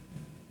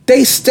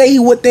 They stay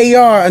what they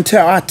are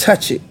until I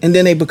touch it, and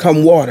then they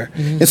become water.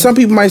 Mm-hmm. And some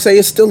people might say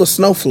it's still a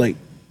snowflake.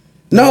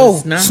 No,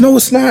 snow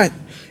is not.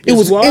 It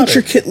was water.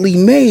 Intricately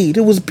made.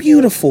 It was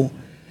beautiful.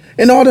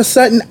 And all of a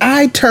sudden,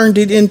 I turned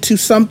it into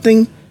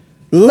something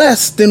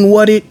less than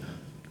what it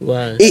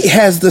was. It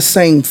has the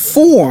same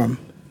form,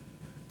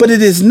 but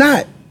it is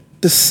not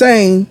the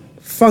same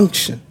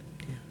function.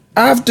 Yeah.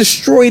 I've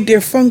destroyed their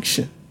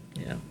function.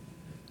 Yeah.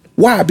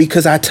 Why?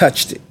 Because I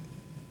touched it.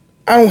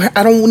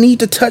 I don't need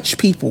to touch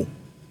people.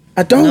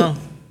 I don't.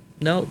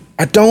 No.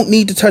 I don't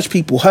need to touch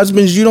people.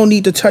 Husbands, you don't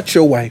need to touch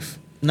your wife.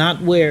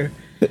 Not where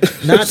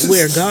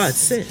God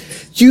said.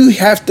 You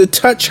have to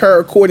touch her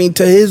according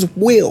to his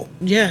will.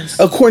 Yes.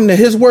 According to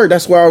his word.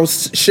 That's why I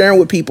was sharing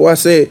with people. I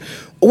said,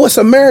 what's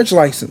a marriage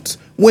license?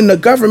 When the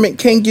government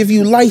can't give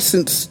you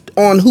license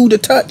on who to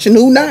touch and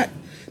who not.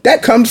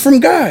 That comes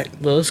from God.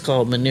 Well, it's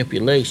called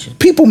manipulation.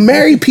 People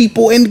marry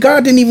people, and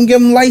God didn't even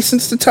give them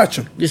license to touch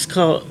them. It's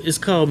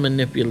called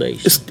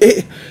manipulation.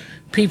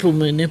 People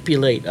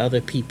manipulate other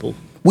people.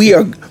 We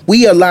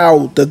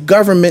allow the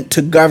government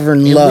to govern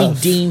and love.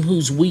 We deem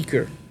who's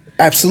weaker.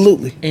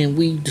 Absolutely. And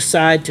we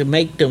decide to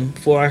make them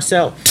for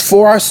ourselves.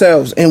 For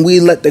ourselves, and we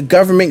let the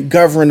government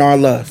govern our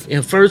love.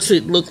 And first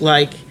it looked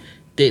like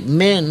that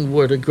men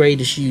were the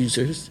greatest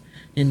users,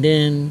 and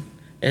then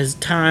as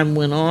time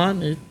went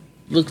on, it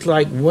looked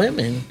like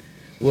women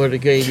were the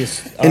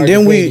greatest.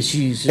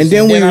 Users. And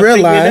then we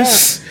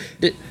realized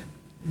that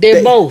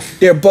they're both.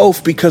 They're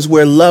both because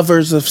we're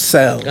lovers of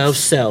self. Of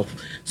self.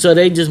 So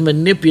they just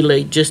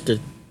manipulate just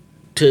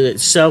to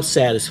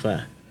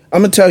self-satisfy.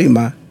 I'm gonna tell you,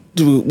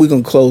 we're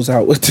gonna close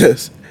out with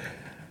this.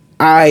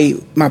 My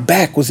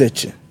back was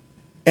itching,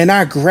 and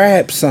I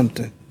grabbed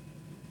something.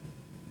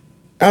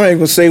 I'm not even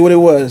gonna say what it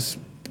was,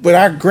 but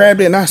I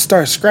grabbed it and I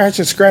started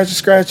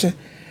scratching.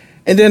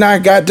 And then I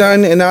got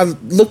done and I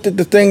looked at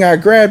the thing I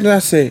grabbed and I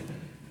said,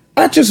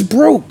 I just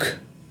broke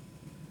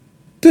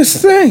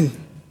this thing.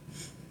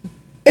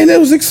 And it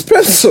was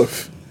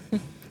expensive.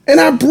 And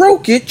I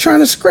broke it trying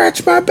to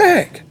scratch my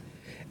back.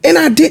 And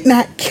I did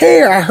not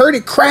care. I heard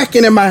it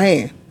cracking in my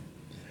hand.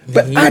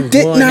 But I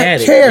did not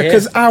care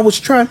because I was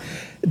trying.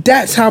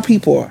 That's how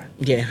people are.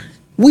 Yeah.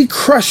 We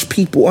crush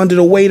people under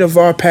the weight of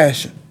our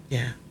passion.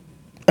 Yeah.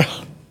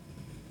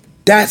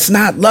 That's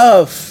not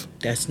love.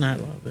 That's not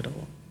love at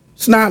all.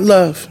 It's not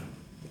love.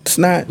 It's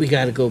not. We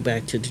got to go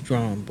back to the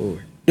drawing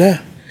board.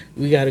 Yeah.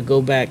 We got to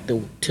go back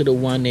to the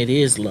one that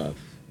is love.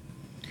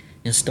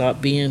 And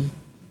stop being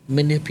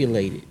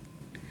manipulated.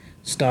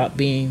 Stop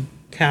being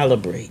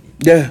calibrated.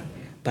 Yeah.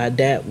 By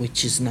that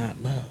which is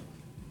not love.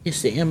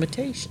 It's the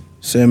imitation.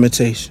 It's an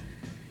imitation.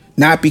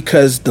 Not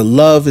because the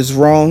love is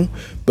wrong,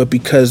 but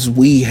because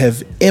we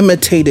have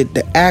imitated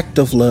the act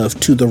of love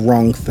to the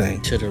wrong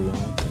thing. To the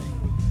wrong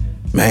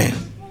thing. Man.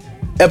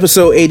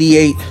 Episode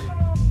 88.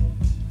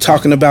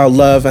 Talking about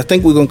love. I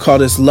think we're going to call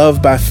this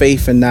Love by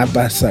Faith and Not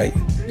by Sight.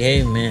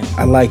 Amen.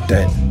 I like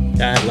that.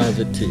 I love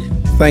it too.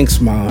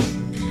 Thanks, Mom.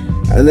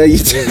 I know you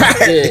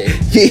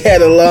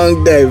had a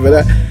long day,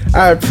 but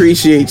I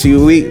appreciate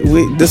you.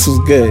 This was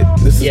good.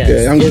 This is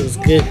good. It was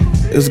good.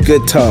 It was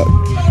good talk.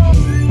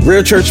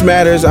 Real Church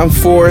Matters. I'm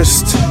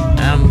Forrest.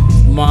 I'm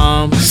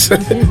Mom.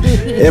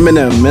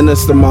 Eminem,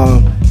 Minister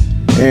Mom.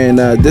 And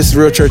this is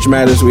Real Church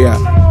Matters. We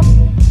out.